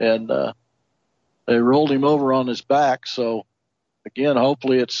 And they rolled him over on his back, so again,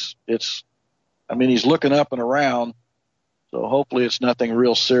 hopefully it's he's looking up and around, so hopefully it's nothing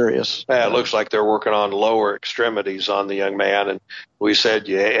real serious. Yeah, it looks like they're working on lower extremities on the young man, and we said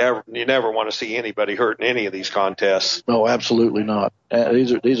you never want to see anybody hurt in any of these contests. No, absolutely not.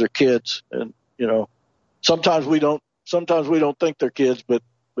 These are kids, and sometimes we don't think they're kids, but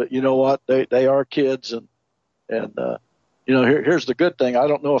you know what? They are kids, and here's the good thing. I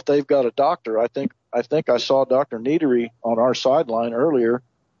don't know if they've got a doctor. I think I saw Dr. Niedery on our sideline earlier,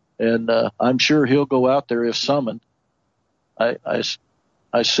 and I'm sure he'll go out there if summoned. I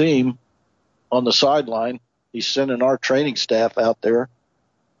see him on the sideline. He's sending our training staff out there.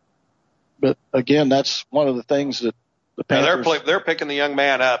 But, again, that's one of the things that the Panthers... they're picking the young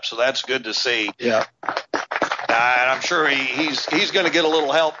man up, so that's good to see. Yeah. And I'm sure he's going to get a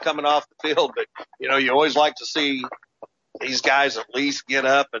little help coming off the field, but, you always like to see these guys at least get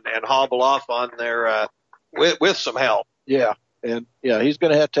up and hobble off on their with some help. Yeah, and he's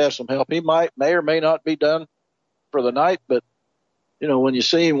going to have some help. He may or may not be done for the night, but when you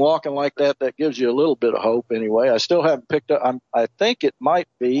see him walking like that, that gives you a little bit of hope. Anyway, I still haven't picked up. I think it might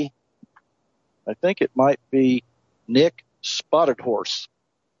be Nick Spotted Horse,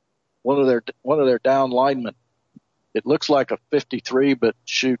 one of their down linemen. It looks like a 53, but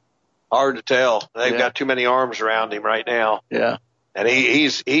shoot. Hard to tell. They've got too many arms around him right now. Yeah. And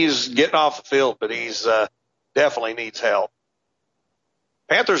he's getting off the field, but he's definitely needs help.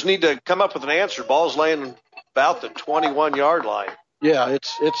 Panthers need to come up with an answer. Ball's laying about the 21-yard line. Yeah,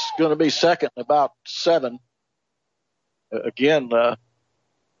 it's going to be second, about 7. Again,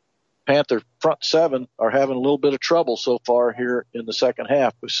 Panther front 7 are having a little bit of trouble so far here in the second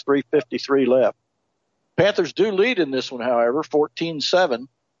half. There's 3:53 left. Panthers do lead in this one, however, 14-7.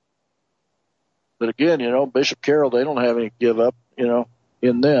 But again, Bishop Carroll, they don't have any give up,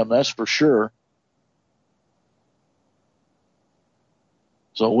 in them. That's for sure.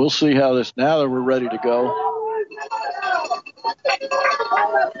 So we'll see how this, now that we're ready to go.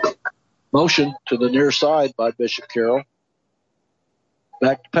 Motion to the near side by Bishop Carroll.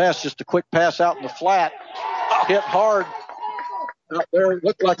 Back to pass, just a quick pass out in the flat. Hit hard. Out there, it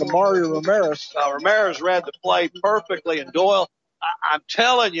looked like a Mario Ramirez. Ramirez read the play perfectly, and Doyle, I'm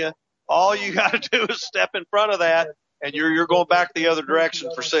telling you, all you got to do is step in front of that, and you're going back the other direction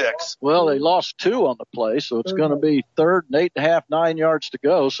for 6. Well, they lost 2 on the play, so it's going to be 3rd and 8.5, 9 yards to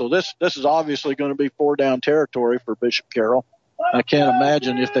go. So this is obviously going to be 4-down territory for Bishop Carroll. I can't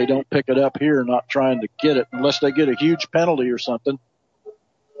imagine if they don't pick it up here, not trying to get it, unless they get a huge penalty or something.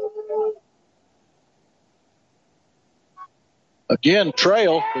 Again,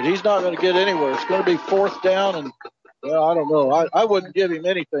 trail, but he's not going to get anywhere. It's going to be 4th down, and, well, I don't know. I wouldn't give him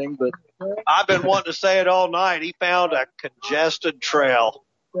anything, but. I've been wanting to say it all night. He found a congested trail.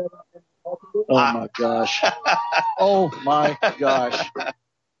 Oh, my gosh. Oh, my gosh.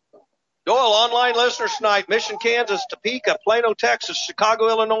 Doyle online listeners tonight: Mission, Kansas; Topeka; Plano, Texas; Chicago,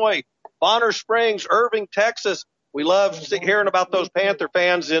 Illinois; Bonner Springs; Irving, Texas. We love hearing about those Panther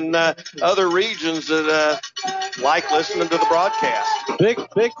fans in other regions that like listening to the broadcast. Big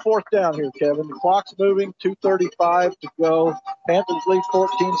 4th down here, Kevin. The clock's moving, 2:35 to go. Panthers lead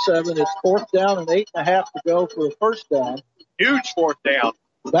 14-7. It's 4th down and 8.5 to go for a 1st down. Huge 4th down.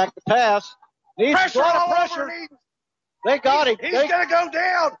 Back to pass. Needs pressure, a lot of pressure. They got him. He's going to go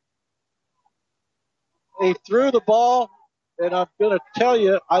down. He threw the ball, and I'm going to tell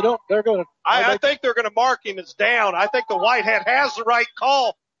you, I think they're going to mark him as down. I think the Whitehead has the right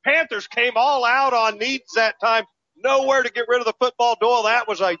call. Panthers came all out on Needs that time. Nowhere to get rid of the football. Doyle, that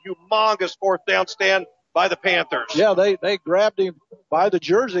was a humongous 4th down stand by the Panthers. Yeah, they grabbed him by the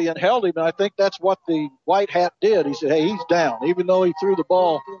jersey and held him, and I think that's what the White Hat did. He said, hey, he's down, even though he threw the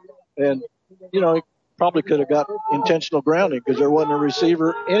ball. And, he probably could have got intentional grounding because there wasn't a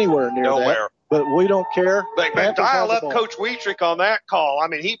receiver anywhere near that. But we don't care. But dial up Coach Wietrich on that call. I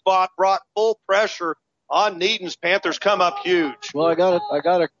mean, he brought full pressure on Needham's. Panthers come up huge. Well, I got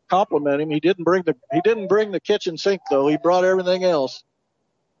to compliment him. He didn't bring the kitchen sink though. He brought everything else.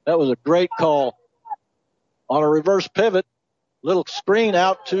 That was a great call. On a reverse pivot, little screen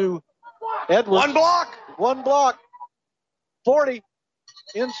out to Edwards. One block. 40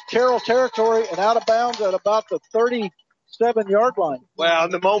 in Carroll territory and out of bounds at about the 37-yard line. Well,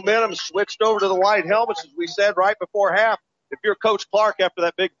 and the momentum switched over to the white helmets, as we said right before half. If you're Coach Clark after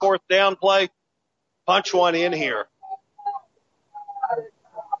that big 4th down play, punch one in here.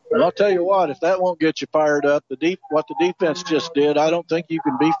 Well, I'll tell you what, if that won't get you fired up, what the defense just did, I don't think you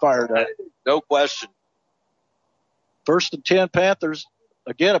can be fired up. No question. 1st and 10 Panthers.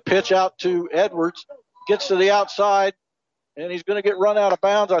 Again, a pitch out to Edwards. Gets to the outside, and he's going to get run out of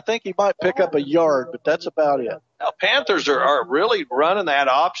bounds. I think he might pick up a yard, but that's about it. Now, Panthers are really running that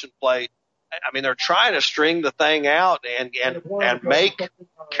option play. I mean, they're trying to string the thing out and make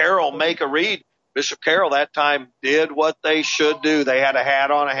Carroll make a read. Bishop Carroll that time did what they should do. They had a hat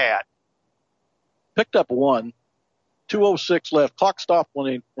on a hat. Picked up 1. 2:06 left. Clock stopped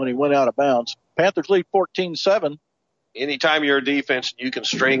when he went out of bounds. Panthers lead 14-7. Anytime you're a defense and you can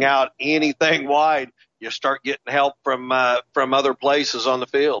string out anything wide, you start getting help from other places on the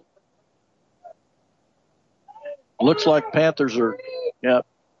field. Looks like Panthers are, yeah.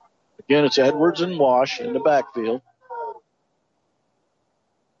 Again, it's Edwards and Wash in the backfield.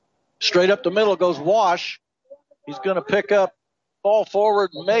 Straight up the middle goes Wash. He's going to fall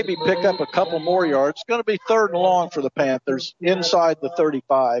forward and maybe pick up a couple more yards. It's going to be 3rd and long for the Panthers inside the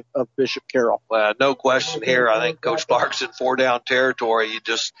 35 of Bishop Carroll. Well, no question here. I think Coach Clark's in 4-down territory. You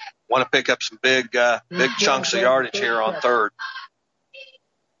just want to pick up some big chunks of yardage here on 3rd.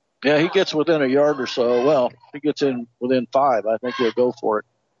 Yeah, he gets within a yard or so. Well, if he gets in within 5, I think he'll go for it.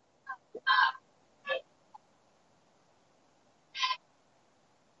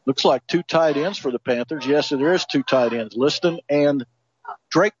 Looks like 2 tight ends for the Panthers. Yes, there is 2 tight ends, Liston and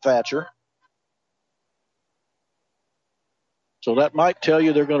Drake Thatcher. So that might tell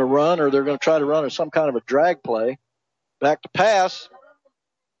you they're going to run or they're going to try to run some kind of a drag play. Back to pass.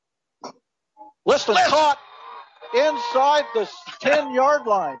 Liston caught. inside the 10-yard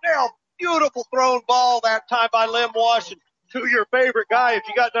line. Now, beautiful thrown ball that time by Lem Washington to your favorite guy. If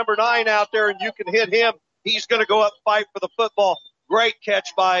you got number 9 out there and you can hit him, he's going to go up and fight for the football. Great catch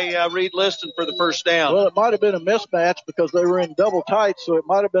by Reed Liston for the first down. Well, it might have been a mismatch because they were in double tight, so it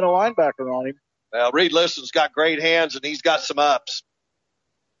might have been a linebacker on him. Well, Reed Liston's got great hands, and he's got some ups.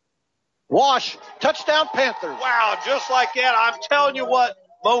 Wash, touchdown Panthers. Wow, just like that. I'm telling you what,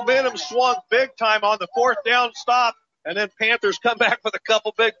 momentum swung big time on the 4th down stop, and then Panthers come back with a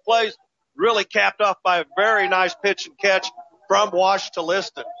couple big plays, really capped off by a very nice pitch and catch from Wash to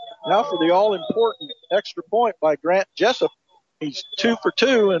Liston. Now for the all-important extra point by Grant Jessup. He's 2 for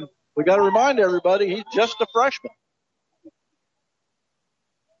 2, and we got to remind everybody he's just a freshman.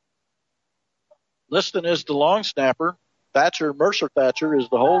 Liston is the long snapper. Mercer Thatcher is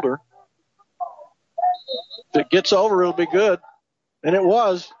the holder. If it gets over, it'll be good. And it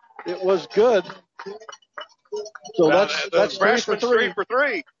was. It was good. So that's 3 for 3. 3 for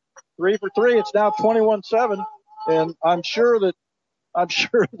 3. 3 for 3. It's now 21-7. And I'm sure that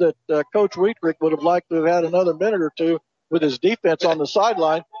Coach Wheatrick would have liked to have had another minute or two with his defense on the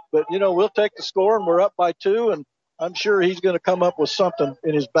sideline. But, we'll take the score, and we're up by 2, and I'm sure he's going to come up with something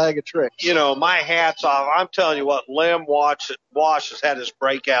in his bag of tricks. My hat's off. I'm telling you what, Lem Wash has had his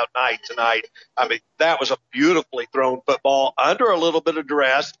breakout night tonight. I mean, that was a beautifully thrown football under a little bit of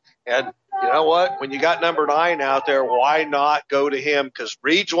duress. And you know what? When you got number 9 out there, why not go to him? Because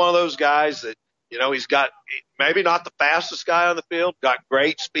Reed's one of those guys that, he's got maybe not the fastest guy on the field, got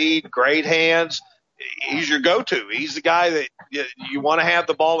great speed, great hands. He's your go-to. He's the guy that you want to have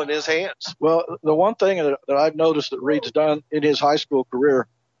the ball in his hands. Well, the one thing that I've noticed that Reed's done in his high school career,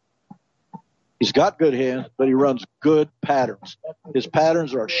 he's got good hands, but he runs good patterns. His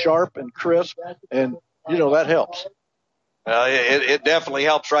patterns are sharp and crisp, and, that helps. It definitely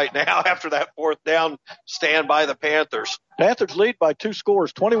helps right now after that 4th down stand by the Panthers. Panthers lead by 2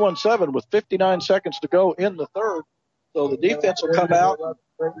 scores, 21-7 with 59 seconds to go in the 3rd. So the defense will come out.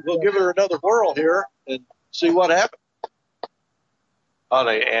 We'll give her another whirl here and see what happens.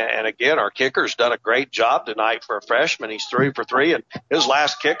 And again, our kicker's done a great job tonight for a freshman. He's 3 for 3, and his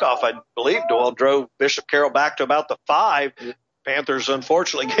last kickoff, I believe, Doyle, drove Bishop Carroll back to about the 5. Panthers,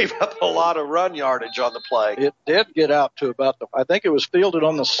 unfortunately, gave up a lot of run yardage on the play. It did get out to I think it was fielded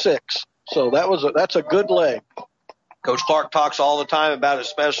on the 6. So that's a good leg. Coach Clark talks all the time about his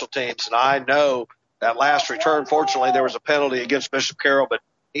special teams, and I know that last return, fortunately, there was a penalty against Bishop Carroll, but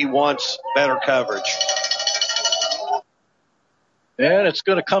he wants better coverage. And it's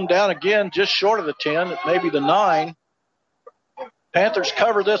going to come down again just short of the 10, maybe the 9. Panthers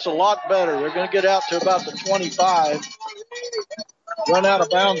cover this a lot better. They're going to get out to about the 25. Run out of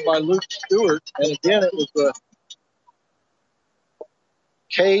bounds by Luke Stewart. And again, it was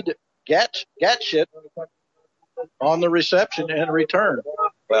Cade Gatshit on the reception and return.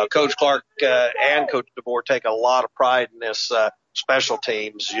 Well, Coach Clark and Coach DeBoer take a lot of pride in this special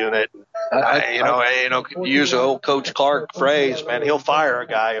teams unit. Use the old Coach Clark phrase, man, he'll fire a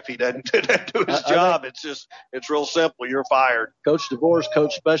guy if he doesn't do his job. It's real simple. You're fired. Coach DeBoer's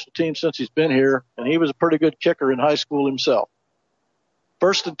coached special teams since he's been here, and he was a pretty good kicker in high school himself.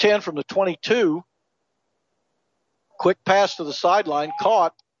 1st and 10 from the 22. Quick pass to the sideline,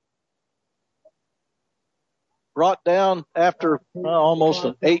 caught. Brought down after almost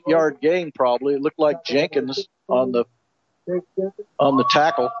an 8-yard gain, probably. It looked like Jenkins on the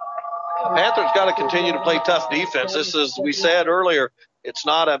tackle. Panthers got to continue to play tough defense. This is, we said earlier, it's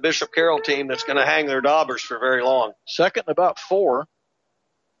not a Bishop Carroll team that's going to hang their daubers for very long. 2nd and about 4.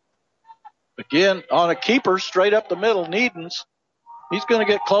 Again, on a keeper, straight up the middle, Needens. He's going to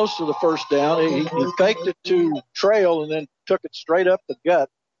get close to the 1st down. He faked it to Trail and then took it straight up the gut.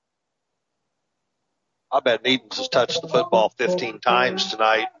 I bet Needens has touched the football 15 times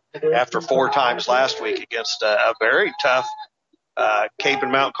tonight after 4 times last week against a very tough Cape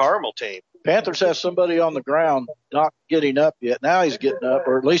and Mount Carmel team. Panthers have somebody on the ground not getting up yet. Now he's getting up,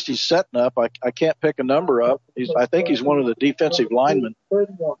 or at least he's setting up. I can't pick a number up. I think he's one of the defensive linemen.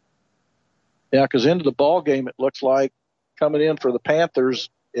 Yeah, because into the ball game, it looks like coming in for the Panthers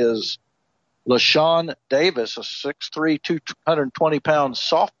is LaShawn Davis, a 6'3", 220-pound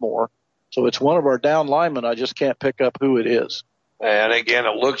sophomore. So it's one of our down linemen. I just can't pick up who it is. And again,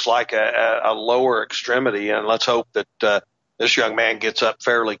 it looks like a lower extremity, and let's hope that this young man gets up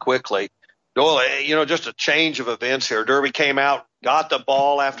fairly quickly. Doyle, just a change of events here. Derby came out, got the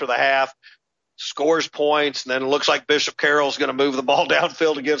ball after the half, scores points, and then it looks like Bishop Carroll's going to move the ball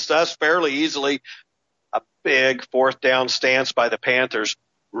downfield against us fairly easily. A big 4th down stance by the Panthers.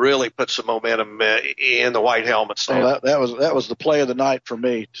 really put some momentum in the white helmets. Well, that was the play of the night for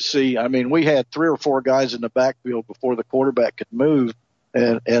me to see. I mean, we had 3 or 4 guys in the backfield before the quarterback could move,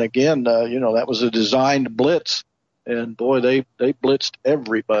 and again, that was a designed blitz, and boy, they blitzed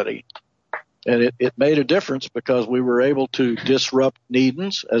everybody, and it made a difference because we were able to disrupt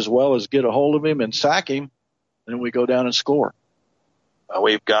Needens as well as get a hold of him and sack him, and we go down and score.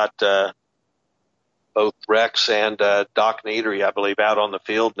 We've got both Rex and Doc Niedery, I believe, out on the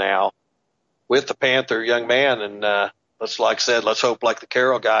field now with the Panther young man. And let's hope like the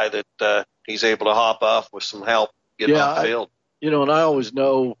Carroll guy that he's able to hop off with some help getting off the field. And I always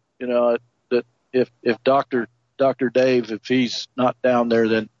know, that if Dr. Dave, if he's not down there,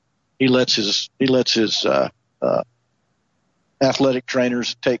 then he lets his athletic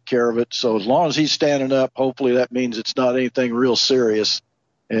trainers take care of it. So as long as he's standing up, hopefully that means it's not anything real serious.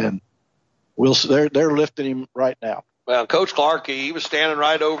 And they're lifting him right now. Well, Coach Clark, he was standing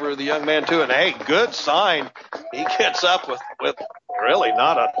right over the young man too, and hey, good sign. He gets up with really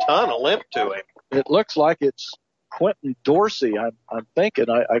not a ton of limp to him. It looks like it's Quentin Dorsey. I'm thinking.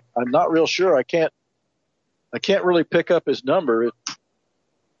 I'm not real sure. I can't really pick up his number.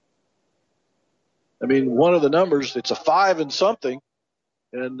 One of the numbers, it's a 5 and something,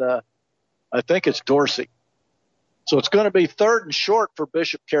 and I think it's Dorsey. So it's going to be 3rd and short for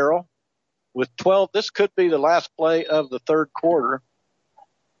Bishop Carroll. With 12, this could be the last play of the third quarter.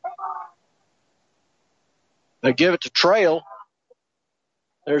 They give it to Trail.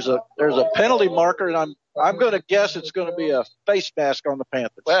 There's a penalty marker, and I'm going to guess it's going to be a face mask on the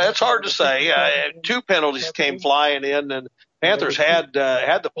Panthers. Well, it's hard to say. 2 penalties came flying in, and Panthers had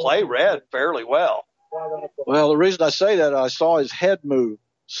the play read fairly well. Well, the reason I say that, I saw his head move,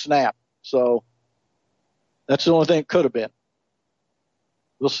 snap. So that's the only thing it could have been.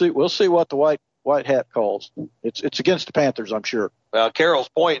 We'll see what the white hat calls. It's against the Panthers, I'm sure. Well, Carroll's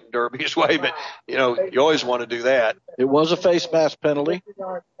pointing Derby's way, but you always want to do that. It was a face mask penalty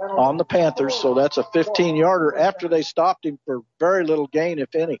on the Panthers, so that's a 15-yarder after they stopped him for very little gain,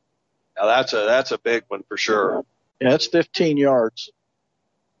 if any. Now that's a big one for sure. Yeah, it's 15 yards.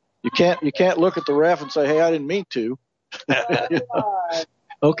 You can't look at the ref and say, "Hey, I didn't mean to."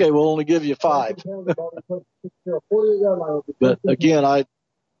 Okay, we'll only give you 5. But again, I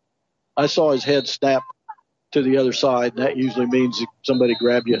saw his head snap to the other side, and that usually means somebody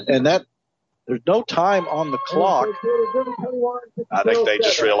grabbed you. And that there's no time on the clock. I think they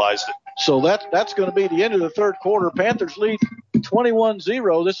just realized it. So that's going to be the end of the third quarter. Panthers lead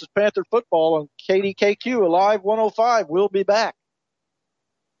 21-0. This is Panther football on KDKQ Alive 105. We'll be back.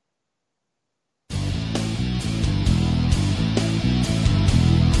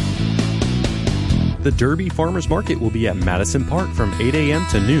 The Derby Farmers Market will be at Madison Park from 8 a.m.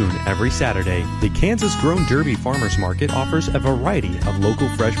 to noon every Saturday. The Kansas Grown Derby Farmers Market offers a variety of local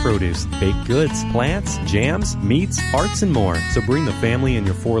fresh produce, baked goods, plants, jams, meats, arts, and more. So bring the family and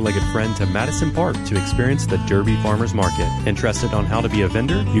your 4-legged friend to Madison Park to experience the Derby Farmers Market. Interested on how to be a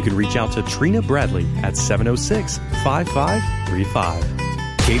vendor? You can reach out to Trina Bradley at 706-5535.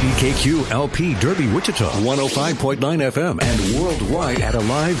 KDKQ LP Derby Wichita 105.9 FM and worldwide at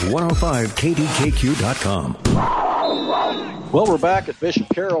alive105kdkq.com. Well, we're back at Bishop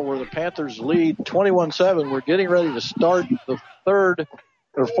Carroll where the Panthers lead 21-7. We're getting ready to start the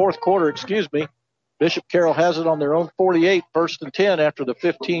fourth quarter, Bishop Carroll has it on their own 48, 1st and 10 after the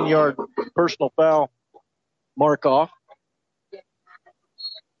 15-yard personal foul mark off.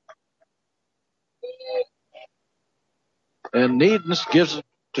 And Needens gives it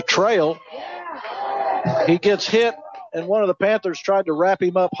to Trail. He gets hit, and one of the Panthers tried to wrap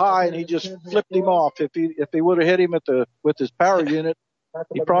him up high, and he just flipped him off. If he would have hit him with his power unit,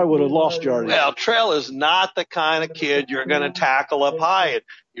 he probably would have lost yardage. Well, Trail is not the kind of kid you're going to tackle up high. And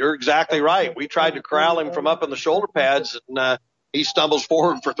you're exactly right. We tried to corral him from up in the shoulder pads, and he stumbles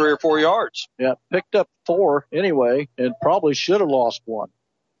forward for 3 or 4 yards. Yeah, picked up 4 anyway, and probably should have lost 1.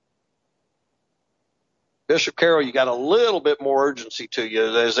 Bishop Carroll, you got a little bit more urgency to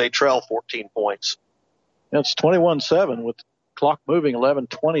you as they trail 14 points. It's 21-7 with the clock moving,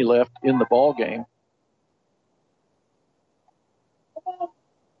 11:20 left in the ball game.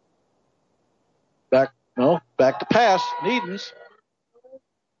 Back to pass. Needens.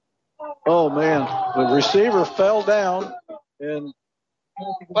 Oh man, the receiver fell down, and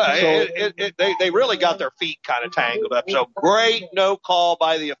they really got their feet kind of tangled up. So great no call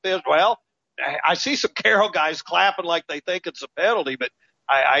by the official. Well, I see some Carroll guys clapping like they think it's a penalty, but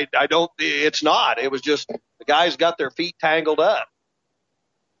I don't. It's not. It was just the guys got their feet tangled up.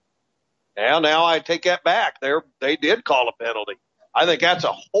 Now I take that back. They did call a penalty. I think that's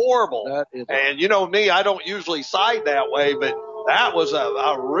a horrible. And you know me, I don't usually side that way, but That was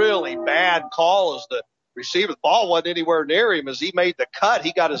a really bad call as the receiver. The ball wasn't anywhere near him. As he made the cut,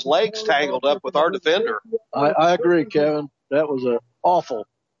 he got his legs tangled up with our defender. I agree, Kevin. That was an awful,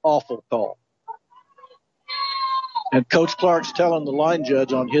 awful call. And Coach Clark's telling the line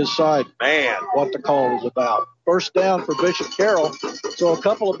judge on his side, what the call was about. First down for Bishop Carroll. So a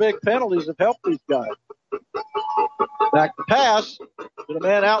couple of big penalties have helped these guys. Back to pass to the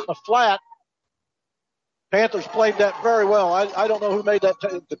man out in the flat. Panthers played that very well. I don't know who made that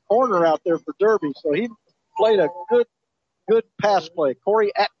the corner out there for Derby. So he played a good pass play.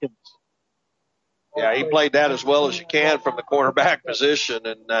 Corey Atkins. Yeah, he played that as well as you can from the cornerback position.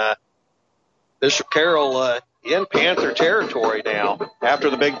 And Bishop Carroll in Panther territory now after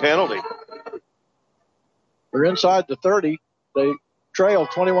the big penalty. They're inside the 30. They trail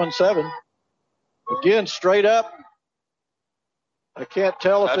 21-7. Again, straight up. I can't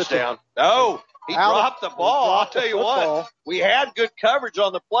tell if touchdown. No, he dropped the ball. I'll tell you what, we had good coverage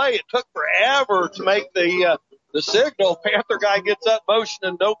on the play. It took forever to make the signal. Panther guy gets up motion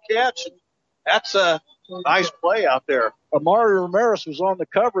and no catch. And that's a nice play out there. Amari Ramirez was on the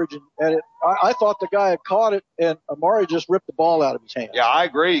coverage, and I thought the guy had caught it, and Amari just ripped the ball out of his hand. Yeah, I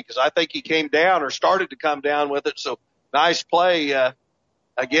agree, because I think he came down or started to come down with it. So nice play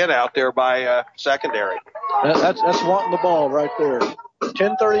again out there by secondary. That's wanting the ball right there.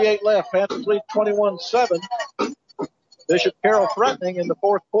 10:38 left. Panthers lead 21-7. Bishop Carroll threatening in the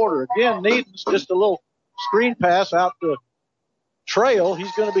fourth quarter. Again, Needham's just a little screen pass out to Trail.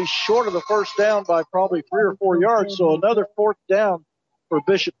 He's going to be short of the first down by probably 3 or 4 yards. So another fourth down for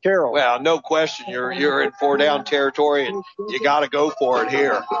Bishop Carroll. Well, no question. You're in 4-down territory, and you got to go for it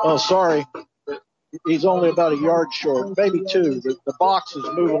here. Oh, sorry. He's only about a yard short, maybe 2. The box is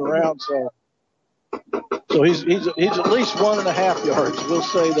moving around, so he's at least 1.5 yards. We'll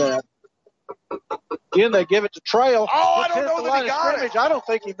say that. Again, they give it to Trail. Oh, I don't know that he got it. I don't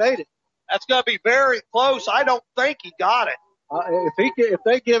think he made it. That's going to be very close. I don't think he got it. If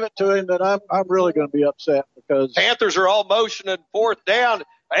they give it to him, then I'm really going to be upset because Panthers are all motioning fourth down,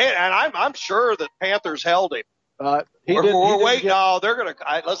 and I'm sure that Panthers held him. We're waiting. They're going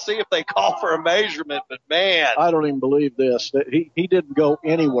to. Let's see if they call for a measurement. But man, I don't even believe this. That he didn't go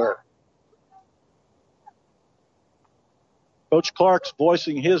anywhere. Coach Clark's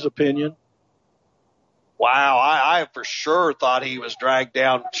voicing his opinion. Wow, I for sure thought he was dragged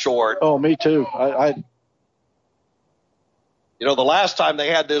down short. Oh, me too. You know, the last time they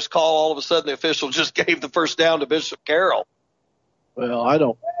had this call, all of a sudden the official just gave the first down to Bishop Carroll. Well, I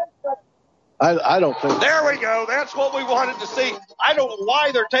don't think. There we go. That's what we wanted to see. I don't know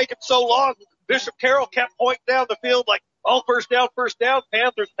why they're taking so long. Bishop Carroll kept pointing down the field like, first down.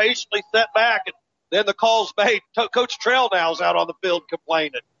 Panthers patiently set back, and then the call's made. Coach Trail now is out on the field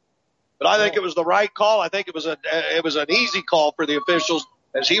complaining. But I think it was the right call. I think it was an easy call for the officials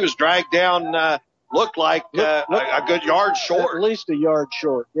as he was dragged down. Looked like a good yard short. At least a yard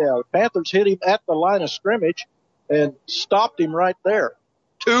short, yeah. The Panthers hit him at the line of scrimmage and stopped him right there.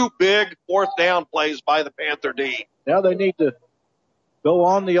 2 big fourth down plays by the Panther D. Now they need to go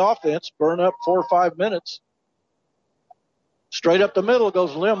on the offense, burn up 4 or 5 minutes. Straight up the middle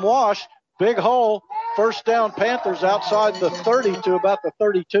goes Lim Wash. Big hole. First down Panthers outside the 30 to about the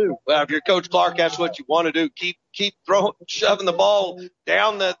 32. Well, if you're Coach Clark, that's what you want to do. Keep shoving the ball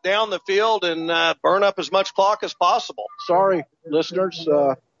down the field and burn up as much clock as possible. Sorry, listeners.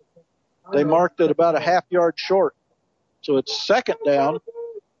 They marked it about a half yard short. So it's second down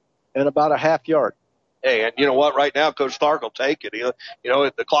and about a half yard. Hey, and you know what? Right now, Coach Clark will take it.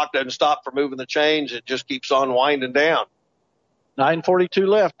 The clock doesn't stop for moving the chains. It just keeps on winding down. 9:42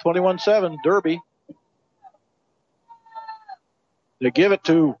 left, 21-7, Derby. They give it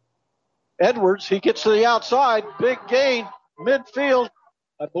to Edwards. He gets to the outside. Big gain, midfield.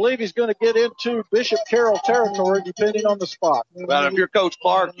 I believe he's going to get into Bishop Carroll territory, depending on the spot. Well, if you're Coach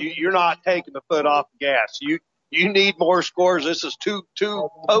Clark, you're not taking the foot off the gas. You need more scores. This is too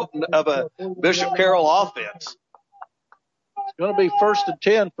potent of a Bishop Carroll offense. It's going to be 1st and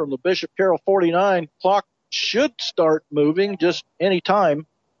 10 from the Bishop Carroll 49. Clock should start moving just any time.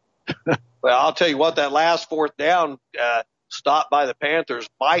 Well, I'll tell you what, that last fourth down stop by the Panthers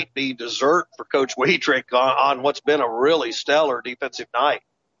might be dessert for Coach Wietrich on what's been a really stellar defensive night.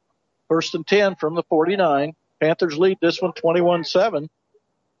 1st and 10 from the 49. Panthers lead this one 21-7.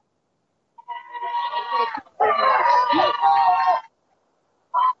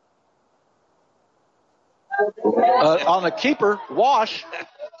 On the keeper, Wash.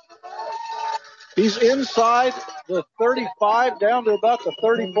 He's inside the 35 down to about the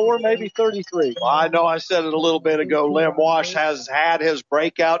 34, maybe 33. Well, I know I said it a little bit ago. Lim Wash has had his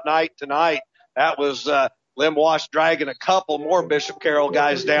breakout night tonight. That was Lim Wash dragging a couple more Bishop Carroll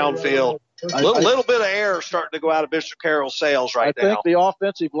guys downfield. A little bit of air starting to go out of Bishop Carroll's sails right now. I think the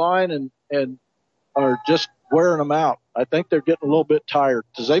offensive line and are just wearing them out. I think they're getting a little bit tired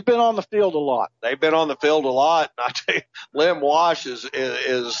because they've been on the field a lot. They've been on the field a lot. And I tell you, Lim Wash is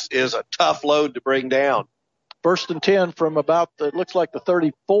a tough load to bring down. 1st and 10 from about it looks like the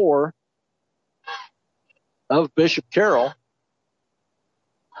 34 of Bishop Carroll.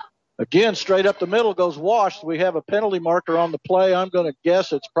 Again, straight up the middle goes Wash. We have a penalty marker on the play. I'm going to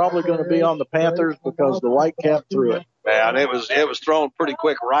guess it's probably going to be on the Panthers because the Whitecap threw it. Man, it was thrown pretty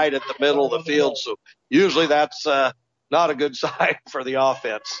quick right at the middle of the field. So usually that's not a good sign for the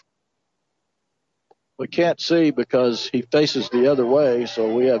offense. We can't see because he faces the other way,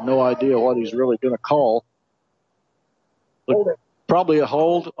 so we have no idea what he's really going to call. But probably a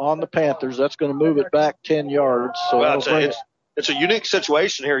hold on the Panthers. That's going to move it back 10 yards. So well, it's a unique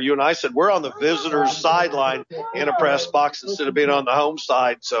situation here. You and I said we're on the visitors' sideline in a press box instead of being on the home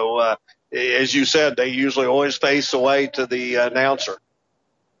side. So, as you said, they usually always face away to the announcer.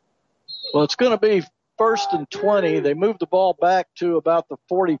 Well, it's going to be 1st and 20. They moved the ball back to about the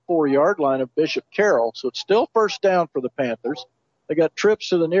 44-yard line of Bishop Carroll. So it's still first down for the Panthers. They got trips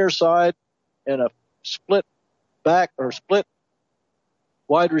to the near side and a split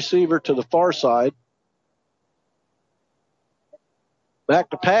wide receiver to the far side.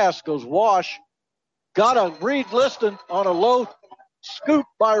 Back to pass goes Wash. Got a Reed Liston on a low scoop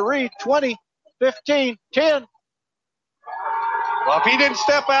by Reed. 20, 15, 10. Well, if he didn't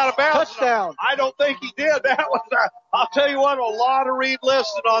step out of bounds, touchdown. I don't think he did. That was, I'll tell you what, a lot of Reed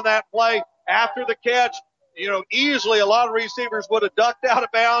Liston on that play after the catch. Easily a lot of receivers would have ducked out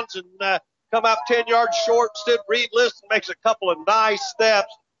of bounds and come up 10 yards short. Instead, Reed Liston makes a couple of nice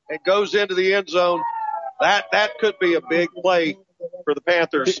steps and goes into the end zone. That could be a big play for the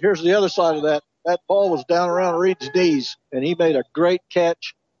Panthers. Here's the other side of that. That ball was down around Reed's knees, and he made a great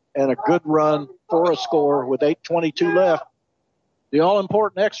catch and a good run for a score with 8:22 left. The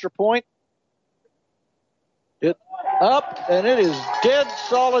all-important extra point. It up, and it is dead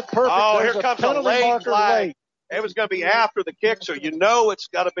solid, perfect. Oh, There's here comes a late flag. It was going to be after the kick, so it's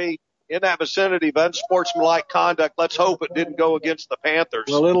got to be in that vicinity of unsportsmanlike conduct. Let's hope it didn't go against the Panthers.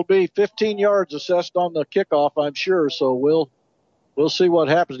 Well, it'll be 15 yards assessed on the kickoff, I'm sure, so we'll see what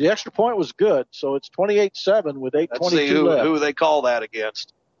happens. The extra point was good, so it's 28-7 with 8:22 left. Let's see who they call that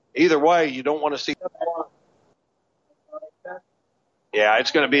against. Either way, you don't want to see. Yeah,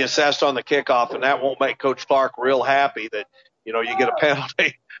 it's going to be assessed on the kickoff, and that won't make Coach Clark real happy that, you get a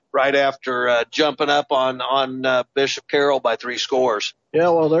penalty right after jumping up on Bishop Carroll by 3 scores. Yeah,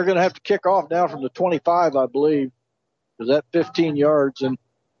 well, they're going to have to kick off now from the 25, I believe, because that 15 yards. And,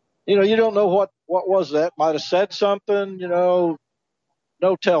 you don't know what was that. Might have said something, no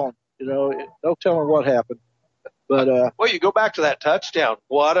telling. No telling what happened. But well, you go back to that touchdown.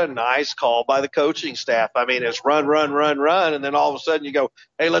 What a nice call by the coaching staff. I mean, it's run, and then all of a sudden you go,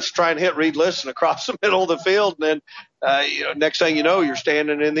 hey, let's try and hit Reed Liston across the middle of the field, and then next thing you know, you're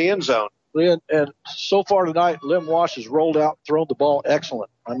standing in the end zone. And so far tonight, Lim Wash has rolled out and thrown the ball excellent.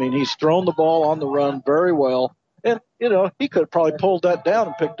 I mean, he's thrown the ball on the run very well, and he could have probably pulled that down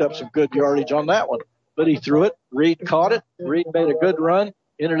and picked up some good yardage on that one, but he threw it. Reed caught it. Reed made a good run,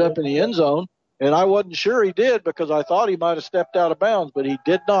 ended up in the end zone. And I wasn't sure he did because I thought he might have stepped out of bounds, but he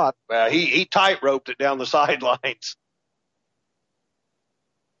did not. He tight-roped it down the sidelines.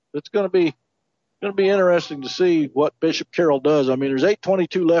 It's going to be interesting to see what Bishop Carroll does. I mean, there's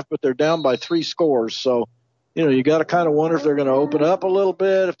 8:22 left, but they're down by 3 scores. So, you got to kind of wonder if they're going to open up a little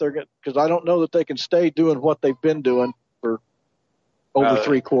bit, because I don't know that they can stay doing what they've been doing for over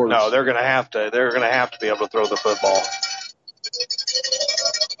 3 quarters. No, they're going to have to. They're going to have to be able to throw the football.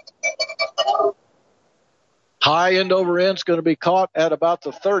 High end over end's going to be caught at about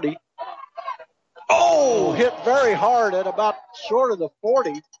the 30. Oh, hit very hard at about short of the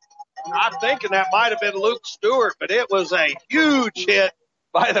 40. I'm thinking that might have been Luke Stewart, but it was a huge hit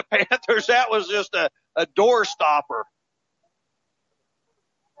by the Panthers. That was just a door stopper.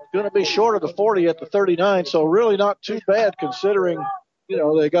 It's going to be short of the 40 at the 39, so really not too bad considering,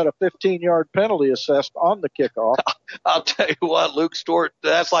 they got a 15-yard penalty assessed on the kickoff. I'll tell you what, Luke Stewart,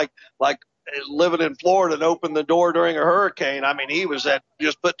 that's like living in Florida and opened the door during a hurricane. I mean, he was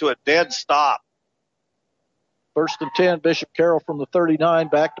just put to a dead stop. 1st and 10, Bishop Carroll from the 39,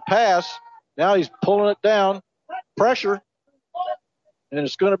 back to pass. Now he's pulling it down, pressure, and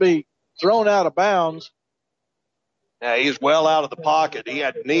it's going to be thrown out of bounds. Yeah, he's well out of the pocket. He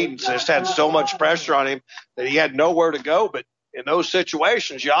just had so much pressure on him that he had nowhere to go. But in those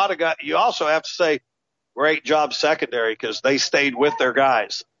situations, you also have to say, great job secondary, because they stayed with their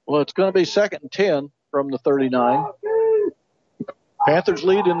guys. Well, it's going to be 2nd and 10. from the 39. Panthers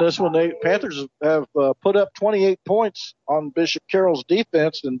lead in this one. Panthers have put up 28 points on Bishop Carroll's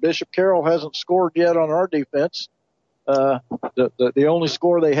defense, and Bishop Carroll hasn't scored yet on our defense. The only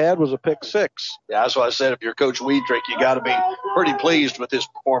score they had was a pick six. Yeah, that's why I said if you're Coach Weidrich, you got to be pretty pleased with his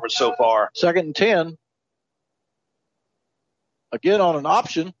performance so far. 2nd and 10. Again on an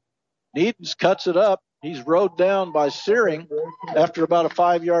option. Needens cuts it up. He's rode down by Searing after about a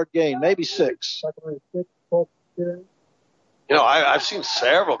 5-yard gain, maybe 6. You know, I've seen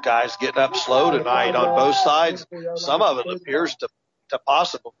several guys getting up slow tonight on both sides. Some of it appears to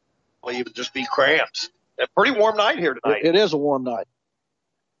possibly even just be cramps. A pretty warm night here tonight. It is a warm night.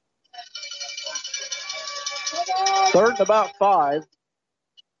 3rd and about 5.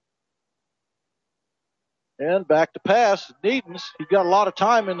 And back to pass. Needens, he's got a lot of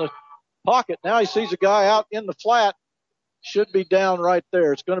time in the pocket. Now he sees a guy out in the flat. Should be down right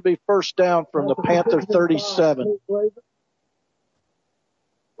there. It's going to be first down from the Panther 37.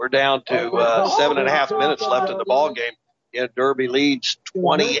 We're down to 7.5 minutes left in the ball game. And Derby leads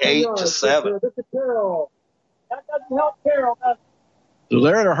 28-7. So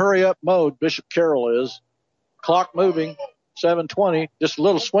they're in a hurry-up mode. Bishop Carroll is. Clock moving. 7:20. Just a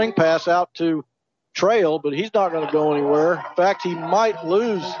little swing pass out to Trail, but he's not going to go anywhere. In fact, he might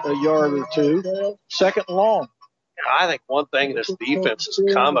lose a yard or two. 2nd and long. I think one thing this defense has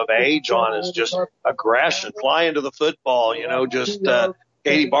come of age on is just aggression. Fly into the football, just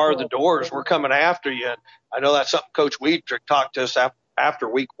Katie, bar the doors. We're coming after you. And I know that's something Coach Weidrich talked to us after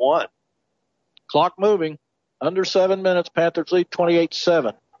week 1. Clock moving. Under 7 minutes. Panthers lead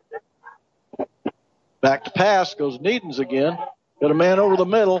 28-7. Back to pass goes Needens again. Got a man over the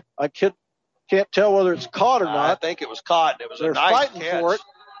middle. I can't tell whether it's caught or not. I think it was caught. It was They're a nice fighting catch. for it.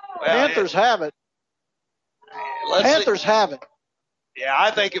 Well, Panthers have it. Panthers have it. Yeah,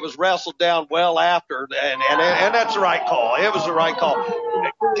 I think it was wrestled down well after, and that's the right call. It was the right call.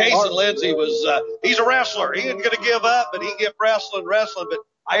 Casey Lindsay he's a wrestler. He isn't going to give up, but he kept wrestling. But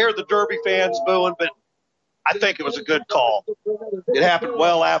I hear the Derby fans booing, but I think it was a good call. It happened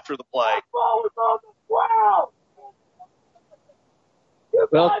well after the play.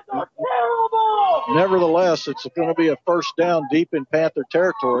 Well, nevertheless, it's going to be a first down deep in Panther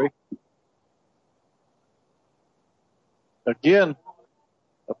territory. Again,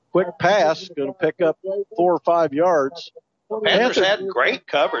 a quick pass, going to pick up 4 or 5 yards. Panthers had great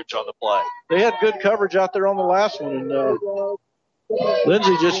coverage on the play. They had good coverage out there on the last one, and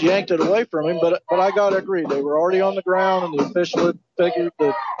Lindsay just yanked it away from him. But I got to agree, they were already on the ground, and the official had figured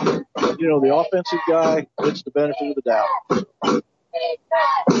that the offensive guy gets the benefit of the doubt.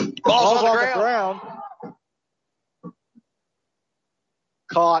 Ball's on the ground.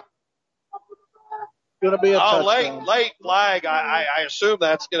 Caught. Going to be a touchdown. Late flag. I assume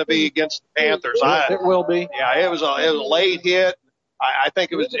that's going to be against the Panthers. It will be. Yeah, it was a late hit. I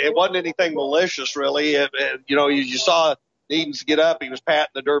think it wasn't anything malicious really. You saw Needens get up. He was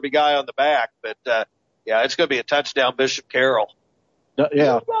patting the Derby guy on the back. But it's going to be a touchdown, Bishop Carroll. Yeah.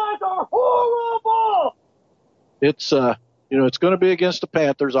 You guys are horrible. It's it's going to be against the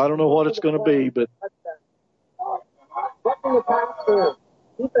Panthers. I don't know what it's going to be, but.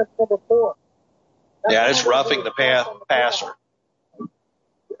 Yeah, it's roughing the passer.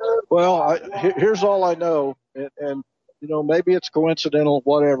 Well, here's all I know, and maybe it's coincidental,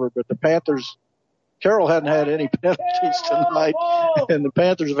 whatever, but the Panthers, Carroll hadn't had any penalties tonight, and the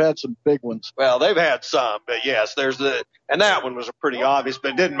Panthers have had some big ones. Well, they've had some, but yes, and that one was a pretty obvious,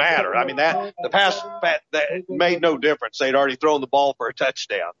 but it didn't matter. I mean, the pass that made no difference. They'd already thrown the ball for a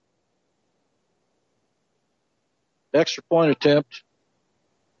touchdown. Extra point attempt.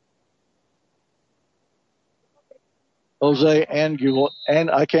 Jose Angulo,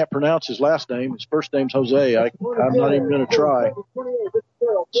 and I can't pronounce his last name. His first name's Jose. I'm not even going to try.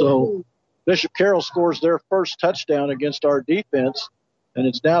 So Bishop Carroll scores their first touchdown against our defense, and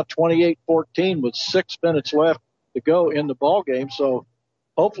it's now 28-14 with 6 minutes left to go in the ball game. So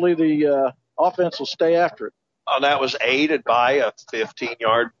hopefully the offense will stay after it. And that was aided by a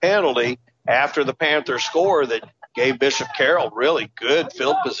 15-yard penalty after the Panthers score that gave Bishop Carroll really good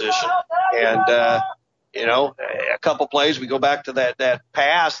field position. And, a couple plays, we go back to that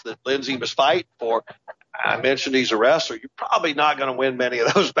pass that Lindsay was fighting for. I mentioned he's a wrestler. You're probably not going to win many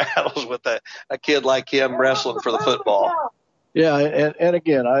of those battles with a kid like him wrestling for the football. Yeah, and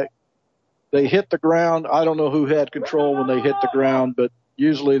again, they hit the ground. I don't know who had control when they hit the ground, but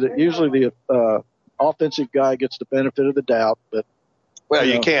usually the offensive guy gets the benefit of the doubt. But Well,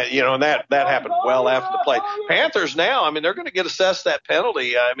 you can't, and that happened well after the play. Panthers now, they're going to get assessed that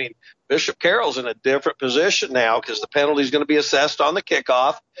penalty. Bishop Carroll's in a different position now because the penalty is going to be assessed on the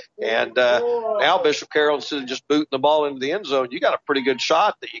kickoff. And now Bishop Carroll, instead of just booting the ball into the end zone, you got a pretty good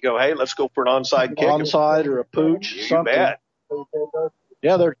shot that you go, hey, let's go for an onside kick. Onside or a pooch, you bet.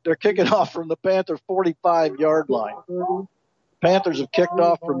 Yeah, they're kicking off from the Panthers' 45-yard line. Panthers have kicked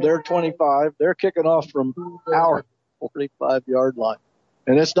off from their 25. They're kicking off from our 45-yard line.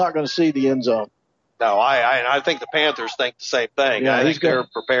 And it's not going to see the end zone. No, I think the Panthers think the same thing. Yeah, I think they're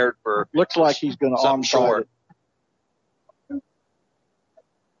prepared for. Looks like he's going to onside short. It.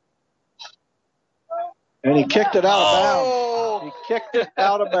 And he kicked it out of bounds. He kicked it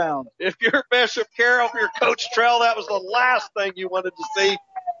out of bounds. If you're Bishop Carroll, if you're Coach Trell, that was the last thing you wanted to see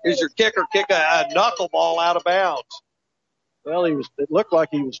is your kicker kick a knuckleball out of bounds. Well, it looked like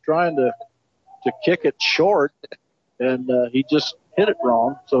he was trying to kick it short, and he just hit it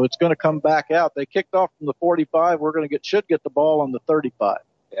wrong, so it's going to come back out. They kicked off from the 45. We're going to should get the ball on the 35.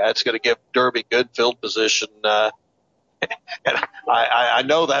 Yeah, it's going to give Derby good field position. And I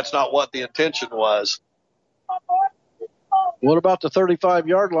know that's not what the intention was. What about the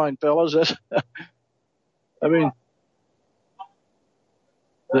 35-yard line, fellas? That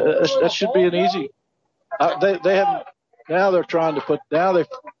should be an easy. They haven't. Now they're trying to put. Now they.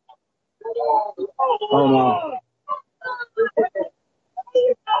 Oh no. They're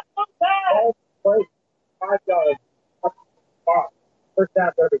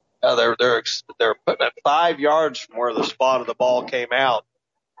putting it 5 yards from where the spot of the ball came out.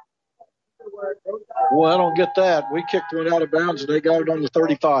 Well, I don't get that. We kicked one out of bounds and they got it on the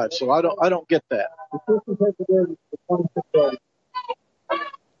 35, so I don't get that.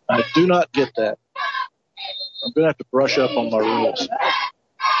 I do not get that. I'm going to have to brush up on my rules.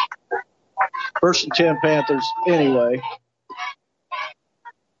 1st and 10 Panthers anyway.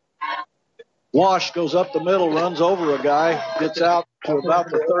 Wash goes up the middle, runs over a guy, gets out to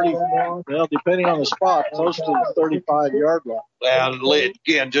about the 30, well, depending on the spot, close to the 35-yard line. And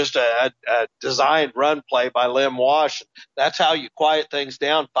again, just a designed run play by Lim Wash. That's how you quiet things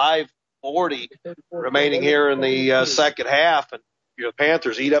down. 5:40 remaining here in the second half, and the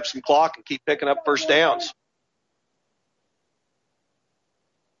Panthers eat up some clock and keep picking up first downs.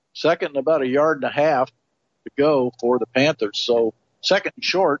 Second and about 1.5 yards to go for the Panthers. So second and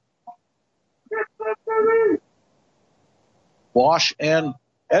short. Wash and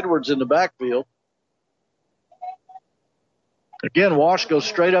Edwards in the backfield. Again, Wash goes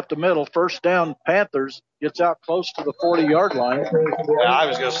straight up the middle. First down, Panthers. Gets out close to the 40-yard line. Yeah, I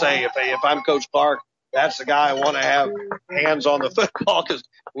was going to say, if I'm Coach Clark, that's the guy I want to have hands on the football because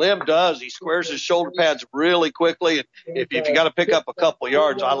Lim does. He squares his shoulder pads really quickly. And if you got to pick up a couple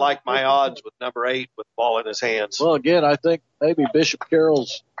yards, I like my odds with number 8 with the ball in his hands. Well, again, I think maybe Bishop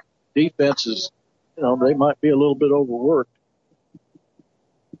Carroll's defense is, they might be a little bit overworked.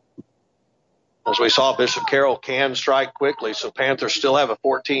 As we saw, Bishop Carroll can strike quickly, so Panthers still have a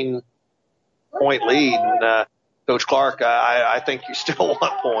 14-point lead. And Coach Clark, I think you still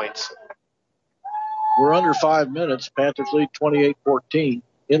want points. We're under 5 minutes. Panthers lead 28-14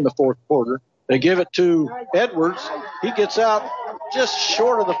 in the fourth quarter. They give it to Edwards. He gets out just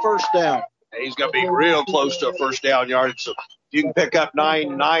short of the first down. He's going to be real close to a first down yardage. So if you can pick up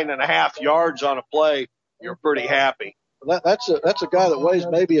 9.5 yards on a play, you're pretty happy. That's a guy that weighs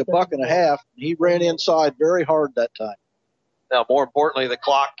maybe $1.50. He ran inside very hard that time. Now, more importantly, the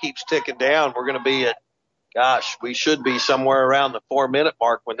clock keeps ticking down. We're going to be we should be somewhere around the 4-minute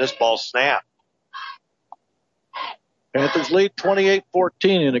mark when this ball snapped. Panthers lead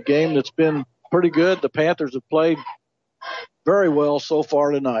 28-14 in a game that's been pretty good. The Panthers have played very well so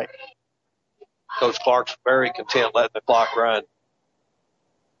far tonight. Coach Clark's very content letting the clock run.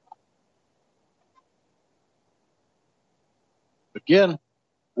 Again,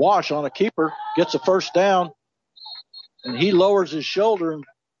 Wash on a keeper gets a first down, and he lowers his shoulder and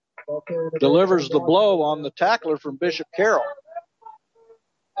delivers the blow on the tackler from Bishop Carroll.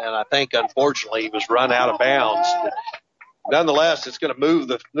 And I think, unfortunately, he was run out of bounds. Nonetheless, it's going to move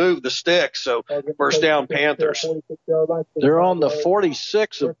the stick, so first down Panthers. They're on the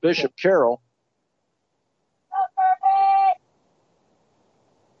 46 of Bishop Carroll.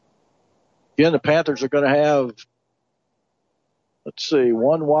 Again, the Panthers are going to have,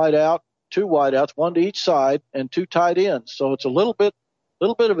 one wide out, 2 wide outs, 1 to each side, and 2 tight ends. So it's a little bit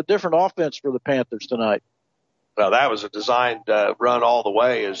of a different offense for the Panthers tonight. Well, that was a designed run all the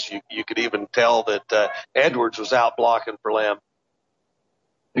way, as you could even tell that Edwards was out blocking for Lim.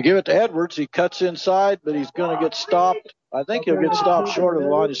 They give it to Edwards. He cuts inside, but he's going to get stopped. I think he'll get stopped short of the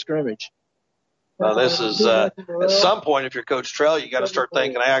line of scrimmage. This is at some point, if you're Coach Trell, you got to start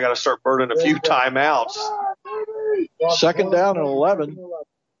thinking, hey, I got to start burning a few timeouts. Second down and 11.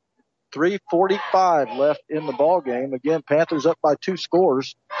 3:45 left in the ball game. Again, Panthers up by 2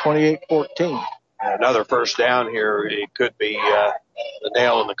 scores, 28-14. Another first down here. It could be the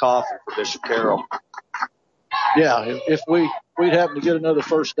nail in the coffin for Bishop Carroll. Yeah, if we'd happen to get another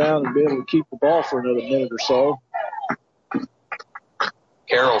first down and be able to keep the ball for another minute or so.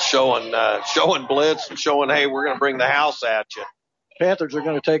 Carroll showing blitz and showing, hey, we're going to bring the house at you. Panthers are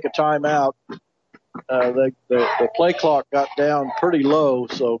going to take a timeout. The play clock got down pretty low,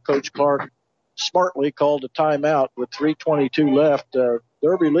 so Coach Clark smartly called a timeout with 3:22 left.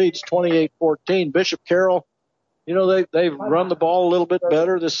 Derby leads 28-14. Bishop Carroll, they've run the ball a little bit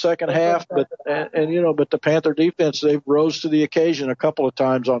better this second half, but the Panther defense, they've rose to the occasion a couple of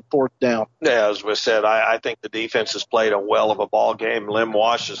times on fourth down. Yeah, as we said, I think the defense has played a well of a ball game. Lim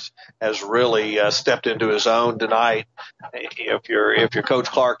Wash has really stepped into his own tonight. If you're Coach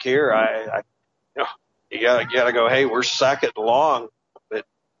Clark here, you gotta go, hey, we're second long, but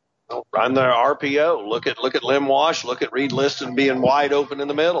run the RPO. Look at Lim Wash. Look at Reed Liston being wide open in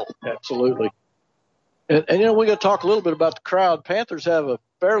the middle. Absolutely. And we got to talk a little bit about the crowd. Panthers have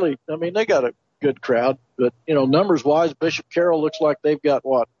they got a good crowd, but numbers wise, Bishop Carroll looks like they've got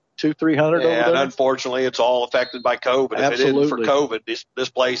 200-300 over there. And unfortunately, it's all affected by COVID. Absolutely. If it isn't for COVID, this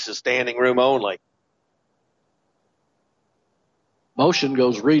place is standing room only. Motion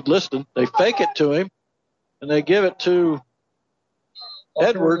goes Reed Liston. They fake it to him, and they give it to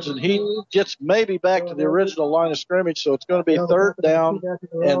Edwards, and he gets maybe back to the original line of scrimmage, so it's going to be third down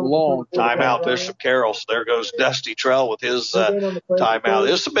and long. Timeout, Bishop Carroll. So there goes Dusty Trell with his timeout.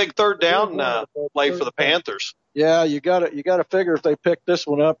 This is a big third down play for the Panthers. Yeah, you got to figure if they pick this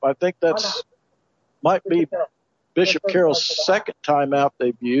one up. I think might be Bishop Carroll's second timeout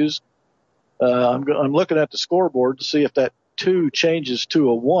they've used. I'm looking at the scoreboard to see if that 2 changes to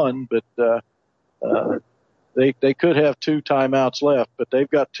a 1, but they could have 2 timeouts left, but they've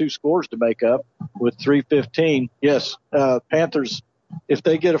got 2 scores to make up with 3:15. Yes, Panthers, if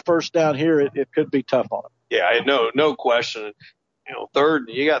they get a first down here, it could be tough on them. Yeah, no question.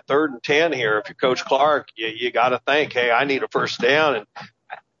 You got 3rd and 10 here. If you're Coach Clark, you got to think, hey, I need a first down, and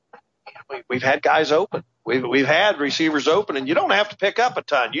we've had guys open. We've had receivers open, and you don't have to pick up a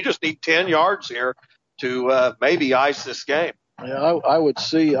ton. You just need 10 yards here to maybe ice this game. Yeah,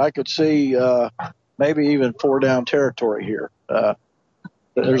 I could see maybe even 4 down territory here.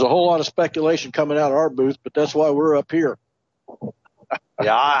 There's a whole lot of speculation coming out of our booth, but that's why we're up here.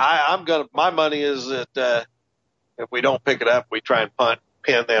 Yeah, my money is that if we don't pick it up, we try and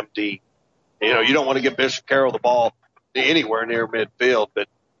pin them deep. You don't want to give Bishop Carroll the ball anywhere near midfield, but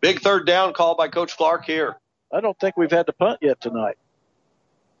big third down call by Coach Clark here. I don't think we've had to punt yet tonight.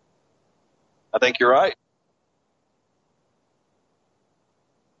 I think you're right.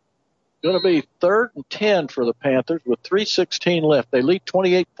 Going to be 3rd and 10 for the Panthers with 3:16 left. They lead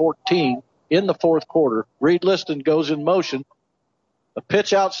 28-14 in the fourth quarter. Reed Liston goes in motion. A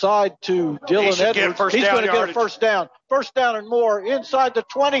pitch outside to Dylan Edwards. He's going to get a first down. First down and more. Inside the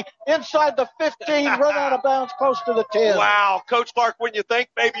 20, inside the 15, run out of bounds close to the 10. Wow. Coach Clark, when you think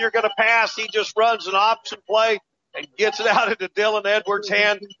maybe you're going to pass, he just runs an option play and gets it out into Dylan Edwards'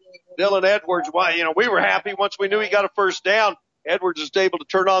 hand. Dylan Edwards, we were happy once we knew he got a first down. Edwards is able to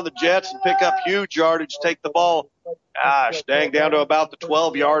turn on the jets and pick up huge yardage, take the ball, down to about the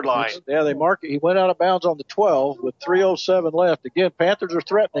 12-yard line. Yeah, they mark it. He went out of bounds on the 12 with 3:07 left. Again, Panthers are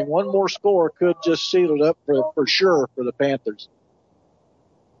threatening. One more score could just seal it up for sure for the Panthers.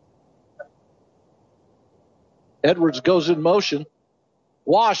 Edwards goes in motion.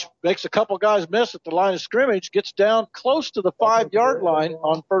 Wash makes a couple guys miss at the line of scrimmage, gets down close to the 5-yard line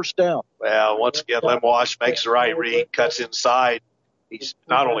on first down. Well, once again, Lim Wash makes the right read, cuts inside. He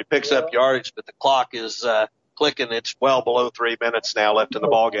not only picks up yardage, but the clock is clicking. It's well below 3 minutes now left in the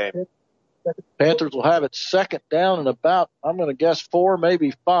ball game. Panthers will have it second down and about, I'm going to guess 4,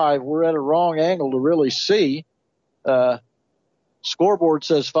 maybe 5. We're at a wrong angle to really see. Scoreboard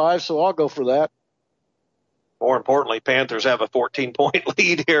says 5, so I'll go for that. More importantly, Panthers have a 14-point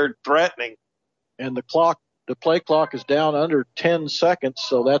lead here, threatening. And the play clock is down under 10 seconds,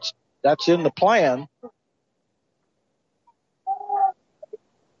 so that's in the plan.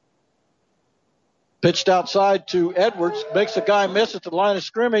 Pitched outside to Edwards, makes a guy miss at the line of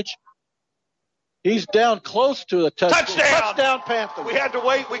scrimmage. He's down close to a touchdown. Touchdown, Panthers. We had to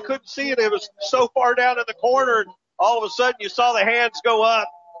wait. We couldn't see it. It was so far down in the corner, and all of a sudden you saw the hands go up.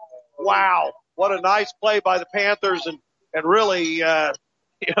 Wow. What a nice play by the Panthers, and really, a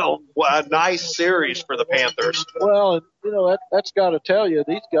nice series for the Panthers. Well, that's got to tell you,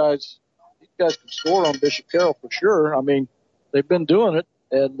 these guys guys can score on Bishop Carroll for sure. I mean, they've been doing it,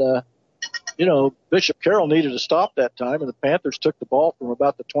 and, Bishop Carroll needed to stop that time, and the Panthers took the ball from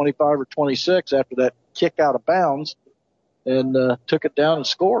about the 25 or 26 after that kick out of bounds and took it down and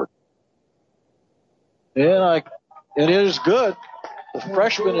scored. And it is good. The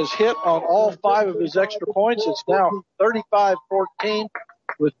freshman has hit on all 5 of his extra points. It's now 35-14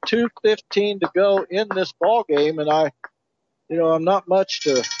 with 2:15 to go in this ball game, and I'm not much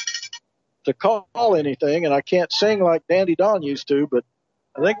to call anything, and I can't sing like Dandy Don used to, but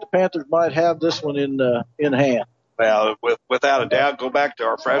I think the Panthers might have this one in hand. Well, without a doubt, go back to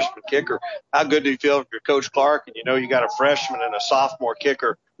our freshman kicker. How good do you feel if you're Coach Clark and you got a freshman and a sophomore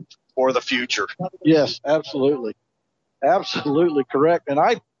kicker for the future? Yes, absolutely. Absolutely correct. And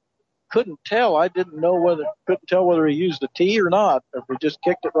I couldn't tell. I couldn't tell whether he used a tee or not, or if he just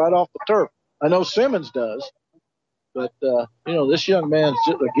kicked it right off the turf. I know Simmons does. But, this young man's,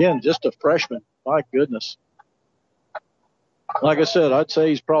 just a freshman. My goodness. Like I said, I'd say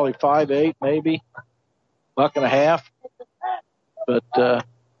he's probably 5'8", maybe, buck and a half. But,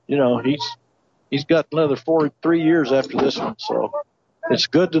 he's got another 3 years after this one. So it's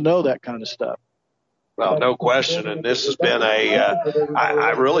good to know that kind of stuff. Well, no question. And this has been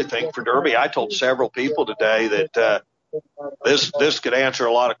I really think for Derby, I told several people today that this could answer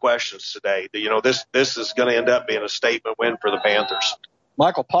a lot of questions today. This is going to end up being a statement win for the Panthers.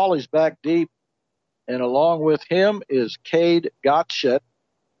 Michael Pauly's back deep, and along with him is Cade Gottschet.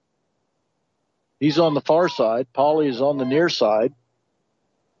 He's on the far side. Pauly is on the near side.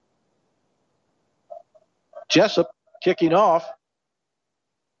 Jessup kicking off.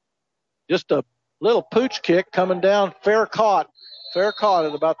 Just a little pooch kick coming down, fair caught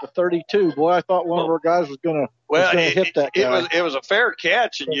at about the 32. Boy, I thought one of our guys was going to hit that guy. It was a fair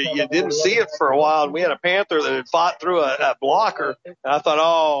catch, and you didn't see it for a while. And we had a Panther that had fought through a blocker, and I thought,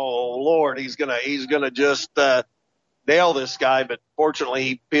 oh Lord, he's gonna just nail this guy. But fortunately,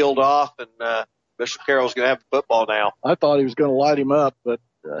 he peeled off, and Bishop Carroll's gonna have the football now. I thought he was going to light him up, but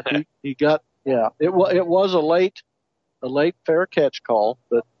he got It was a late fair catch call,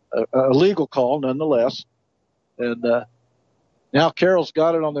 but a legal call nonetheless. And now Carroll's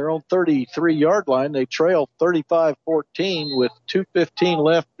got it on their own 33-yard line. They trail 35-14 with 2:15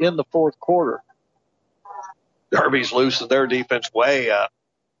 left in the fourth quarter. Derby's loosened their defense way up.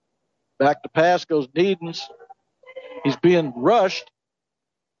 Back to pass goes Needens. He's being rushed.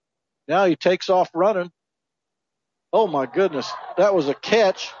 Now he takes off running. Oh, my goodness. That was a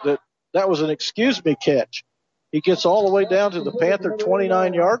catch. That was an excuse me catch. He gets all the way down to the Panther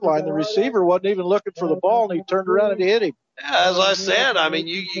 29-yard line. The receiver wasn't even looking for the ball, and he turned around and he hit him. As I said, I mean,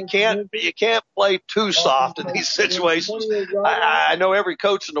 you can't play too soft in these situations. I know every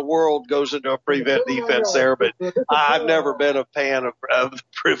coach in the world goes into a prevent defense there, but I've never been a fan of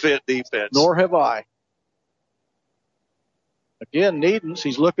prevent defense. Nor have I. Again, Needens,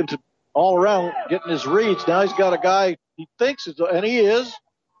 he's looking to all around, getting his reads. Now he's got a guy he thinks is, and he is.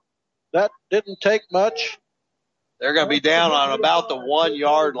 That didn't take much. They're going to be down on about the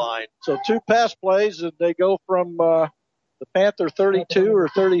 1-yard line. So 2 pass plays, and they go from the Panther 32 or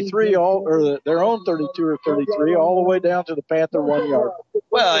 33, their own 32 or 33, all the way down to the Panther 1 yard.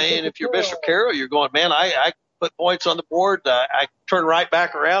 Well, and if you're Bishop Carroll, you're going, man, I put points on the board. I turn right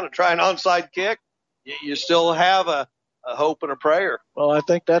back around and try an onside kick. You still have a hope and a prayer. Well, I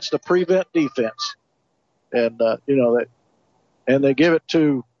think that's the prevent defense. And, and they give it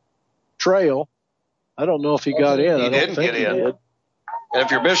to Trail. I don't know if he got in. He didn't get in. And if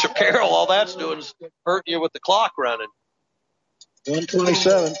you're Bishop Carroll, all that's doing is hurting you with the clock running.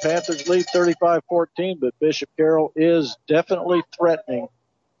 1:27, Panthers lead 35-14, but Bishop Carroll is definitely threatening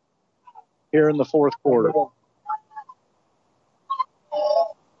here in the fourth quarter.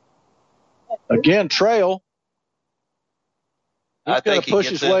 Again, Trail. He's going to push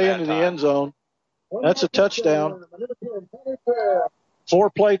his way into the end zone. That's a touchdown.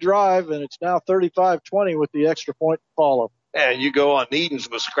 4-play drive, and it's now 35-20 with the extra point to follow. And you go on,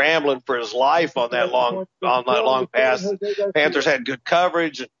 Needens was scrambling for his life on that long pass. Panthers had good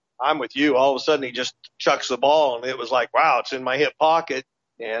coverage, and I'm with you. All of a sudden, he just chucks the ball, and it was like, wow, it's in my hip pocket,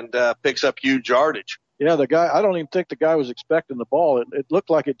 and picks up huge yardage. Yeah, I don't even think the guy was expecting the ball. It looked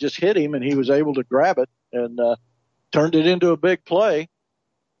like it just hit him, and he was able to grab it and turned it into a big play.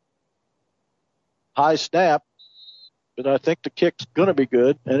 High snap. But I think the kick's going to be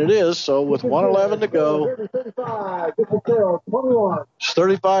good, and it is. So with 1:11 to go, it's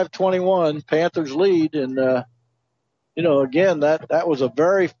 35-21, Panthers lead. And, again, that was a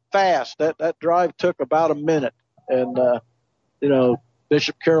very fast. That drive took about a minute. And,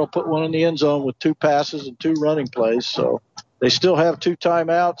 Bishop Carroll put one in the end zone with 2 passes and 2 running plays. So they still have 2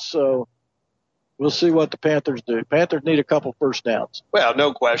 timeouts. So we'll see what the Panthers do. Panthers need a couple first downs. Well,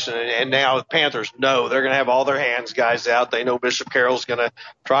 no question. And now the Panthers know they're going to have all their hands guys out. They know Bishop Carroll's going to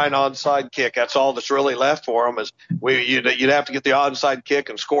try an onside kick. That's all that's really left for them is you'd have to get the onside kick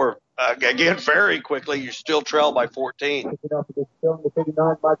and score again very quickly. You still trail by 14. But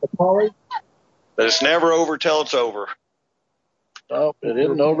it's never over till it's over. No, it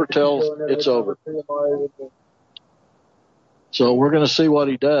isn't over till it's over. So we're going to see what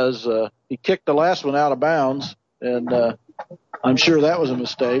he does. He kicked the last one out of bounds, and I'm sure that was a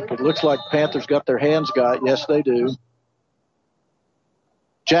mistake. It looks like Panthers got their hands got. Yes, they do.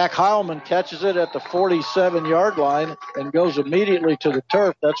 Jack Heilman catches it at the 47-yard line and goes immediately to the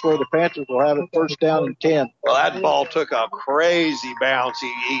turf. That's where the Panthers will have it first down and 10. Well, that ball took a crazy bounce.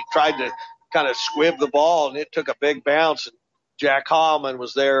 He tried to kind of squib the ball, and it took a big bounce. And Jack Heilman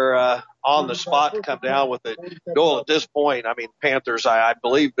was there on the spot to come down with the goal. At this point, I mean, Panthers, I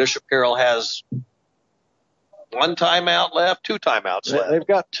believe Bishop Carroll has one timeout left, two timeouts left. They've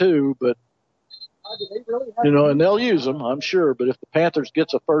got two, but, and they'll use them, I'm sure. But if the Panthers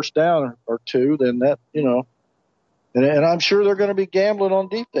gets a first down or two, then that, and I'm sure they're going to be gambling on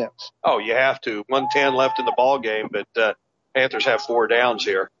defense. Oh, you have to. 1:10 left in the ball game, but Panthers have 4 downs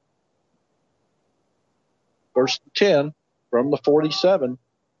here. First and 10. From the 47.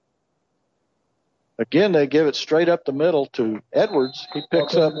 Again, they give it straight up the middle to Edwards. He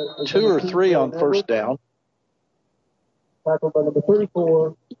picks up 2 or 3 on first down. That's going to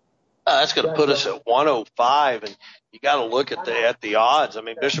put us at 105, and you got to look at the odds. I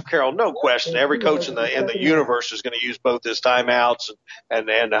mean, Bishop Carroll, no question, every coach in the universe is going to use both his timeouts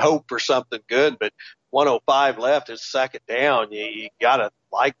and hope for something good. But 105 left, it's second down. You got to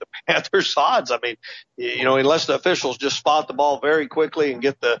like the Panthers' odds. I mean, unless the officials just spot the ball very quickly and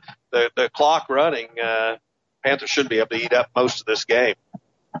get the clock running, Panthers should be able to eat up most of this game.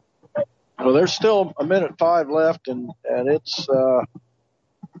 Well, there's still 1:05 left, and it's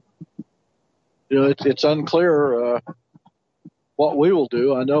it's unclear what we will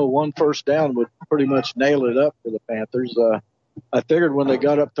do. I know one first down would pretty much nail it up for the Panthers. I figured when they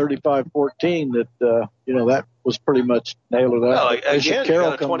got up 35-14 that, that was pretty much nailed it up. Well, again, you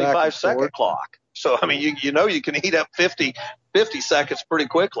got a 25-second clock. So, I mean, you can heat up 50 seconds pretty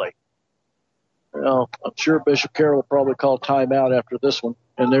quickly. Well, I'm sure Bishop Carroll will probably call timeout after this one.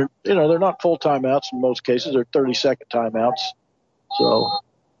 And they're not full timeouts in most cases. They're 30-second timeouts. So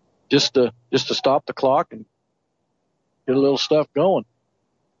just to stop the clock and get a little stuff going.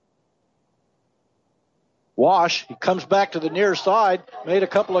 Wash, he comes back to the near side, made a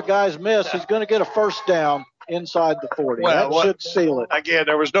couple of guys miss. He's going to get a first down inside the 40. That should seal it. Again,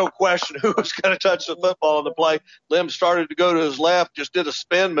 there was no question who was going to touch the football on the play. Lim started to go to his left, just did a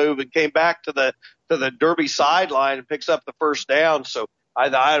spin move and came back to the Derby sideline and picks up the first down. So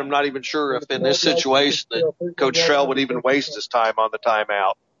I'm not even sure if in this situation that Coach Shrell would even waste his time on the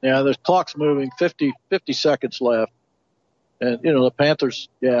timeout. Yeah, the clock's moving, 50 seconds left. And, the Panthers,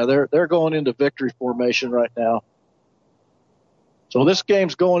 they're going into victory formation right now. So this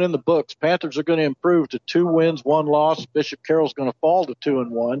game's going in the books. Panthers are going to improve to 2 wins, 1 loss. Bishop Carroll's going to fall to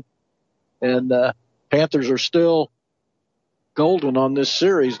 2-1. And Panthers are still golden on this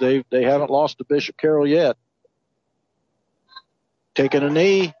series. They haven't lost to Bishop Carroll yet. Taking a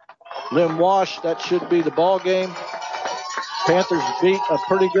knee, Lim Wash, that should be the ball game. Panthers beat a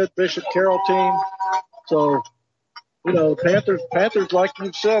pretty good Bishop Carroll team. So, Panthers, like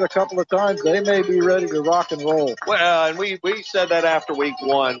you've said a couple of times, they may be ready to rock and roll. Well, and we said that after week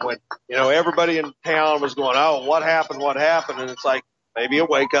 1 when, everybody in town was going, oh, what happened? And it's like maybe a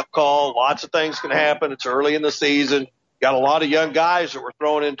wake-up call. Lots of things can happen. It's early in the season. Got a lot of young guys that were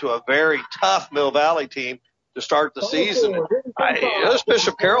thrown into a very tough Mill Valley team to start the season. This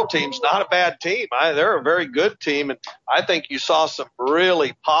Bishop Carroll team's not a bad team. They're a very good team, and I think you saw some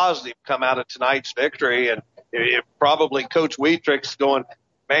really positive come out of tonight's victory. And probably Coach Wietrich's going,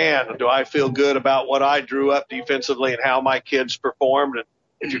 man, do I feel good about what I drew up defensively and how my kids performed. And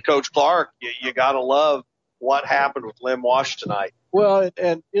if you're Coach Clark, you got to love what happened with Lim Wash tonight. Well,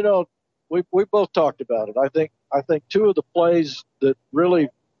 and we both talked about it. I think 2 of the plays that really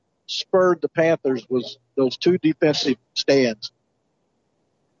spurred the Panthers was those 2 defensive stands.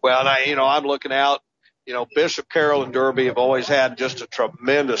 Well, and I'm looking out. Bishop Carroll and Derby have always had just a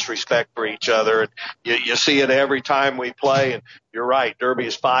tremendous respect for each other. And you see it every time we play. And you're right, Derby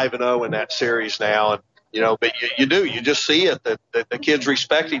is 5-0 in that series now. And, but you just see it, that the kids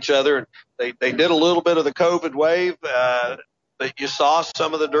respect each other. And they did a little bit of the COVID wave. That you saw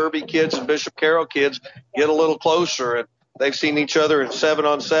some of the Derby kids and Bishop Carroll kids get a little closer. And they've seen each other in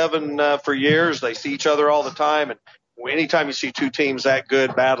 7-on-7 for years. They see each other all the time. And anytime you see two teams that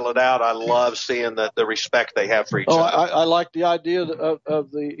good battle it out, I love seeing the respect they have for each other. I like the idea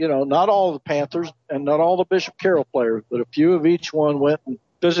of the, not all the Panthers and not all the Bishop Carroll players, but a few of each one went and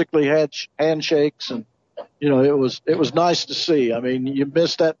physically had handshakes, and it was nice to see. I mean, you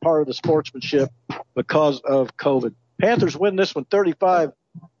missed that part of the sportsmanship because of COVID. Panthers win this one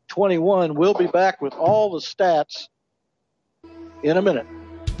 35-21. We'll be back with all the stats in a minute.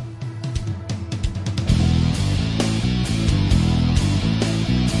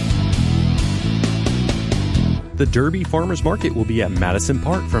 The Derby Farmers Market will be at Madison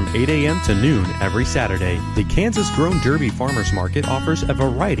Park from 8 a.m. to noon every Saturday. The Kansas-grown Derby Farmers Market offers a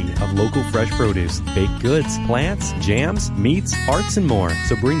variety of local fresh produce, baked goods, plants, jams, meats, arts, and more.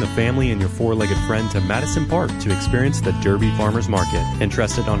 So bring the family and your four-legged friend to Madison Park to experience the Derby Farmers Market.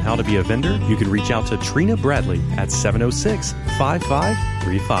 Interested on how to be a vendor? You can reach out to Trina Bradley at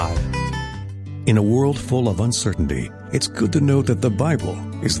 706-5535. In a world full of uncertainty, it's good to know that the Bible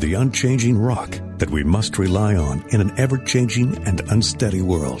is the unchanging rock that we must rely on in an ever-changing and unsteady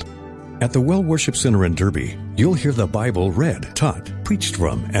world. At the Well Worship Center in Derby, you'll hear the Bible read, taught, preached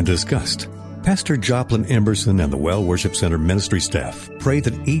from, and discussed. Pastor Joplin Emberson and the Well Worship Center ministry staff pray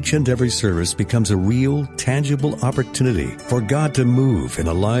that each and every service becomes a real, tangible opportunity for God to move in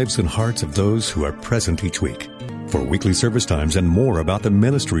the lives and hearts of those who are present each week. For weekly service times and more about the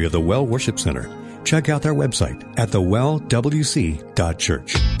ministry of the Well Worship Center, check out their website at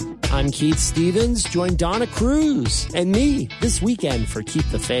thewellwc.church. I'm Keith Stevens. Join Donna Cruz and me this weekend for Keep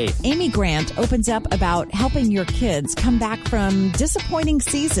the Faith. Amy Grant opens up about helping your kids come back from disappointing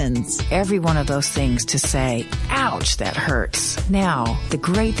seasons. Every one of those things to say, ouch, that hurts. Now, the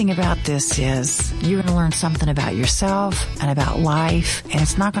great thing about this is you're going to learn something about yourself and about life, and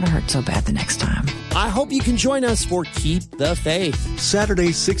it's not going to hurt so bad the next time. I hope you can join us for Keep the Faith.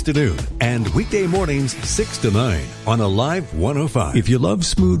 Saturdays 6 to noon and weekday mornings 6 to 9 on Alive 105. If you love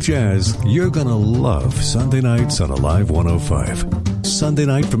smooth jazz, you're going to love Sunday nights on Alive 105. Sunday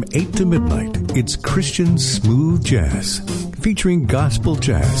night from 8 to midnight, it's Christian Smooth Jazz, featuring gospel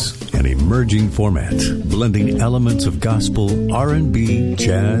jazz, an emerging format, blending elements of gospel, R&B,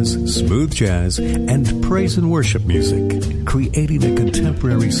 jazz, smooth jazz, and praise and worship music, creating a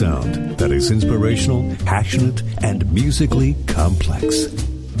contemporary sound that is inspirational, passionate, and musically complex.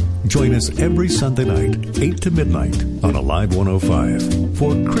 Join us every Sunday night, 8 to midnight, on Alive 105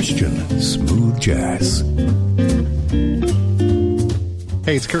 for Christian Smooth Jazz.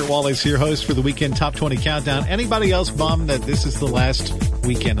 Hey, it's Kurt Wallace, your host for the Weekend Top 20 Countdown. Anybody else bummed that this is the last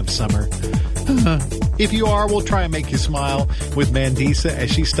weekend of summer? If you are, we'll try and make you smile with Mandisa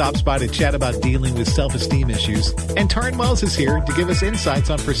as she stops by to chat about dealing with self-esteem issues. And Taryn Wells is here to give us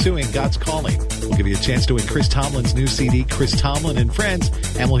insights on pursuing God's calling. We'll give you a chance to win Chris Tomlin's new CD, Chris Tomlin and Friends,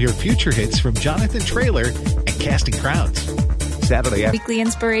 and we'll hear future hits from Jonathan Traylor and Casting Crowns. Saturday weekly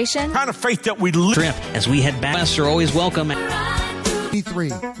inspiration. Kind of faith that we live. Trip as we head back. Are always welcome.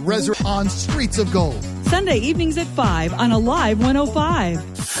 Resurrect on Streets of Gold. Sunday evenings at 5 on Alive 105.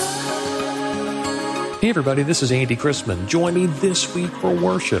 Hey everybody, this is Andy Christman. Join me this week for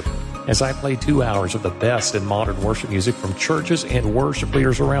worship as I play 2 hours of the best in modern worship music from churches and worship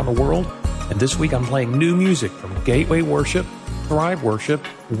leaders around the world. And this week I'm playing new music from Gateway Worship, Thrive Worship,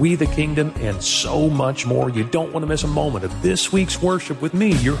 We the Kingdom, and so much more. You don't want to miss a moment of this week's worship with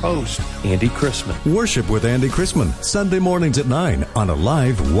me, your host, Andy Christman. Worship with Andy Christman, Sunday mornings at 9 on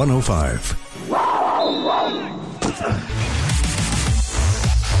Alive 105.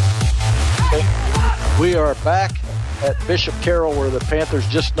 We are back at Bishop Carroll where the Panthers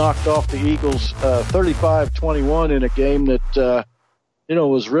just knocked off the Eagles 35-21 in a game that,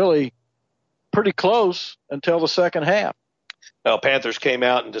 was really pretty close until the second half. Well, Panthers came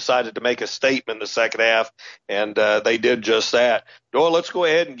out and decided to make a statement in the second half, and they did just that. Doyle, let's go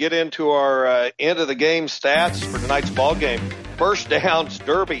ahead and get into our end-of-the-game stats for tonight's ball game. First downs,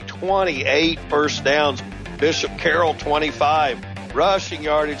 Derby 28 first downs, Bishop Carroll 25. Rushing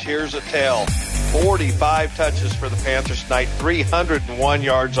yardage, here's a tell. 45 touches for the Panthers tonight, 301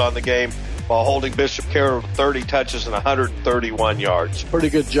 yards on the game, while holding Bishop Carroll to 30 touches and 131 yards. Pretty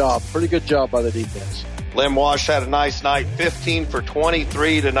good job by the defense. Lim Wash had a nice night, 15 for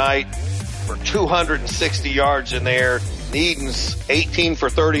 23 tonight for 260 yards in there. Needens, 18 for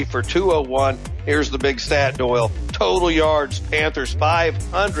 30 for 201. Here's the big stat, Doyle. Total yards, Panthers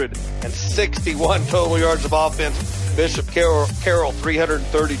 561 total yards of offense. Bishop Carroll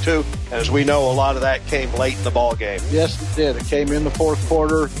 332. And as we know, a lot of that came late in the ball game. Yes, it did. It came in the fourth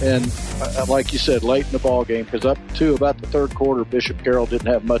quarter, and like you said, late in the ball game, because up to about the third quarter, Bishop Carroll didn't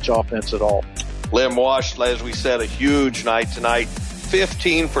have much offense at all. Lim Wash, as we said, a huge night tonight.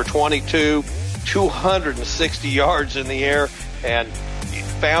 15 for 22, 260 yards in the air, and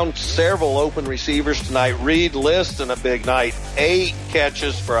found several open receivers tonight. Reed Liston, a big night, 8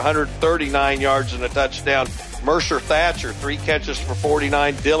 catches for 139 yards and a touchdown. Mercer Thatcher, 3 catches for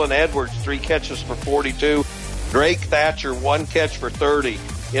 49. Dylan Edwards, 3 catches for 42. Drake Thatcher, 1 catch for 30.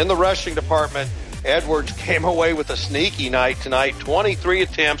 In the rushing department, Edwards came away with a sneaky night tonight. 23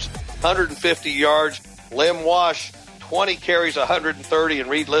 attempts, 150 yards. Lim Wash, 20 carries, 130, and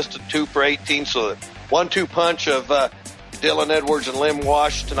Reed Liston 2 for 18. So the 1-2 punch of Dylan Edwards and Lim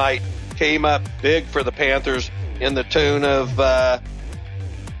Wash tonight came up big for the Panthers in the tune of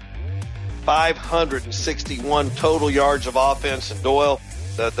 561 total yards of offense. And Doyle,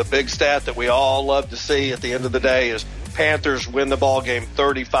 the big stat that we all love to see at the end of the day is Panthers win the ball game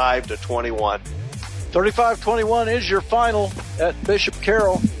 35-21. 35-21 is your final at Bishop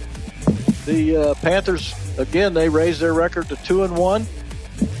Carroll. The Panthers, again, they raised their record to 2-1.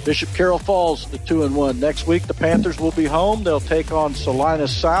 Bishop Carroll falls to 2-1. Next week, the Panthers will be home. They'll take on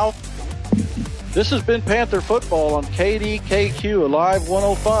Salinas South. This has been Panther Football on KDKQ Alive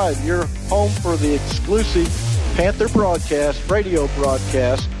 105, your home for the exclusive Panther broadcast, radio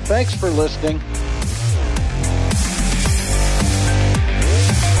broadcast. Thanks for listening.